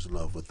he shares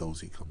love with those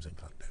he comes in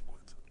contact with.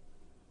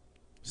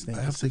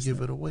 I have to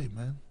give it away,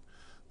 man.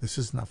 This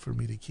is not for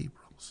me to keep,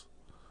 Rose.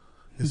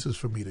 This is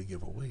for me to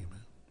give away,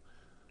 man.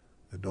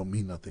 It don't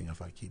mean nothing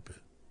if I keep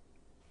it.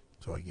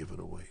 So I give it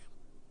away.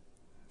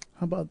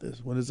 How about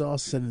this? When it's all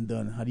said and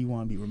done, how do you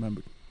want to be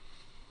remembered?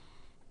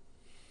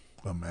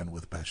 A man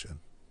with passion.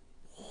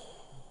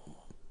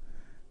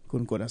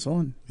 Con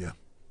corazón. Yeah.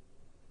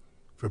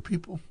 For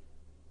people.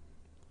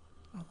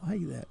 I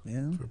like that,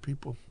 man. For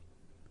people.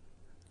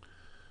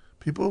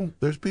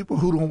 There's people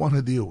who don't want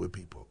to deal with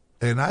people.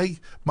 And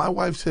my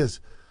wife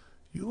says,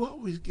 you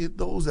always get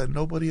those that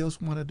nobody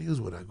else want to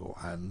deal with. I go,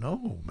 I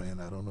know, man.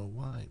 I don't know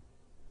why.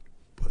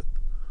 But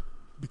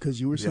because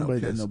you were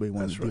somebody that nobody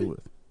wanted to deal with.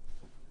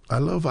 I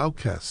love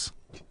Outcasts.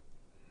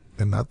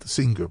 And not the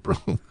singer, bro.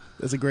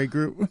 That's a great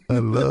group. I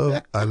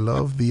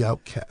love the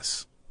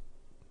Outcasts.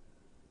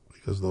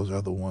 Because those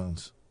are the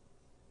ones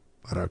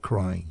that are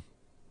crying.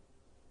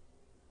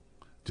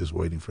 Just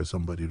waiting for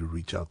somebody to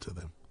reach out to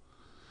them.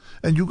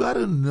 And you got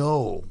to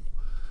know,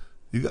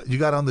 you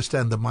got to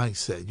understand the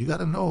mindset. You got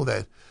to know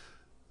that,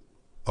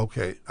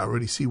 okay, I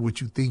already see what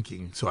you're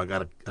thinking, so I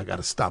got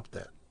to stop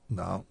that.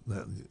 No,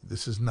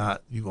 this is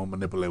not you going to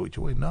manipulate with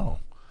your way. No.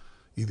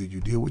 Either you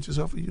deal with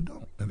yourself or you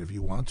don't. And if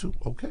you want to,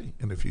 okay.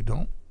 And if you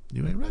don't,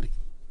 you ain't ready.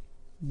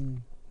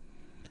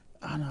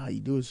 I know how you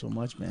do it so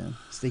much, man.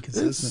 Stay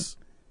consistent.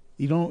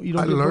 You don't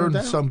I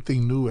learn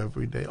something new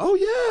every day. Oh,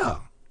 yeah.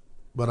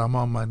 But I'm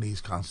on my knees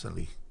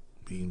constantly,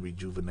 being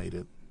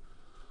rejuvenated,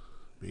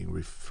 being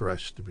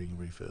refreshed, being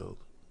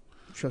refilled.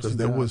 Because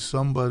there was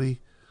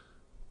somebody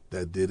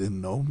that didn't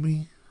know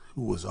me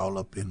who was all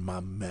up in my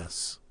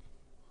mess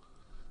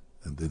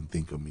and didn't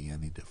think of me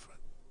any different.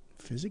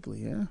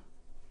 Physically, yeah.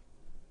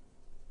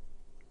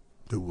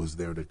 Who was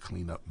there to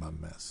clean up my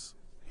mess.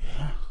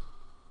 Yeah.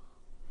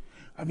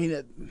 I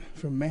mean,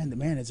 from man to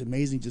man, it's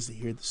amazing just to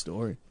hear the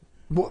story.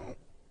 Well,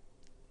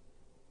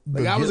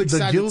 I was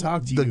excited to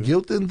talk to you. The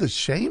guilt and the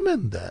shame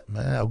in that,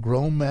 man. A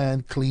grown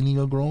man cleaning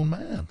a grown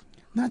man.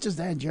 Not just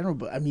that in general,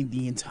 but I mean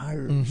the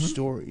entire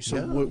story.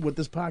 So what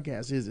this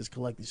podcast is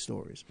collecting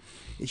stories.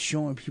 It's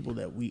showing people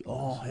that we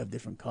all have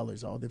different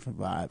colors, all different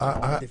vibes,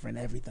 all different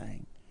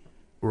everything.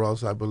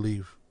 Ross, I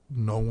believe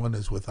no one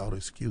is without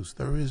excuse.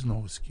 There is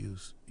no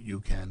excuse. You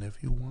can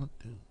if you want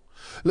to.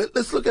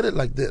 Let's look at it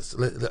like this.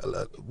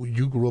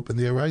 You grew up in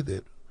the era I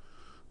did.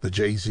 The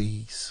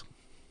Jay-Z's.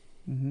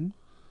 Mm-hmm.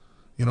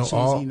 You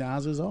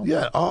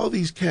know, all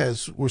these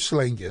cats were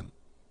slinging,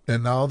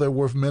 and now they're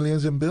worth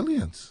millions and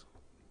billions.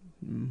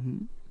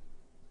 Mm-hmm.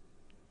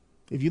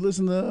 If you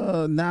listen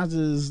to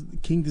Nas's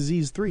King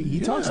Disease 3, he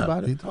talks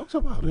about it. He talks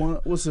about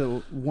it. What's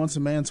it? Once a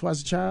man,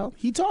 twice a child.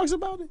 He talks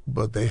about it.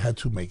 But they had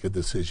to make a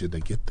decision to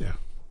get there.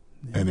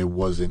 Yeah. And it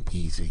wasn't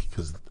easy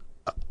because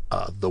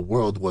the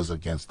world was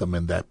against them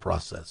in that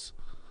process.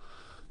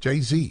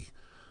 Jay-Z,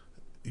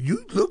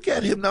 you look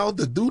at him now,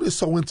 the dude is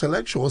so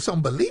intellectual. It's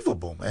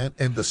unbelievable, man.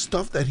 And the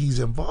stuff that he's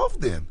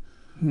involved in.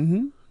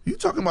 Mm-hmm. You're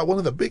talking about one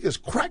of the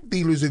biggest crack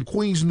dealers in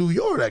Queens, New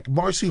York, like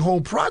Marcy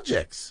Home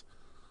Projects.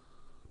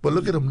 But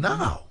look at him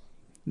now.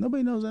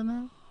 Nobody knows that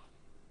now.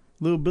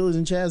 Little Billies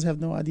and Chaz have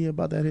no idea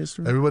about that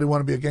history. Everybody want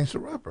to be a gangster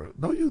rapper.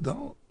 No, you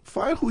don't.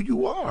 Find who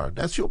you are.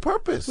 That's your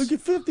purpose. Look at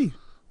 50.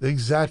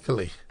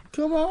 Exactly.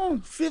 Come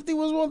on. 50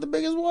 was one of the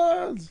biggest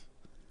ones.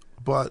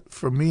 But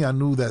for me, I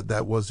knew that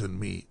that wasn't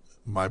me.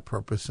 My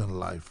purpose in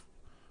life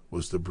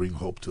was to bring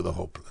hope to the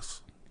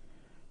hopeless.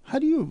 How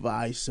do you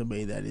advise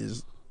somebody that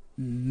is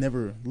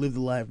never lived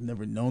a life,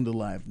 never known the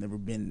life, never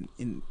been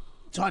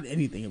taught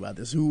anything about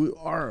this, who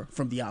are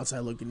from the outside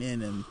looking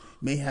in and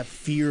may have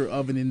fear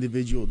of an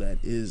individual that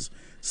is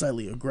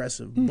slightly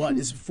aggressive, but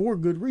it's for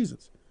good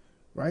reasons,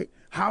 right?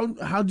 How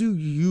do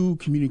you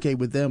communicate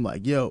with them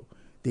like, yo,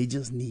 they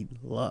just need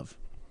love?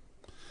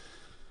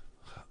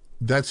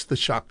 That's the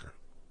shocker,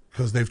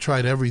 because they've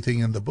tried everything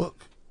in the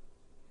book.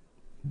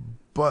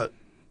 But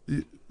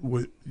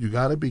you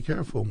got to be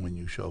careful when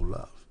you show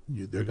love.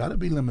 There got to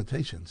be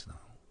limitations now.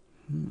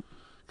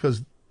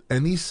 Because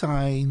any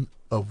sign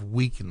of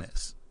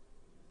weakness,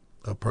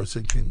 a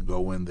person can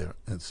go in there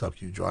and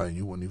suck you dry and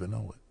you wouldn't even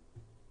know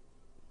it.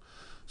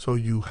 So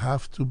you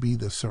have to be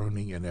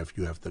discerning, and if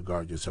you have to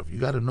guard yourself, you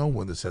got to know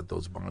when to set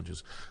those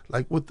boundaries.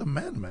 Like with the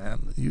men,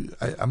 man,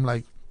 I'm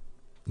like,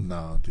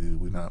 no,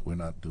 dude, we're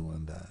not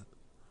doing that.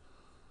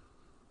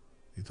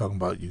 You're talking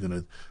about you're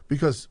gonna,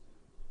 because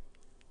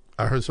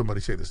I heard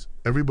somebody say this.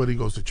 Everybody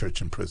goes to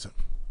church in prison.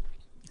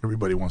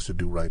 Everybody wants to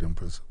do right in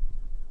prison.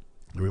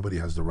 Everybody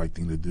has the right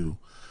thing to do.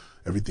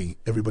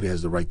 Everybody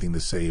has the right thing to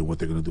say and what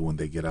they're going to do when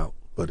they get out.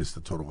 But it's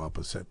the total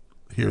opposite.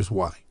 Here's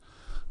why.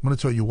 I'm going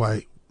to tell you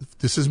why.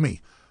 This is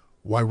me.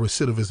 Why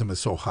recidivism is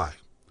so high.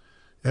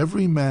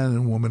 Every man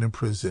and woman in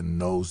prison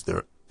knows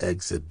their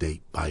exit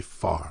date by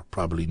far.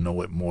 Probably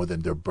know it more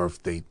than their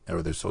birth date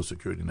or their social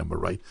security number,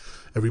 right?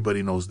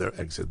 Everybody knows their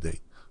exit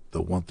date.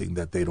 The one thing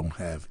that they don't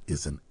have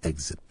is an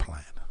exit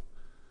plan.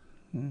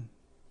 And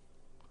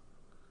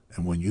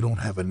when you don't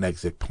have an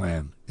exit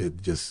plan,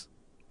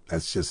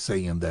 that's just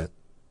saying that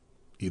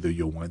either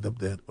you'll wind up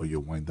dead or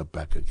you'll wind up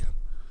back again.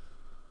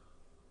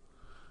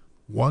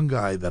 One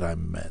guy that I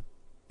met,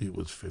 he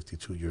was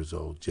 52 years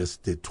old,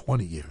 just did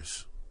 20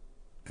 years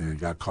and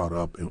got caught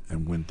up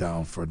and went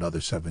down for another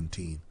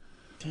 17.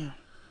 Damn.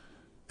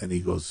 And he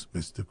goes,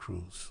 Mr.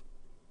 Cruz,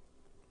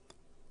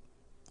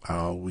 I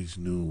always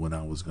knew when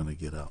I was going to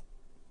get out,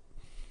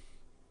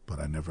 but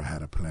I never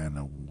had a plan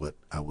on what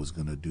I was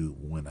going to do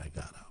when I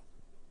got out.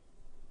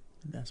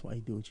 That's why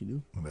you do what you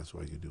do. And that's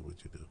why you do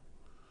what you do.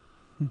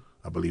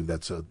 I believe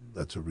that's a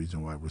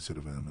reason why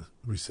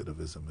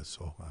recidivism is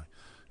so high.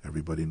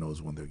 Everybody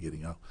knows when they're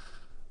getting out,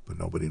 but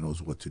nobody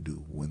knows what to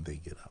do when they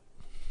get out.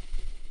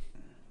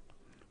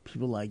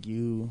 People like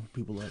you,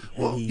 people like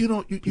well, Eddie, you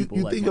know, you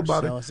like think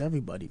about Marcellus,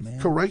 everybody, man.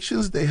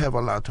 Corrections, they have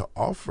a lot to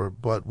offer,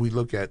 but we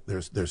look at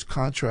there's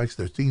contracts,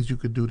 there's things you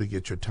could do to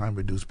get your time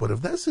reduced. But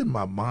if that's in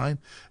my mind,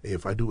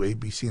 if I do A,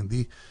 B, C, and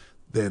D,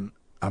 then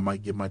I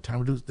might get my time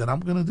reduced. Then I'm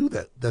going to do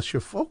that. That's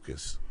your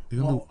focus.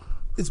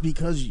 It's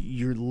because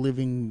you're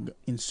living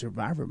in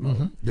survivor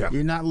mode. Yeah.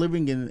 You're not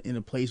living in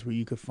a place where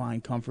you could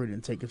find comfort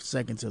and take a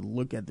second to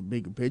look at the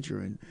bigger picture.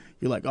 And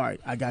you're like, all right,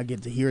 I got to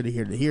get to here, to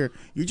here, to here.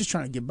 You're just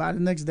trying to get by the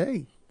next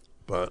day.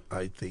 But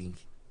I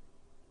think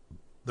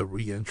the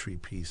reentry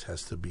piece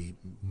has to be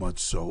much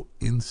so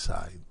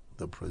inside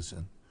the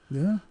prison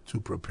to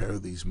prepare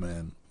these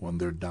men when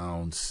they're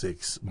down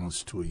 6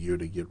 months to a year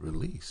to get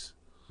released.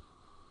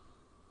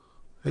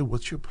 Hey,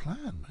 what's your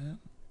plan, man?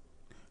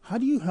 How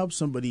do you help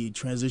somebody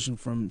transition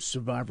from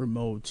survivor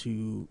mode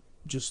to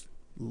just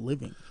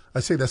living? I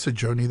say that's a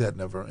journey that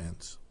never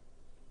ends.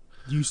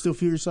 Do you still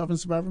feel yourself in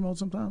survivor mode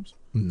sometimes?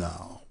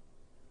 No.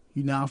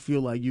 You now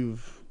feel like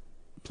you've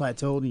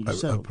plateaued and you've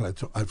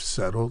settled? I've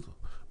settled,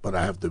 but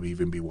I have to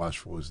even be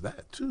watchful as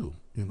that too.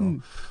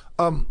 You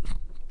know,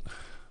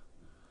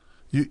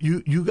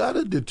 you got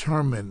to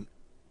determine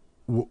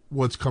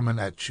what's coming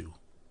at you,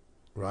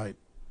 right?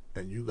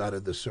 And you got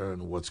to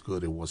discern what's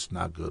good and what's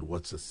not good.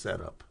 What's a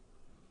setup?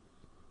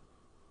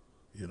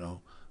 You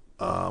know,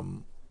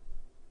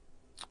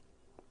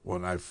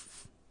 when I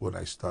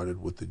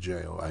started with the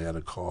jail, I had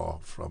a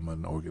call from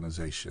an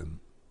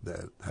organization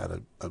that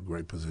had a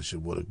great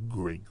position with a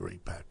great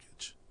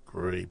package.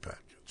 Great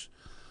package.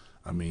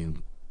 I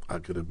mean, I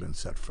could have been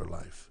set for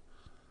life.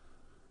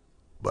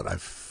 But I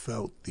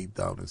felt deep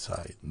down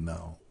inside,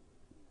 no,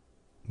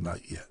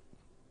 not yet.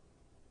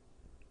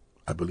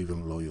 I believe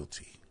in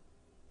loyalty.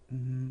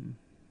 Mm-hmm.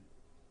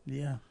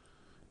 Yeah.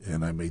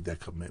 And I made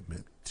that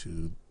commitment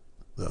to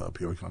the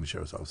Peoria County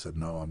Sheriff's Office. Said,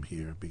 no, I'm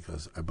here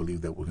because I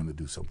believe that we're going to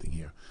do something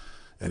here.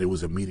 And it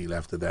was immediately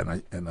after that.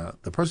 And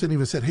the person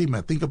even said, hey,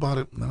 man, think about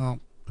it. No,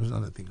 There's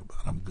nothing to think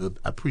about. I'm good.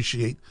 I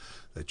appreciate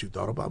that you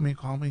thought about me and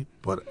called me,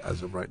 but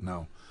as of right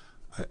now,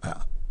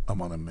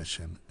 I'm on a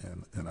mission,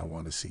 and I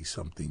want to see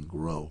something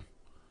grow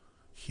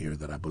here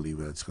that I believe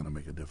that it's going to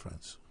make a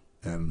difference.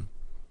 And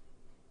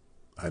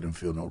I didn't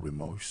feel no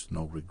remorse,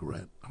 no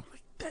regret. I'm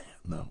like, damn,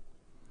 no.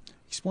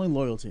 Explain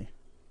loyalty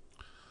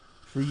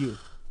for you.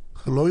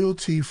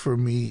 Loyalty for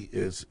me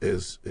is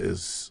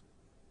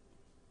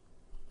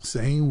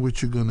saying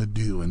what you're going to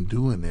do and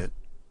doing it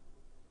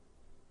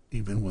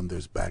even when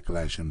there's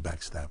backlash and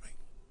backstabbing.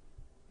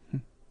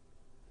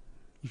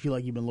 You feel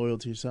like you've been loyal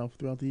to yourself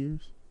throughout the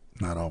years?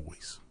 Not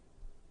always.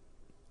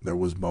 There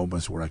was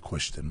moments where I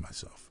questioned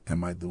myself.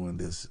 Am I doing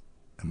this?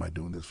 Am I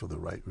doing this for the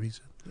right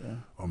reason? Yeah.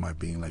 Or am I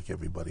being like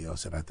everybody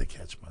else and I have to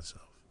catch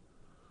myself?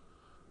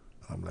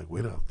 I'm like,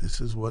 wait up, this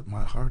is what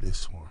my heart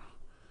is for.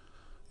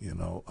 You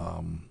know,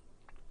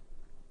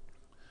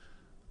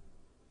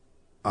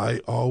 I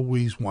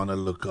always want to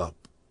look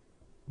up,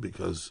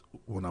 because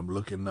when I'm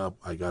looking up,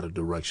 I got a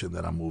direction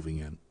that I'm moving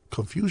in.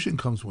 Confusion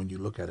comes when you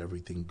look at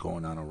everything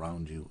going on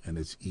around you, and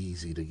it's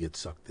easy to get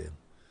sucked in.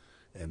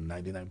 And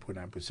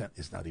 99.9%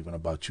 is not even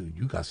about you.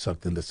 You got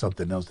sucked into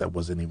something else that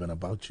wasn't even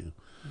about you.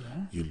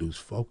 Yeah. You lose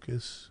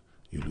focus.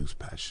 You lose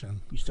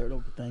passion. You start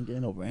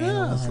overthinking, overanalyzing.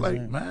 Yeah, it's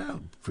like,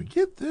 man,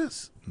 forget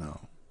this.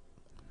 No.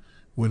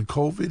 When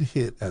COVID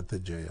hit at the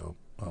jail,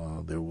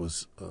 there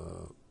was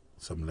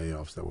some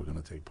layoffs that were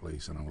going to take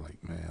place. And I'm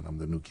like, man, I'm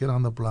the new kid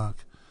on the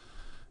block.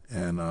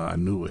 And I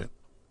knew it.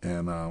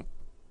 And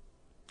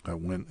I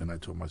went and I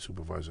told my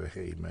supervisor,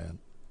 hey, man,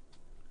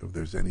 if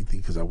there's anything,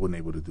 because I wasn't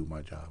able to do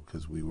my job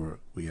because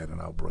we had an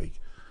outbreak.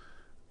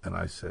 And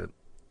I said,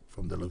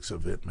 from the looks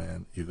of it,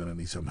 man, you're going to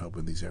need some help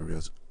in these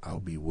areas.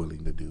 I'll be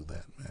willing to do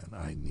that, man.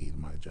 I need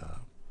my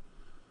job.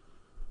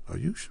 Are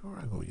you sure?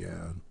 I go,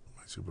 yeah.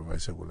 My supervisor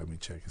said, well, let me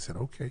check. I said,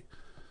 okay.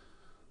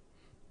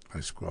 I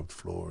scrubbed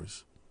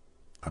floors.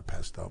 I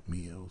passed out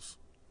meals.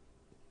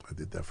 I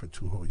did that for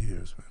 2 whole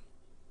years, man.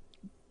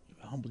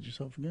 You humbled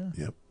yourself again?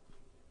 Yep.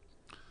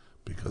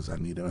 Because I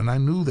needed, and I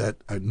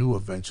knew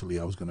eventually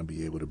I was going to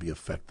be able to be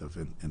effective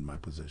in my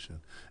position.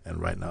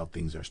 And right now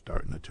things are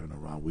starting to turn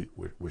around.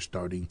 We're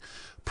starting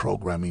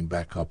programming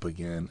back up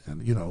again,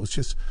 and it's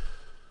just,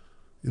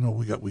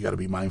 we got to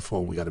be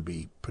mindful. We got to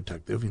be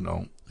protective.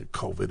 The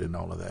COVID and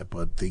all of that.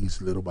 But things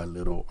little by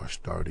little are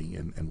starting,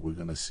 and we're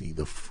going to see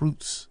the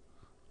fruits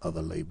of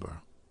the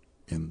labor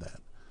in that.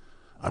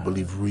 I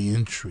believe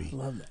reentry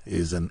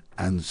is an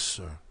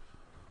answer.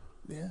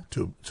 Yeah.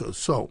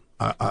 So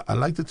I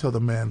like to tell the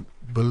man,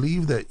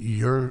 believe that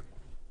your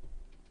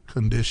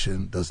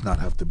condition does not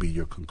have to be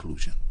your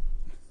conclusion.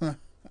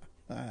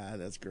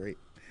 That's great.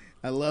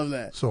 I love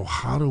that. So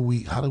how do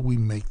we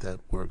make that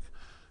work?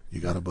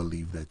 You got to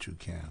believe that you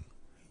can.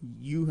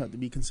 You have to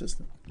be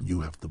consistent.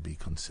 You have to be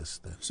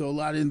consistent. So a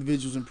lot of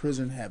individuals in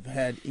prison have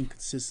had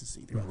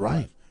inconsistency throughout their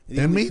Right. life.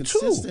 And me too.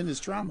 Consistent is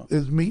trauma.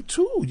 It's me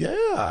too.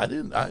 Yeah, I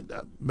didn't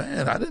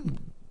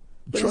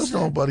trust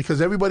nobody because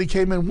everybody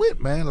came and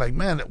went, man. Like,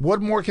 man,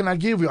 what more can I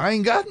give you? I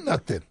ain't got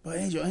nothing. But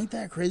Angel, ain't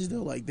that crazy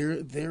though? Like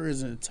there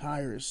is an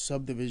entire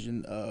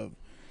subdivision of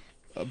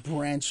a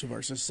branch of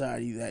our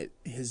society that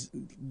has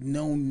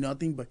known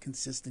nothing but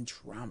consistent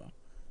trauma,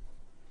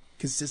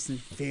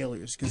 consistent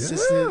failures,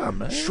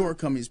 consistent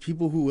shortcomings.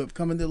 People who have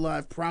come into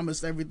life,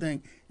 promised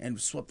everything, and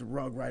swept the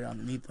rug right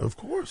underneath them. Of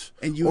course.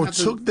 And you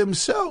took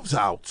themselves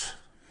out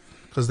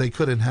because they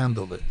couldn't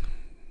handle it.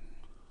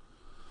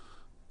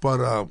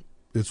 But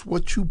it's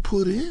what you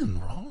put in,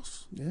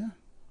 Ross. Yeah.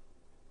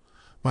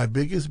 My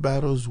biggest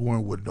battles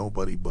weren't with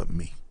nobody but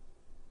me.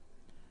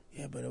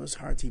 Yeah, but it was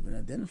hard to even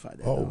identify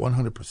that. Oh,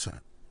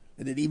 100%.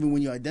 And then even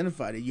when you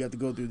identified it, you have to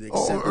go through the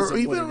acceptance or of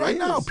even what it right is.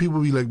 now,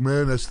 people be like,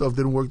 man, that stuff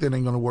didn't work, that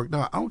ain't going to work.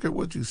 No, I don't care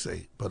what you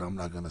say, but I'm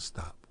not going to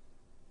stop.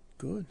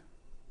 Good.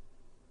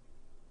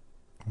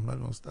 I'm not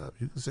going to stop.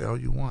 You can say all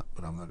you want,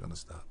 but I'm not going to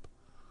stop.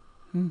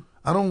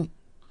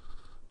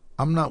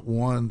 I'm not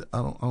one. I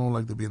don't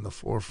like to be in the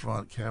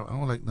forefront camera. I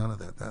don't like none of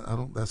that.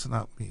 That's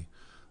not me.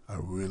 I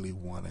really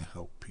want to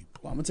help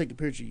people. Well, I'm gonna take a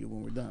picture of you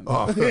when we're done.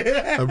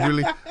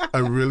 I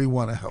really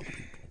want to help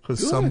people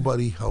because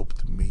somebody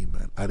helped me,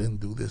 man. I didn't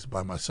do this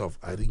by myself.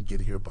 I didn't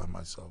get here by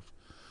myself.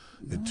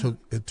 No.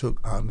 It took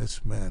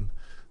honest men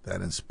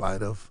that, in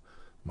spite of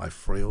my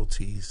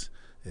frailties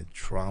and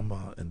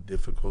trauma and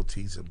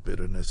difficulties and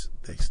bitterness,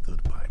 they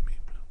stood by me.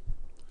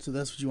 So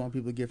that's what you want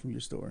people to get from your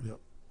story. Yep.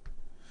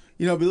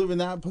 Believe it or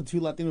not, put 2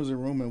 Latinos in a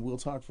room and we'll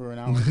talk for an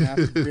hour and a half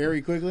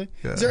very quickly.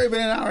 Yeah. It's already been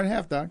an hour and a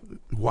half, Doc.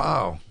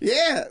 Wow.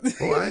 Yeah.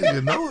 Oh, I didn't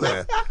even know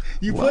that.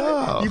 You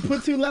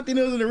put 2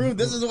 Latinos in the room.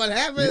 This is what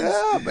happens.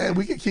 Yeah, man.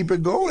 We can keep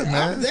it going,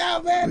 man.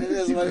 Yeah, man. It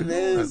is what it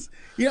is.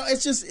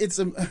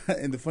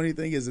 And the funny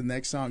thing is the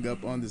next song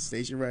up on the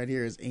station right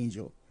here is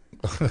Angel.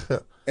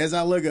 As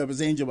I look up,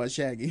 it's Angel by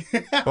Shaggy.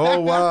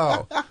 Oh,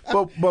 wow.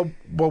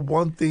 But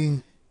one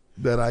thing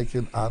that I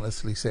can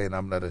honestly say, and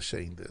I'm not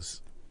ashamed of this,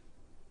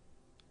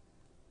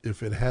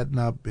 if it had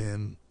not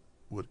been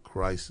what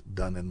Christ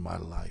done in my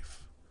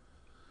life,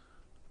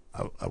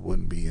 I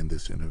wouldn't be in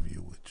this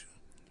interview with you.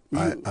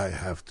 I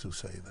have to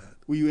say that.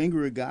 Were you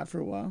angry with God for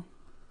a while?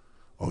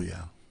 Oh,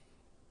 yeah.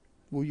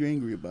 What were you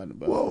angry about?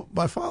 Well,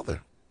 my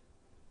father.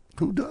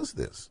 Who does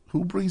this?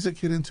 Who brings a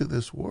kid into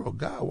this world?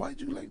 God,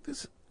 why'd you like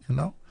this? You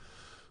know?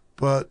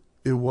 But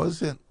that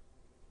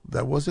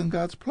wasn't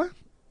God's plan.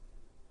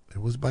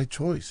 It was by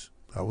choice.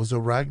 I was a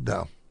rag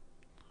doll.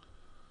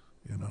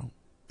 You know?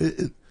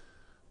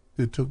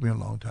 It took me a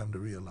long time to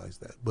realize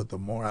that. But the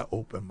more I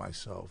opened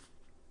myself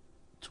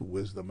to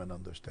wisdom and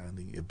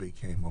understanding, it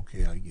became,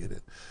 okay, I get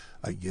it.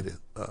 I get it.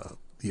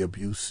 The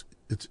abuse,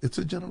 it's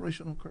a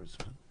generational curse,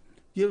 man.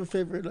 Do you have a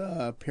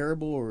favorite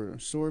parable or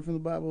story from the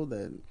Bible?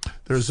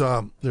 There's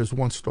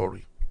one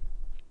story.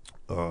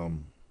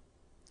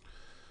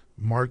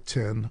 Mark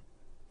 10,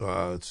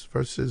 it's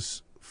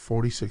verses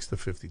 46 to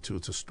 52.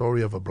 It's a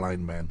story of a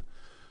blind man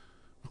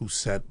who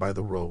sat by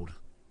the road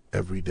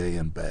every day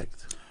and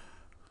begged.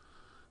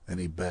 And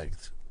he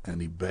begged,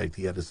 and he begged.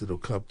 He had his little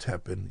cup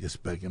tapping,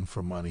 just begging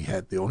for money.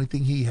 The only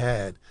thing he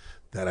had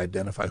that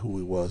identified who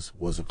he was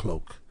a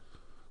cloak.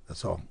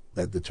 That's all.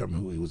 That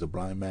determined who he was, a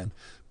blind man.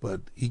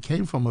 But he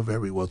came from a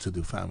very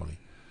well-to-do family,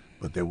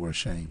 but they were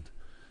ashamed.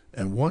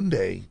 And one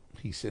day,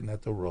 he's sitting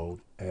at the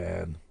road,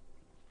 and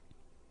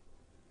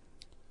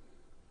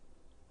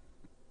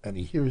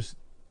he hears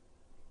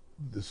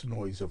this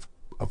noise of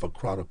a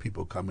crowd of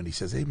people coming. He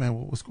says, "Hey,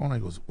 man, what's going on?"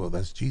 He goes, "Well,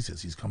 that's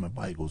Jesus. He's coming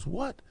by." He goes,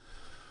 "What?"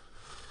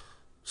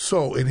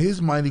 So in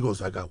his mind, he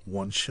goes, "I got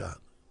one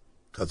shot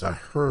because I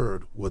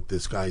heard what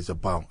this guy's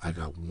about. I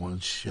got one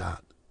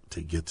shot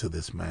to get to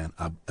this man.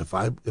 If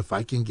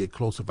I can get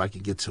close, if I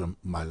can get to him,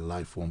 my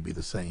life won't be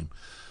the same."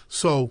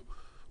 So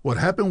what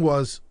happened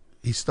was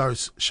he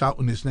starts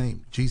shouting his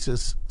name,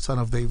 "Jesus, Son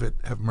of David,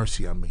 have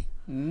mercy on me."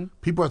 Mm-hmm.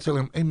 People are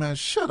telling him, "Hey, man,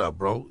 shut up,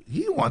 bro.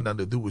 He don't want nothing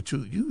to do with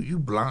you. You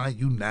blind,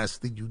 you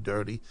nasty, you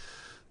dirty."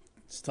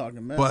 It's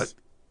talking mess. But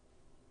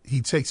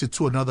he takes it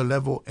to another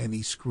level, and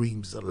he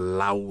screams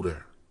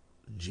louder,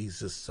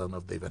 "Jesus, Son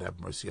of David,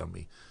 have mercy on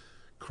me."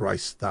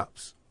 Christ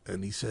stops,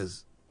 and he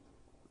says,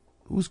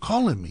 "Who's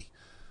calling me?"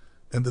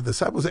 And the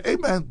disciples say, "Hey,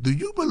 man, do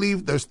you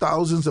believe there's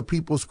thousands of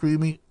people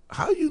screaming?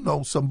 How you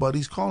know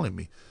somebody's calling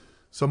me?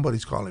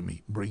 Somebody's calling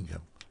me. Bring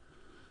him."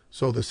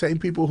 So the same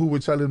people who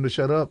would tell him to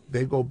shut up,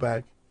 they go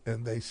back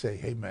and they say,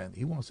 "Hey, man,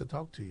 he wants to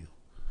talk to you."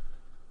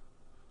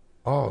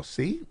 Oh,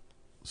 see?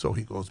 So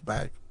he goes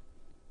back.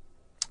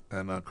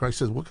 And Christ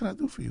says, "What can I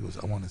do for you?" He goes,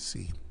 "I want to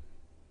see him."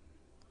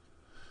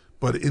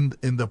 But in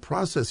the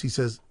process, he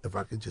says, if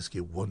I could just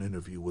get one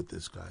interview with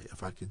this guy,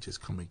 if I could just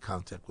come in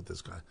contact with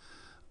this guy,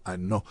 I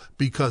know.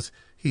 Because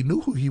he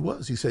knew who he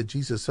was. He said,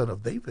 "Jesus, Son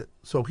of David."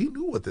 So he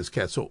knew what this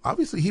cat. So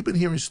obviously he'd been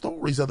hearing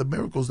stories of the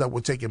miracles that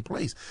were taking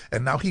place.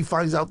 And now he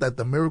finds out that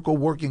the miracle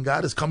working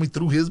God is coming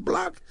through his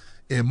block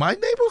in my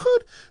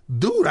neighborhood.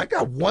 Dude, I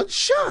got one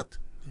shot.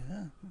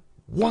 Yeah.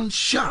 One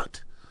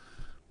shot.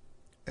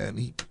 And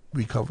he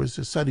recovers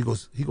his sight. He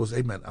goes,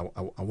 "Hey, man,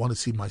 I want to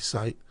see my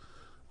sight.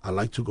 I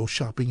like to go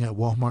shopping at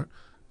Walmart.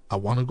 I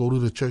want to go to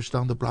the church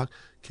down the block.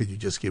 Can you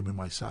just give me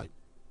my sight?"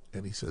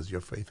 And he says,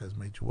 "Your faith has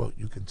made you well.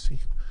 You can see."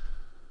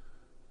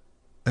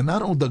 And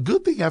not only the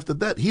good thing after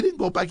that, he didn't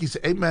go back. He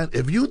said, "Hey, man,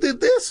 if you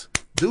did this,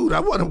 dude, I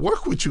want to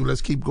work with you.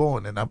 Let's keep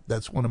going." And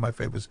that's one of my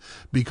favorites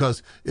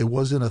because it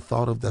wasn't a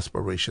thought of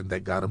desperation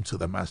that got him to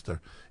the master.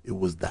 It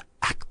was the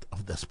act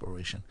of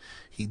desperation.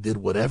 He did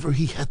whatever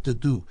he had to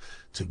do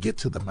to get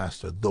to the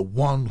master, the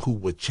one who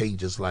would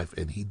change his life,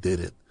 and he did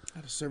it.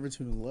 Out of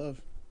servitude and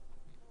love.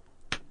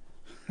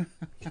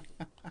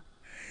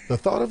 The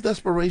thought of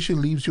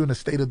desperation leaves you in a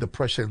state of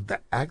depression. The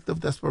act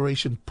of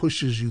desperation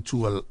pushes you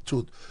to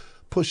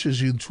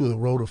the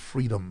road of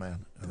freedom,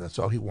 man. And that's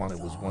all he wanted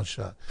was one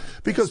shot.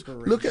 Because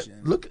look.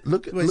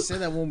 Wait, say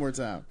that one more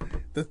time.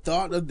 The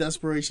thought of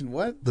desperation,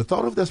 what? The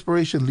thought of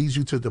desperation leads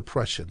you to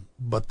depression,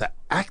 but the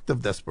act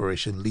of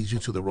desperation leads you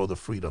to the road of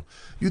freedom.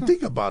 You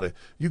think about it.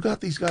 You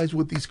got these guys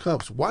with these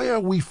cups. Why are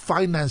we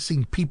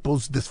financing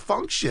people's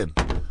dysfunction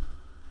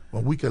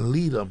when we can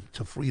lead them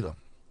to freedom?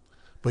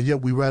 But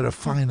yet we rather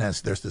finance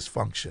their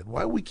dysfunction.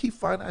 Why do we keep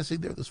financing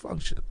their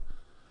dysfunction?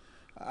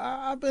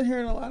 I've been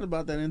hearing a lot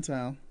about that in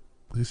town.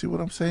 You see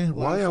what I'm saying?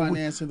 Why are we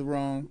financing the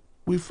wrong?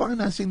 We're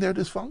financing their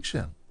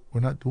dysfunction.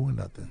 We're not doing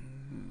nothing.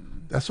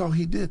 Mm-hmm. That's all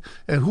he did.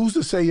 And who's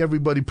to say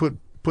everybody put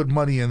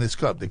money in this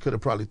cup? They could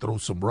have probably thrown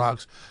some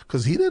rocks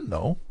because he didn't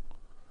know.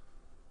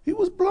 He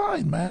was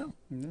blind, man.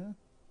 Yeah.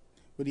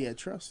 But he had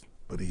trust.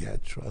 But he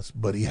had trust.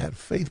 But he had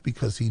faith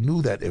because he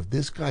knew that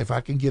if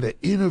I can get an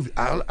interview,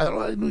 all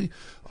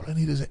I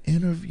need is an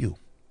interview.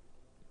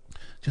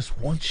 Just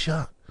one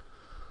shot.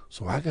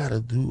 So I gotta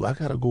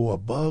go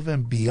above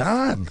and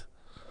beyond.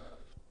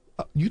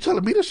 You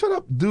telling me to shut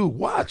up? Dude,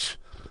 watch.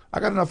 I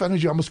got enough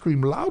energy. I'm going to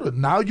scream louder.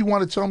 Now you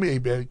want to tell me, "Hey,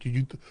 man, can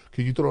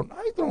you throw?"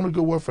 I ain't throwing a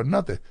good word for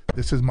nothing.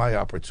 This is my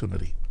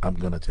opportunity. I'm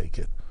going to take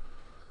it.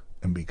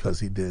 And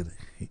because he did,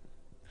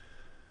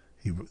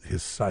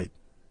 his sight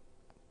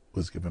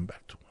was given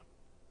back to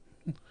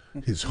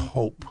him. His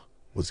hope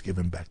was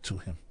given back to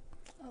him.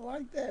 I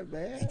like that,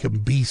 man. He can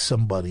be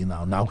somebody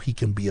now. Now he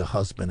can be a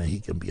husband and he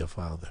can be a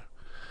father.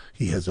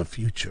 He has a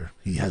future.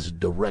 He has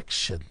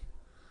direction.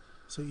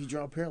 So you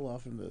draw a parallel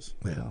from this.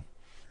 Yeah.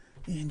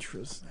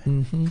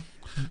 Interesting.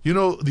 You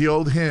know, the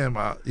old hymn,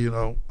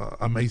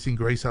 Amazing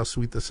Grace, how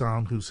sweet the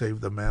sound who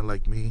saved a man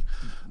like me.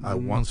 I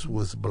once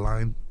was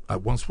blind. I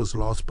once was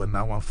lost, but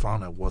now I'm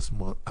found. I once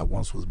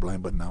was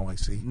blind, but now I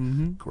see.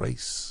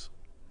 Grace.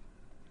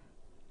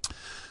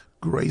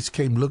 Grace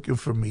came looking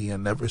for me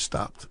and never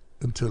stopped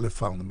until it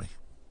found me.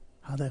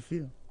 How'd that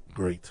feel?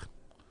 Great.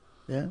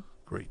 Yeah?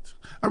 Great.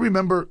 I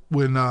remember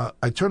when I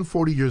turned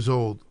 40 years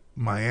old,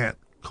 my aunt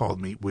called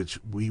me, which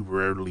we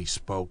rarely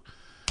spoke.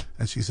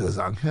 And she says,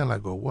 Angel, I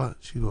go, what?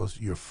 She goes,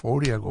 you're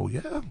 40? I go,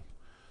 yeah.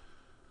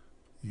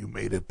 You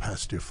made it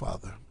past your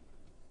father.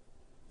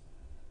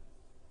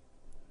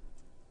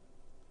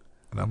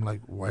 And I'm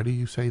like, why do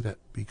you say that?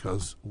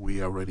 Because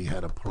we already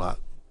had a plot.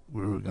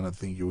 We were going to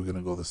think you were going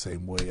to go the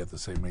same way at the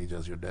same age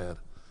as your dad.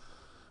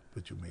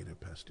 But you made it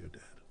past your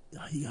dad.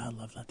 Oh, you gotta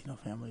love Latino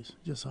families.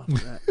 Just off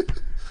of that.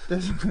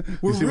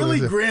 We're really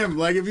grim.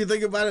 Like, if you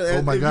think about it.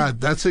 Oh, my God.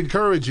 That's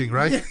encouraging,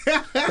 right?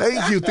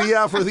 Thank you,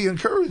 Thea, for the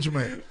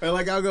encouragement. And,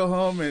 like, I'll go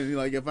home and,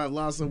 like, if I've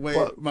lost some weight,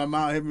 my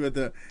mom hit me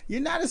with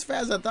you're not as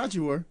fast as I thought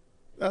you were.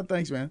 Oh,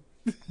 thanks, man.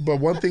 But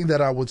one thing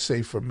that I would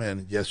say for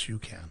men, yes, you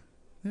can.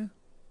 Yeah.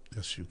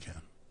 Yes, you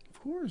can.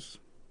 Of course.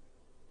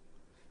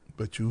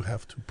 But you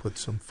have to put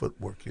some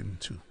footwork in,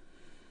 too.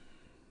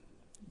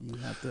 You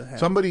have to have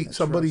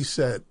Somebody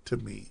said to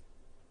me,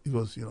 he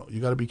goes,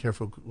 you got to be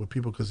careful with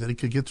people because it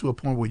could get to a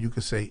point where you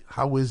could say,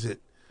 how is it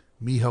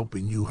me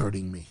helping you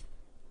hurting me?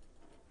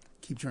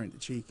 Keep turning the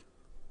cheek.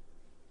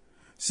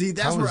 See,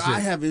 that's where I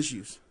have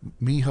issues.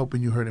 Me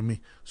helping you hurting me.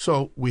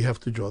 So we have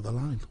to draw the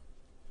line.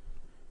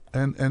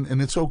 And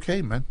it's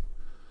okay, man.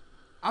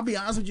 I'll be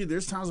honest with you,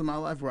 there's times in my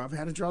life where I've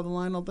had to draw the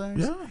line on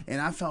things. Yeah.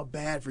 And I felt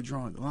bad for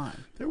drawing the line.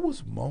 There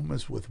was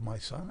moments with my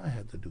son I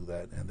had to do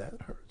that, and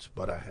that hurts.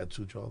 But I had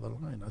to draw the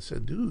line. I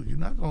said, dude, you're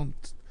not going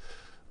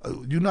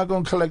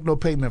to collect no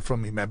payment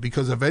from me, man,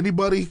 because if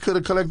anybody could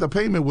have collected the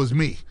payment, it was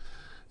me.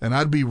 And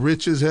I'd be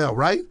rich as hell,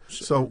 right?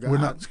 So we're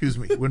not, excuse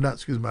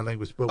my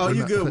language, but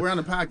you're good. We're on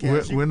the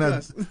podcast.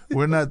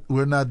 We're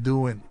not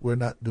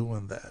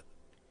doing that.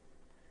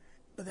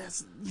 But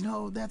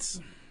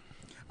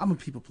I'm a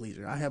people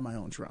pleaser. I have my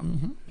own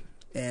trauma.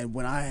 And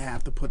when I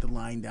have to put the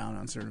line down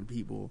on certain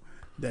people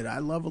that I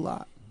love a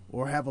lot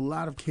or have a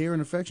lot of care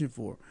and affection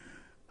for,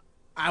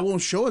 I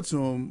won't show it to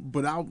them,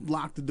 but I'll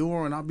lock the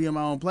door and I'll be in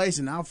my own place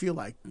and I'll feel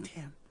like,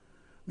 damn,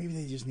 maybe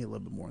they just need a little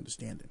bit more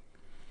understanding.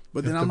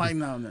 But then I'm like,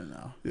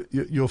 no.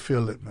 You'll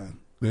feel it, man.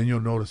 Then you'll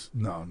notice,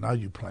 no, now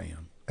you're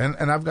playing. And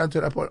I've gotten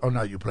to that point,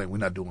 now you're playing. We're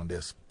not doing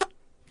this.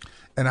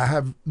 And I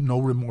have no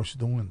remorse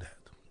doing that.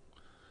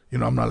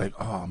 I'm not like,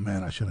 oh,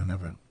 man, I should have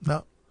never.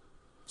 No.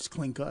 It's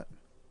clean cut.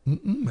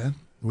 Man.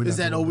 Is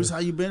that always how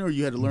you been, or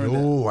you had to learn that?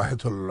 No, I had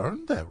to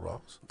learn that,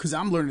 Ross. Because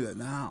I'm learning that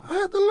now. I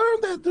had to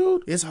learn that,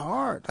 dude. It's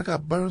hard. I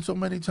got burned so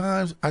many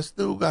times. I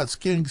still got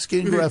skin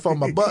graft on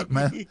my butt,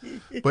 man.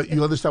 But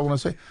you understand what I'm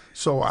saying?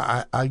 So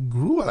I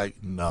grew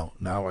like, no,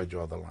 now I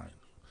draw the line.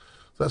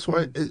 So that's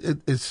why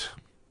it's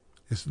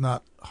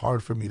not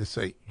hard for me to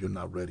say, you're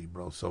not ready,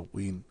 bro. So I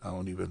ain't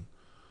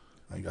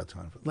got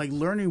time for that. Like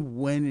learning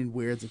when and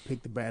where to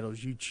pick the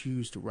battles you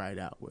choose to ride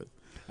out with.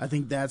 I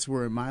think that's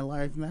where in my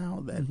life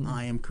now that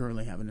I am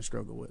currently having a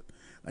struggle with.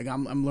 Like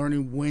I'm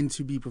learning when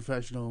to be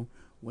professional,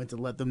 when to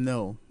let them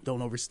know,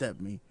 don't overstep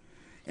me.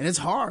 And it's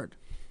hard.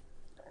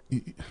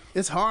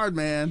 It's hard,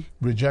 man.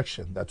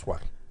 Rejection, that's why.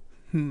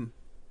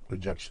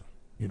 Rejection.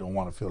 You don't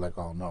want to feel like,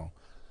 oh, no.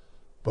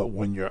 But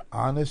when you're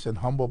honest and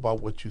humble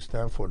about what you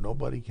stand for,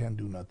 nobody can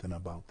do nothing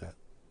about that.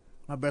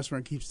 My best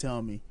friend keeps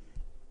telling me,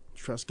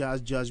 trust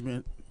God's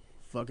judgment.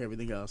 Fuck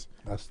everything else.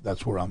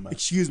 That's where I'm at.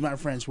 Excuse my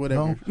French,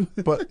 whatever. No,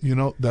 but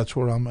that's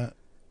where I'm at.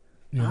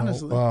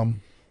 Honestly.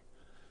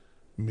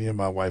 Me and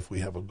my wife, we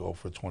have a goal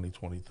for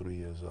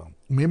 2023.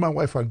 Me and my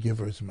wife are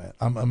givers, man.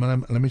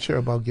 Let me share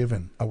about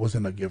giving. I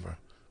wasn't a giver.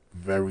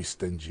 Very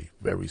stingy,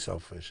 very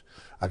selfish.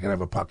 I can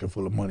have a pocket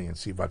full of money and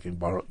see if I can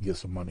get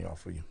some money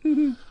off of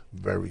you.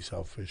 Very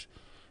selfish.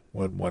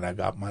 When I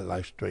got my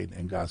life straight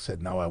and God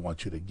said, now I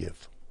want you to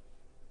give.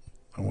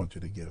 I want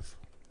you to give.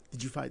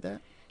 Did you fight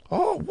that?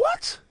 Oh,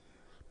 what?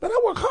 But I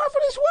work hard for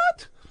this,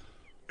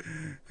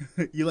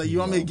 what? You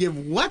want me to give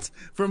what?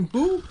 From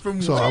who?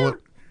 From so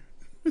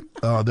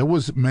where? There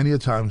was many a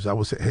times I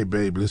would say, hey,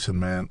 babe, listen,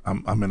 man,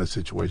 I'm in a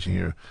situation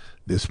here.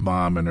 This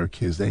mom and her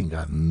kids, they ain't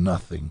got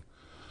nothing.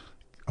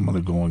 I'm going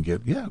to go and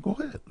get, go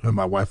ahead. And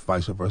my wife,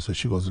 vice versa,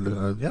 she goes,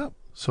 yeah.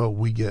 So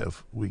we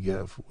give,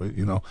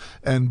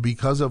 And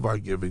because of our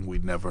giving, we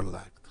never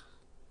lacked.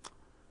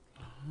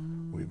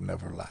 We've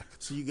never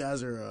lacked. So you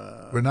guys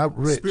are we're not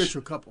rich.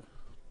 Spiritual couple.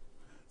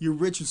 You're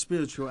rich in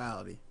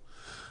spirituality.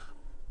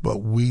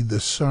 But we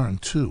discern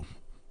too.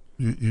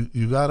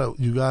 You gotta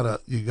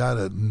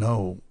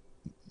know,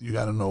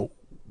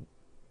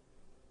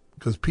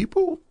 because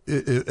people,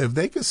 if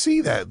they can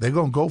see that, they're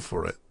gonna go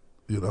for it.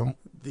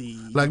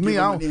 Like me,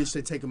 they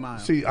take a mile.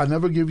 See, I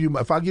never give you.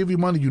 If I give you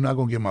money, you're not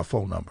gonna get my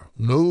phone number.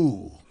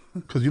 No,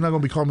 because you're not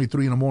gonna be calling me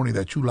 3 a.m.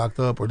 that you locked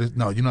up or this.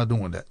 No, you're not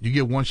doing that. You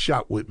get one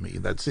shot with me.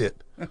 That's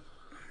it.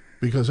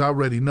 Because I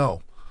already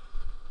know.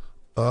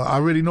 I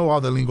already know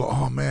all the lingo.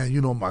 Oh, man,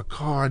 my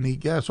car, I need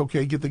gas.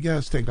 Okay, get the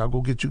gas tank. I'll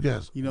go get you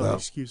gas. The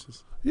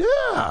excuses.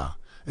 Yeah.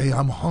 Hey,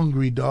 I'm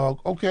hungry, dog.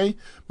 Okay.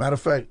 Matter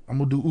of fact, I'm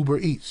going to do Uber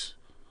Eats.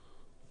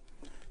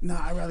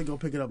 Nah, I'd rather go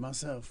pick it up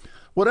myself.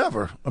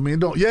 Whatever. I mean,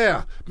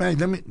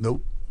 man,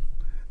 nope.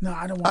 No,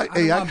 I don't want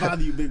to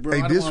bother you, big bro.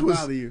 I don't want to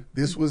bother you.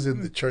 This was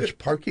in the church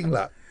parking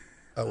lot.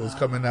 I was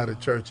coming out of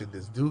church, and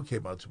this dude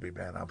came up to me,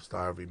 man, I'm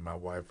starving, my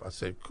wife. I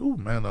said, cool,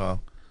 man.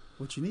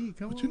 What you need?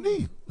 What you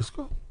need? Let's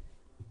go.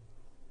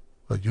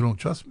 Like, you don't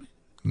trust me?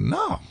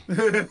 No.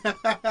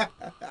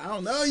 I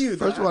don't know you.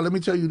 First of all, let me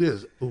tell you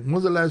this.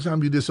 When's the last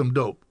time you did some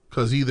dope?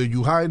 Because either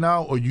you high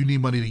now or you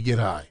need money to get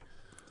high.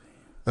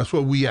 That's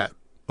where we at,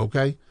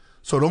 okay?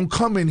 So don't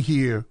come in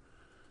here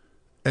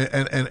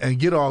and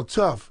get all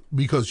tough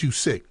because you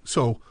sick.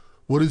 So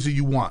what is it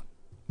you want?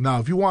 Now,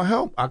 if you want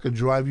help, I could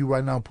drive you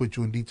right now and put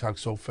you in detox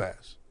so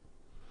fast.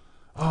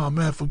 Oh,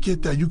 man,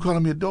 forget that. You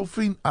calling me a dope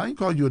fiend? I ain't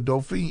calling you a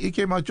dope fiend. It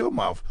came out your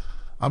mouth.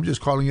 I'm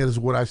just calling it as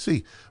what I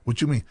see.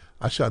 What you mean?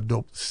 I shot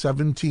dope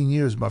 17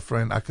 years, my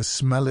friend. I could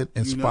smell it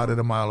and spot it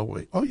a mile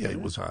away. Oh, yeah,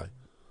 it was high.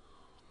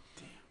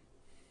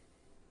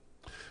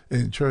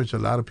 Damn. In church, a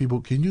lot of people,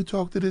 can you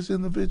talk to this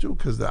individual?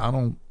 Because I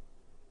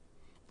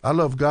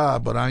love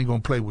God, but I ain't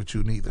going to play with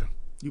you neither.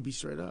 You be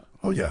straight up.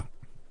 Oh, yeah.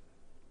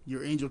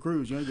 You're Angel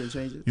Cruz. You ain't going to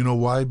change it. You know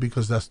why?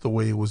 Because that's the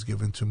way it was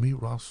given to me,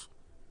 Ross.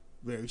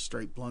 Very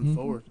straight, blunt,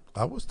 forward.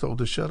 I was told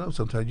to shut up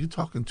sometimes. You're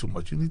talking too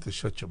much. You need to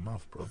shut your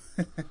mouth, bro.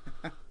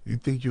 You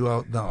think you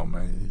out? No,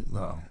 man.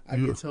 No. I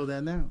get told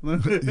that now.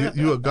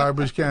 you a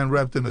garbage can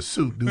wrapped in a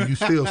suit, dude. You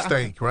still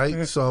stink,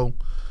 right? So,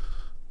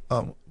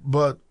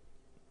 but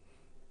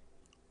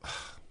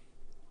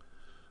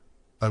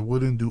I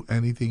wouldn't do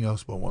anything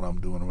else but what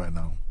I'm doing right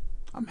now.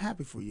 I'm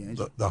happy for you,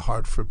 Angel. The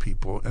heart for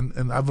people,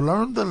 and I've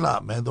learned a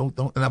lot, man. Don't,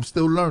 and I'm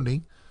still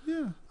learning.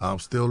 Yeah, I'm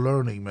still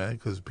learning, man.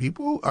 Because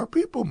people are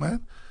people,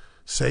 man.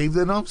 Saved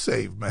and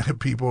unsaved, man.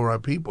 People are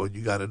people.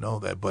 You got to know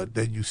that. But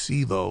then you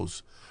see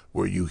those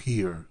where you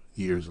hear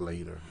years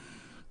later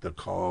the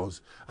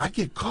calls. I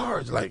get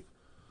cards like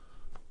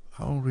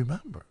I don't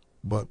remember,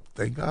 but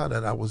thank God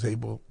that I was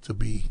able to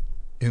be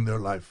in their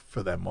life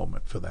for that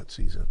moment, for that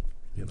season.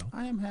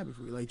 I am happy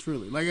for you, like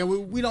truly. Like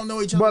we don't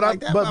know each other like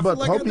that. But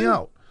like help me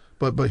out.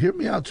 But hear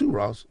me out too,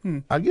 Ross.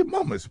 I get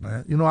moments,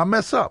 man. I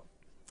mess up.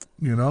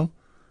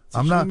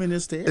 I'm not. In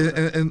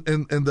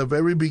the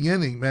very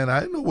beginning, man, I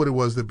didn't know what it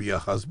was to be a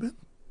husband.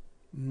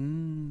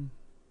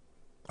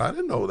 I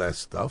didn't know that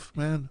stuff,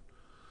 man.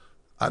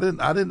 I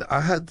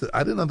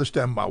didn't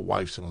understand my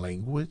wife's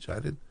language.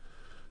 I didn't,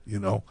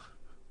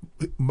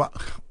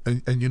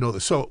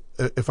 So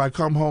if I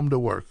come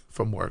home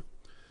from work,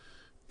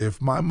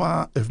 if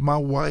my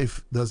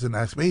wife doesn't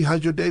ask me, hey,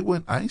 how'd your day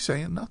went? I ain't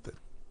saying nothing.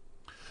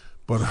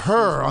 But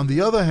her, on the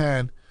other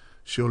hand,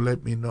 she'll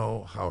let me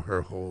know how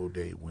her whole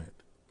day went.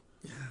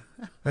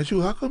 And she,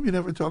 how come you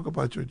never talk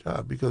about your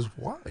job? Because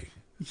why?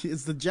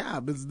 It's the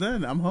job. It's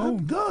done. I'm home.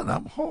 I'm done.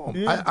 I'm home.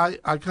 Yeah.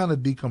 I kind of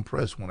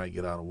decompress when I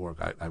get out of work.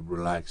 I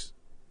relax.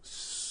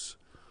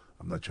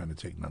 I'm not trying to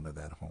take none of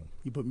that home.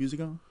 You put music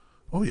on?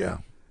 Oh, yeah.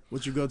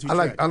 What's your go-to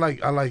track? I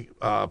like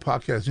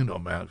podcasts,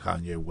 man,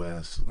 Kanye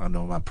West. I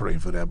know I'm praying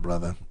for that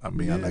brother. I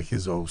mean, I like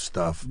his old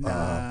stuff.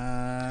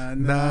 Nah.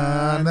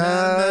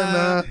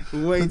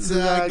 Wait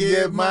till I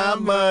get my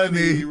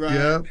money. Right.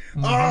 Yeah.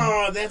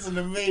 Oh, that's an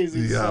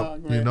amazing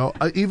song, man.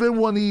 Even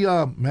when he,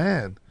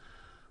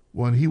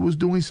 when he was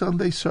doing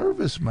Sunday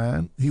service,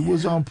 man, he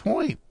was on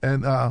point.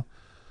 And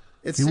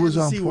it's sad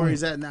to see where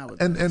he's at now.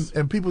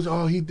 And people say,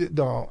 oh, he did.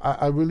 No,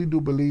 I really do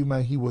believe,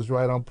 man, he was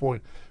right on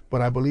point.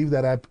 But I believe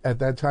that at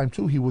that time,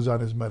 too, he was on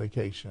his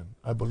medication.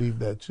 I believe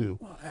that, too.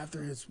 Well,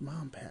 after his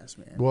mom passed,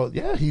 man. Well,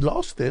 yeah, he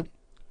lost it.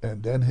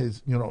 And then his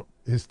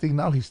thing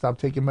now, he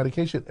stopped taking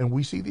medication. And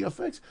we see the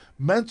effects.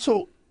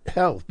 Mental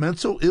health,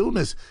 mental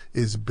illness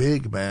is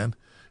big, man,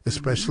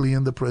 especially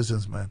in the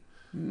prisons, man.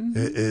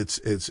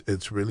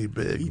 It's really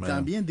big,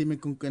 man. También dime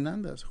con quién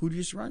andas. Who do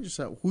you surround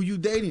yourself? Who you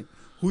dating?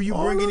 Who you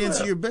bringing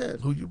into your bed?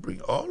 Who you bring?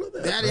 All of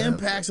that. That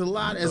impacts a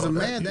lot as a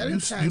man. That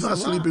impacts a lot. You're not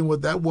sleeping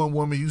with that one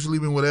woman. You're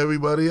sleeping with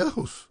everybody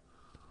else.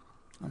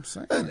 I'm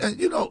saying.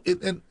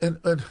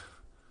 And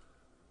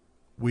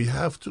we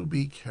have to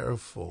be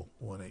careful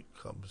when it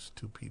comes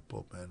to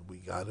people, man. We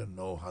got to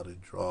know how to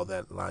draw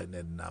that line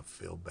and not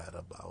feel bad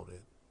about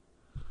it.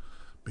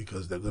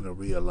 Because they're going to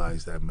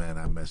realize that, man,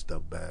 I messed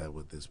up bad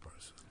with this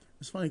person.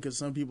 It's funny because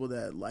some people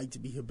that like to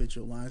be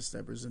habitual line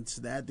steppers, and to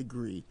that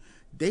degree,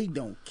 they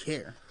don't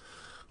care.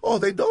 Oh,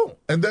 they don't.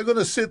 And they're going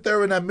to sit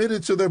there and admit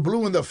it till they're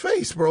blue in the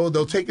face, bro.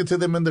 They'll take it to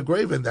them in the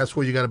grave, and that's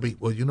where you got to be.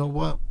 Well, you know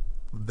what?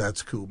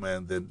 That's cool,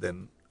 man.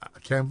 Then I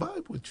can't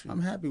vibe with you.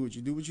 I'm happy with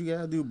you. Do what you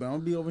got to do, but I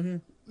don't be over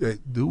here. Yeah,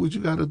 do what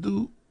you got to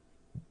do,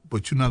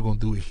 but you're not going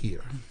to do it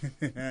here.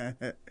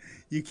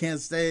 You can't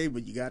stay,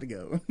 but you got to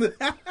go.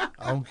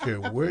 I don't care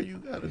where you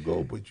got to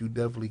go, but you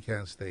definitely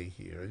can't stay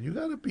here. You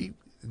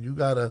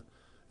got to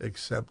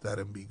accept that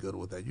and be good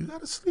with that. You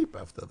got to sleep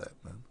after that,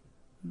 man.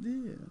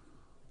 Yeah.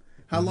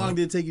 How long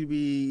did it take you to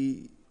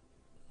be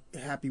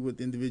happy with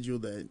the individual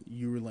that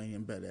you were laying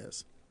in bed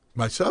as?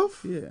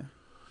 Myself? Yeah.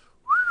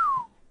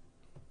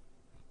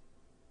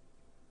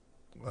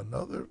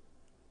 another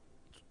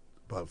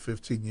about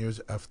 15 years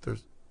after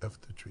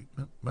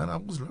treatment, man, I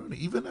was learning.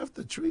 Even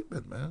after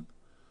treatment, man,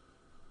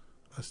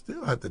 I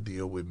still had to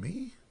deal with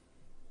me.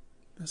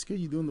 That's good.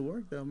 You're doing the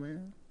work, though,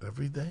 man.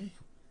 Every day.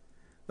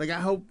 Like, I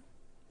hope,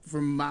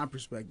 from my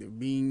perspective,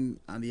 being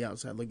on the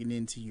outside, looking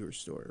into your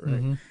story, right?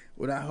 Mm-hmm.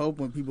 What I hope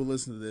when people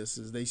listen to this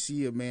is they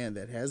see a man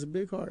that has a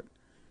big heart,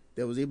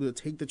 that was able to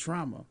take the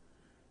trauma,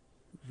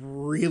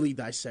 really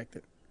dissect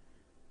it,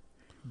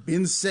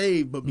 been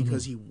saved, but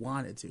because he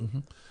wanted to. Mm-hmm.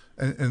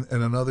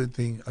 And another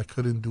thing, I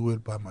couldn't do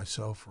it by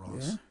myself,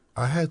 Ross. Yeah.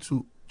 I had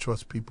to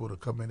trust people to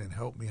come in and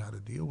help me how to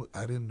deal with.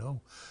 I didn't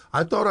know.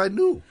 I thought I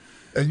knew,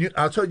 and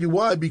I'll tell you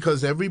why.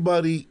 Because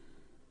everybody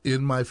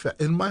in my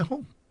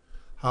home,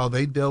 how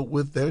they dealt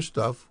with their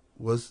stuff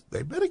was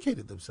they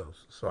medicated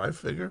themselves. So I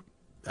figure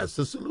that's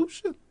the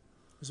solution.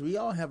 So we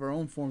all have our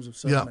own forms of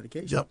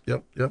self-medication.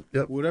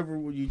 Yep. Whatever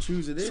you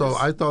choose it is. So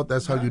I thought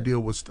that's how you deal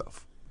with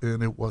stuff,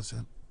 and it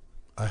wasn't.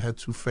 I had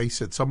to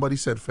face it. Somebody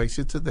said, face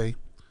it today,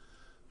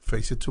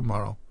 face it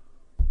tomorrow,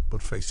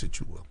 but face it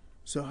you will.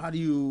 So how do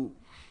you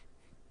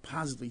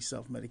positively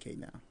self-medicate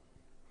now?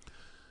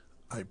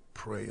 I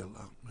pray a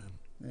lot,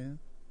 man.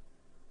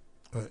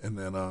 Yeah. And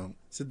then...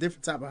 it's a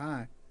different type of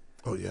high.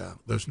 Oh, yeah.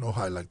 There's no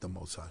high like the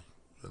Most High.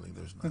 Really,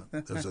 there's not.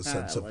 There's a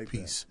sense of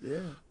peace. That.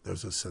 Yeah.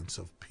 There's a sense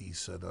of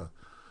peace. And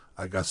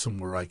I got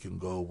somewhere I can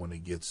go when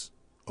it gets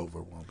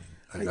overwhelming.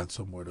 I got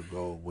somewhere to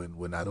go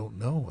when I don't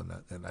know.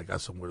 And I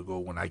got somewhere to go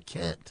when I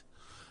can't.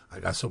 I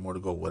got somewhere to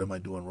go. What am I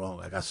doing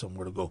wrong? I got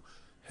somewhere to go.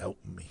 Help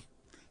me.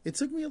 It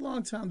took me a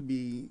long time to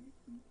be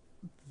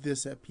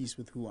this at peace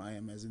with who I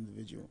am as an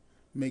individual.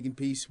 Making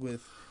peace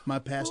with my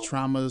past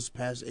traumas,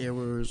 past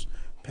errors,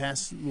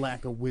 past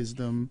lack of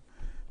wisdom,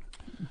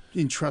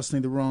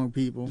 entrusting the wrong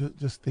people.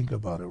 Just think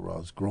about it,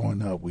 Ross.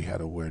 Growing up, we had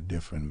to wear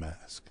different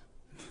masks.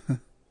 Yeah.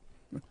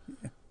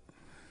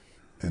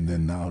 And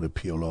then now to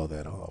peel all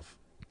that off,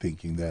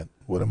 thinking that,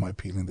 what am I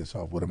peeling this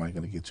off? What am I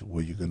going to get to?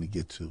 Where you're going to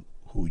get to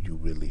who you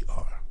really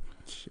are.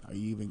 Are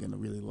you even going to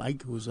really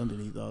like who's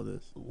underneath all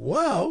this?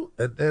 Well,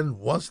 and then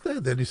once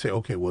that, then you say,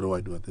 okay, what do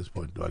I do at this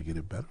point? Do I get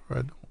it better or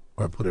I don't?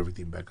 Or I put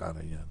everything back on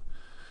again?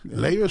 Yeah.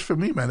 Layers for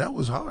me, man, that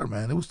was hard,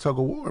 man. It was tug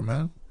of war,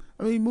 man.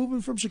 I mean,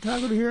 moving from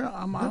Chicago to here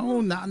on my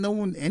own, not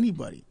knowing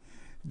anybody.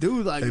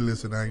 Dude, like... Hey,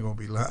 listen, I ain't going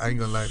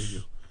to lie to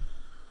you.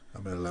 I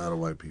met a lot of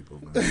white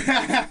people, man.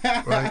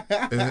 Right?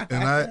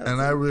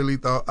 And I really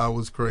thought I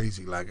was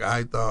crazy. Like,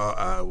 I thought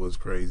I was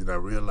crazy. And I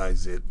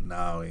realized it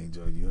now,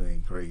 Angel, you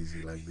ain't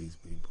crazy like these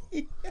people.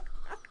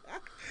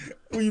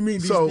 What do you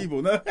mean, these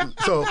people?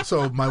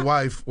 So my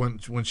wife, when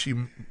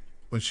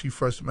she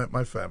first met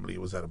my family,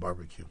 it was at a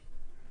barbecue.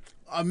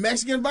 A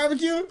Mexican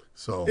barbecue?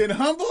 So in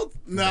Humboldt?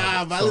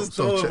 Nah, but I just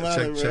told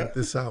him check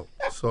this out.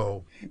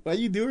 So why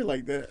you do her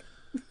like that?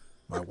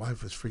 My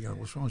wife is freaking out.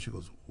 What's wrong? She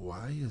goes,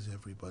 why is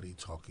everybody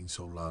talking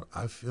so loud?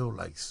 I feel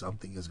like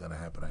something is going to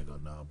happen. I go,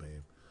 no,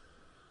 babe.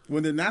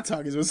 When they're not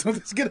talking, so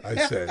something's going to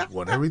happen. I said,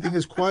 when everything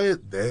is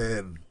quiet,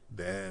 then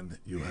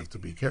you have to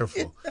be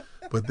careful.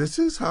 But this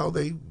is how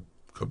they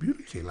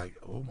communicate. Like,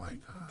 oh, my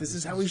God. This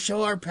is how we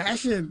show our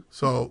passion.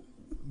 So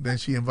then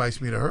she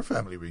invites me to her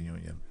family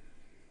reunion.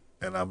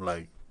 And I'm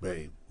like,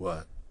 babe,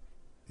 what?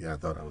 Yeah, I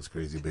thought I was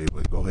crazy, babe.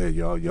 But go ahead,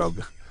 y'all,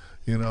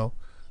 you know.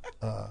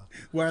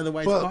 Why are the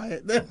whites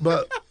quiet?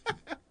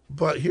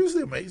 but here's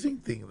the amazing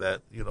thing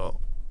that, you know,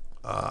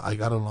 I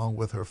got along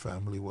with her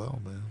family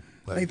well, man.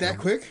 Like that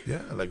quick?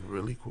 Yeah, like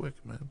really quick,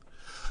 man.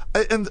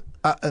 And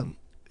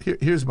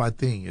here's my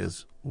thing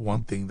is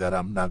one thing that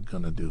I'm not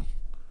going to do.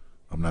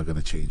 I'm not going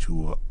to change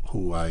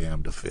who I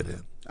am to fit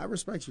in. I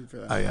respect you for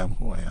that. I am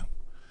who I am.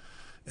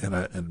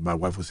 And my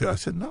wife was there. I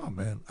said, no,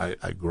 man.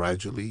 I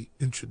gradually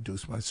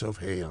introduced myself.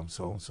 Hey, I'm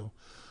so-and-so.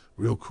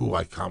 Real cool.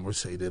 I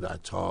conversated. I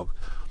talked.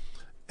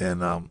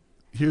 And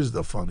here's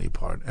the funny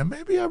part. And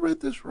maybe I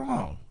read this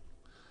wrong.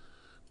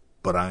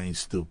 But I ain't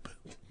stupid.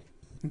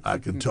 I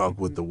can talk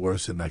with the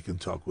worst and I can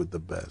talk with the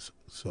best.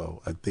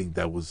 So I think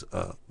that was,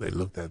 they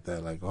looked at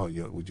that like, oh,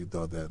 would you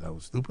thought that I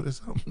was stupid or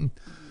something?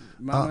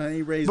 Mama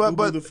ain't raised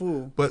Boo-Boo the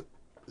fool. But,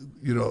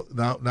 you know,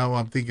 now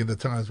I'm thinking the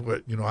times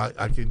where, you know,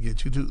 I can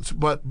get you to,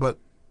 but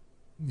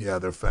yeah,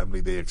 their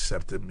family, they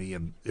accepted me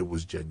and it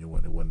was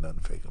genuine. It wasn't nothing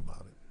fake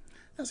about it.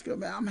 That's good,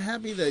 man. I'm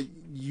happy that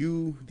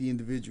you, the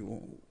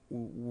individual,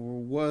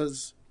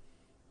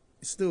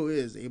 still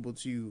is able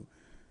to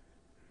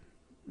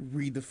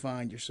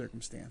redefine your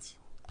circumstance.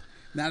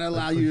 Not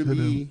allow you to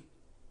be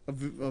a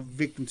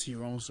victim to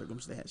your own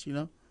circumstance, you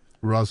know?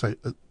 Ross,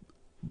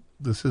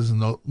 this is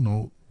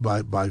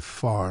by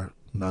far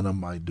none of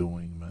my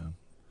doing, man.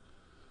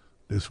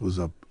 This was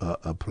a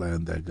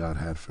plan that God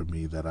had for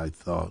me that I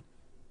thought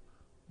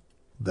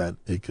that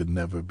it could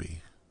never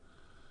be.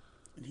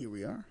 And here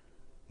we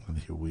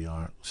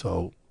are.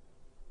 So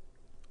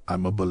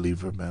I'm a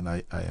believer, man.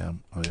 I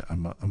am.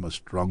 I'm a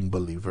strong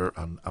believer.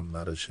 I'm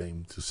not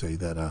ashamed to say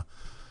that.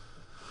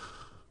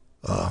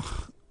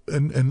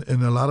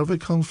 And a lot of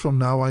it comes from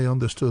now I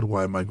understood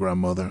why my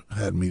grandmother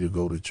had me to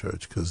go to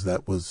church, because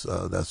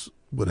that's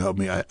would help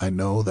me. I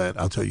know that,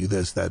 I'll tell you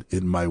this, that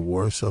in my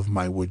worst of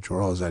my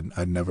withdrawals,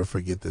 I never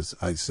forget this.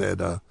 I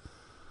said,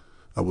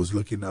 I was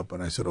looking up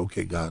and I said,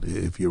 okay, God,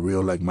 if you're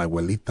real, like my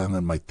abuelita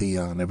and my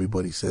tia and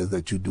everybody says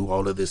that you do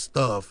all of this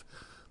stuff,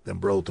 then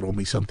bro, throw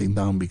me something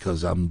down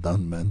because I'm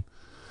done, man.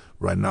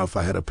 Right now, if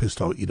I had a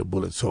pistol, I'll eat a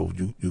bullet. So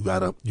you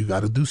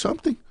gotta do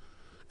something.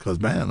 Because,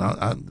 man,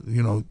 I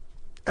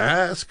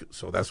ask.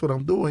 So that's what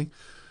I'm doing.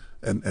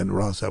 And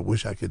Ross, I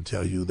wish I could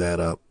tell you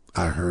that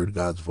I heard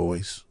God's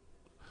voice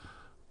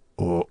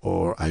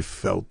or I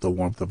felt the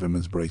warmth of him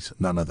embrace.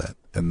 None of that.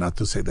 And not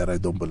to say that I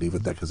don't believe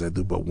in that, because I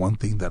do. But one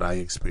thing that I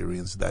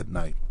experienced that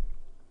night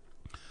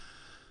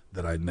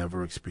that I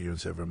never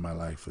experienced ever in my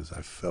life is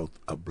I felt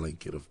a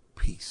blanket of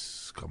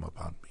peace come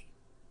upon me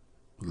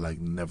like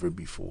never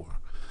before.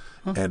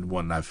 Huh. And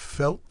when I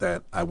felt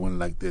that, I went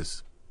like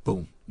this,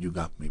 boom, you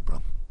got me,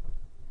 bro.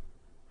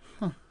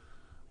 Huh.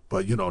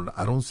 But,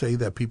 I don't say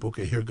that people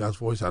can hear God's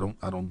voice. I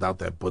don't doubt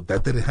that. But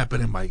that didn't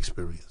happen in my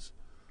experience.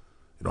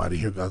 I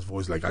didn't hear God's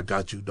voice like, I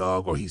got you,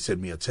 dog, or he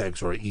sent me a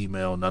text or an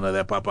email. None of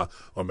that, papa.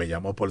 Or me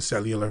llamó por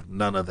cellular.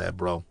 None of that,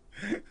 bro.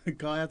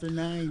 Call after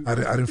 9. I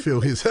didn't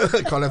feel his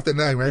call after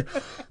 9, right?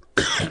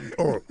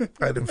 Or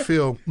I didn't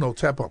feel no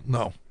tap up.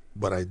 No.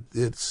 But I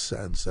did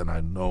sense, and I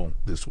know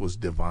this was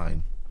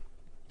divine.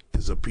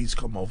 There's a peace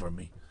come over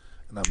me.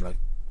 And I'm like,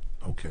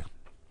 okay.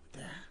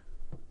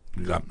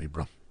 You got me,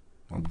 bro.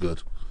 I'm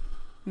good.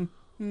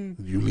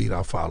 You lead,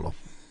 I'll follow.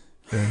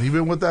 And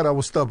even with that, I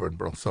was stubborn,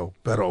 bro. So,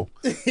 but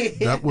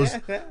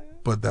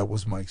that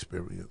was my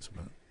experience,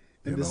 man.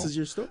 And this is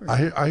your story.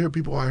 I hear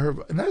people,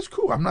 and that's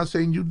cool. I'm not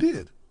saying you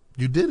did.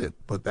 You did it,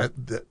 but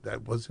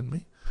that wasn't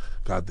me.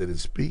 God didn't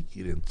speak.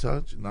 He didn't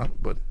touch.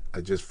 But I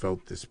just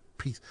felt this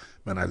peace.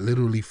 Man, I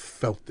literally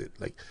felt it.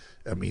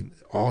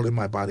 All in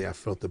my body, I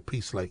felt the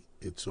peace like,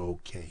 it's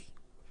okay.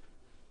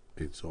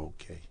 It's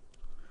okay.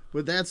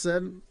 With that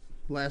said,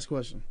 last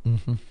question.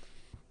 Mm-hmm.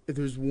 If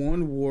there's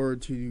one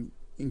word to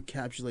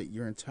encapsulate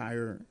your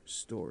entire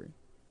story,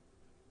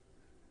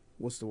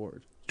 what's the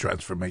word?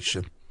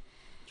 Transformation.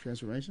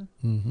 Transformation?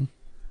 Mm-hmm.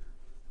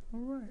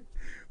 All right.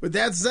 With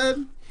that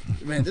said,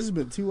 man, this has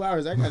been 2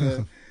 hours. I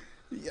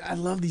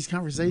love these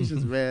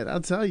conversations, man. I'll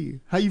tell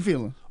you. How you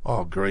feeling?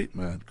 Oh, great,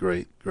 man.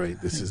 Great.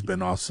 This has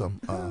been awesome.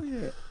 Hell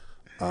yeah.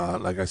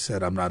 Like I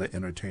said, I'm not an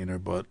entertainer,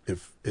 but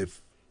if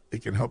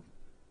it can help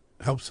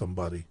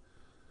somebody,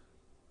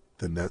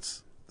 then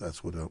that's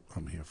what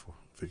I'm here for.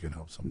 If it can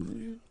help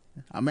somebody.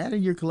 I'm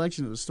adding your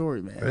collection of the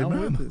story, man. Amen. I'm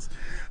with this.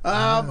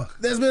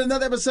 There's been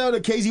another episode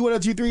of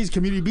KZ1023's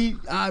Community Beat.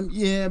 I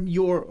am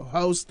your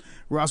host,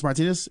 Ross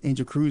Martinez.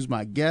 Angel Cruz,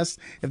 my guest.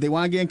 If they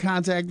want to get in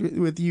contact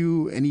with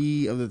you,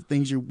 any of the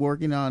things you're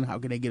working on, how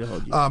can they get a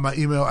hold of you? My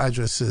email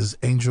address is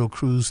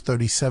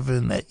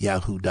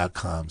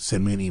angelcruz37@yahoo.com.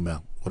 Send me an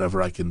email.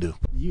 Whatever I can do.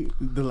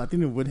 The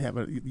Latino would have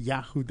a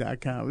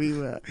yahoo.com.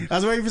 I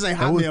was waiting for say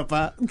Hotmail,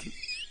 Pop.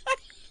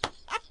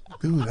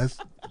 Dude, that's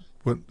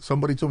when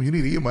somebody told me you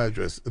need an email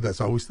address.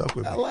 That's always stuck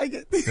with me. I like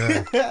it.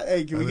 Yeah.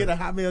 Hey, can we get a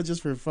Hotmail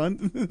just for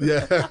fun?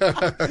 Yeah.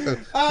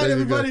 All right,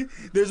 everybody.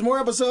 There's more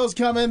episodes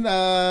coming.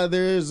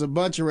 There's a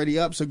bunch already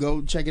up, so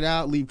go check it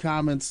out. Leave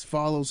comments,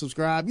 follow,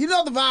 subscribe. You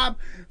know the vibe.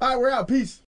 All right, we're out. Peace.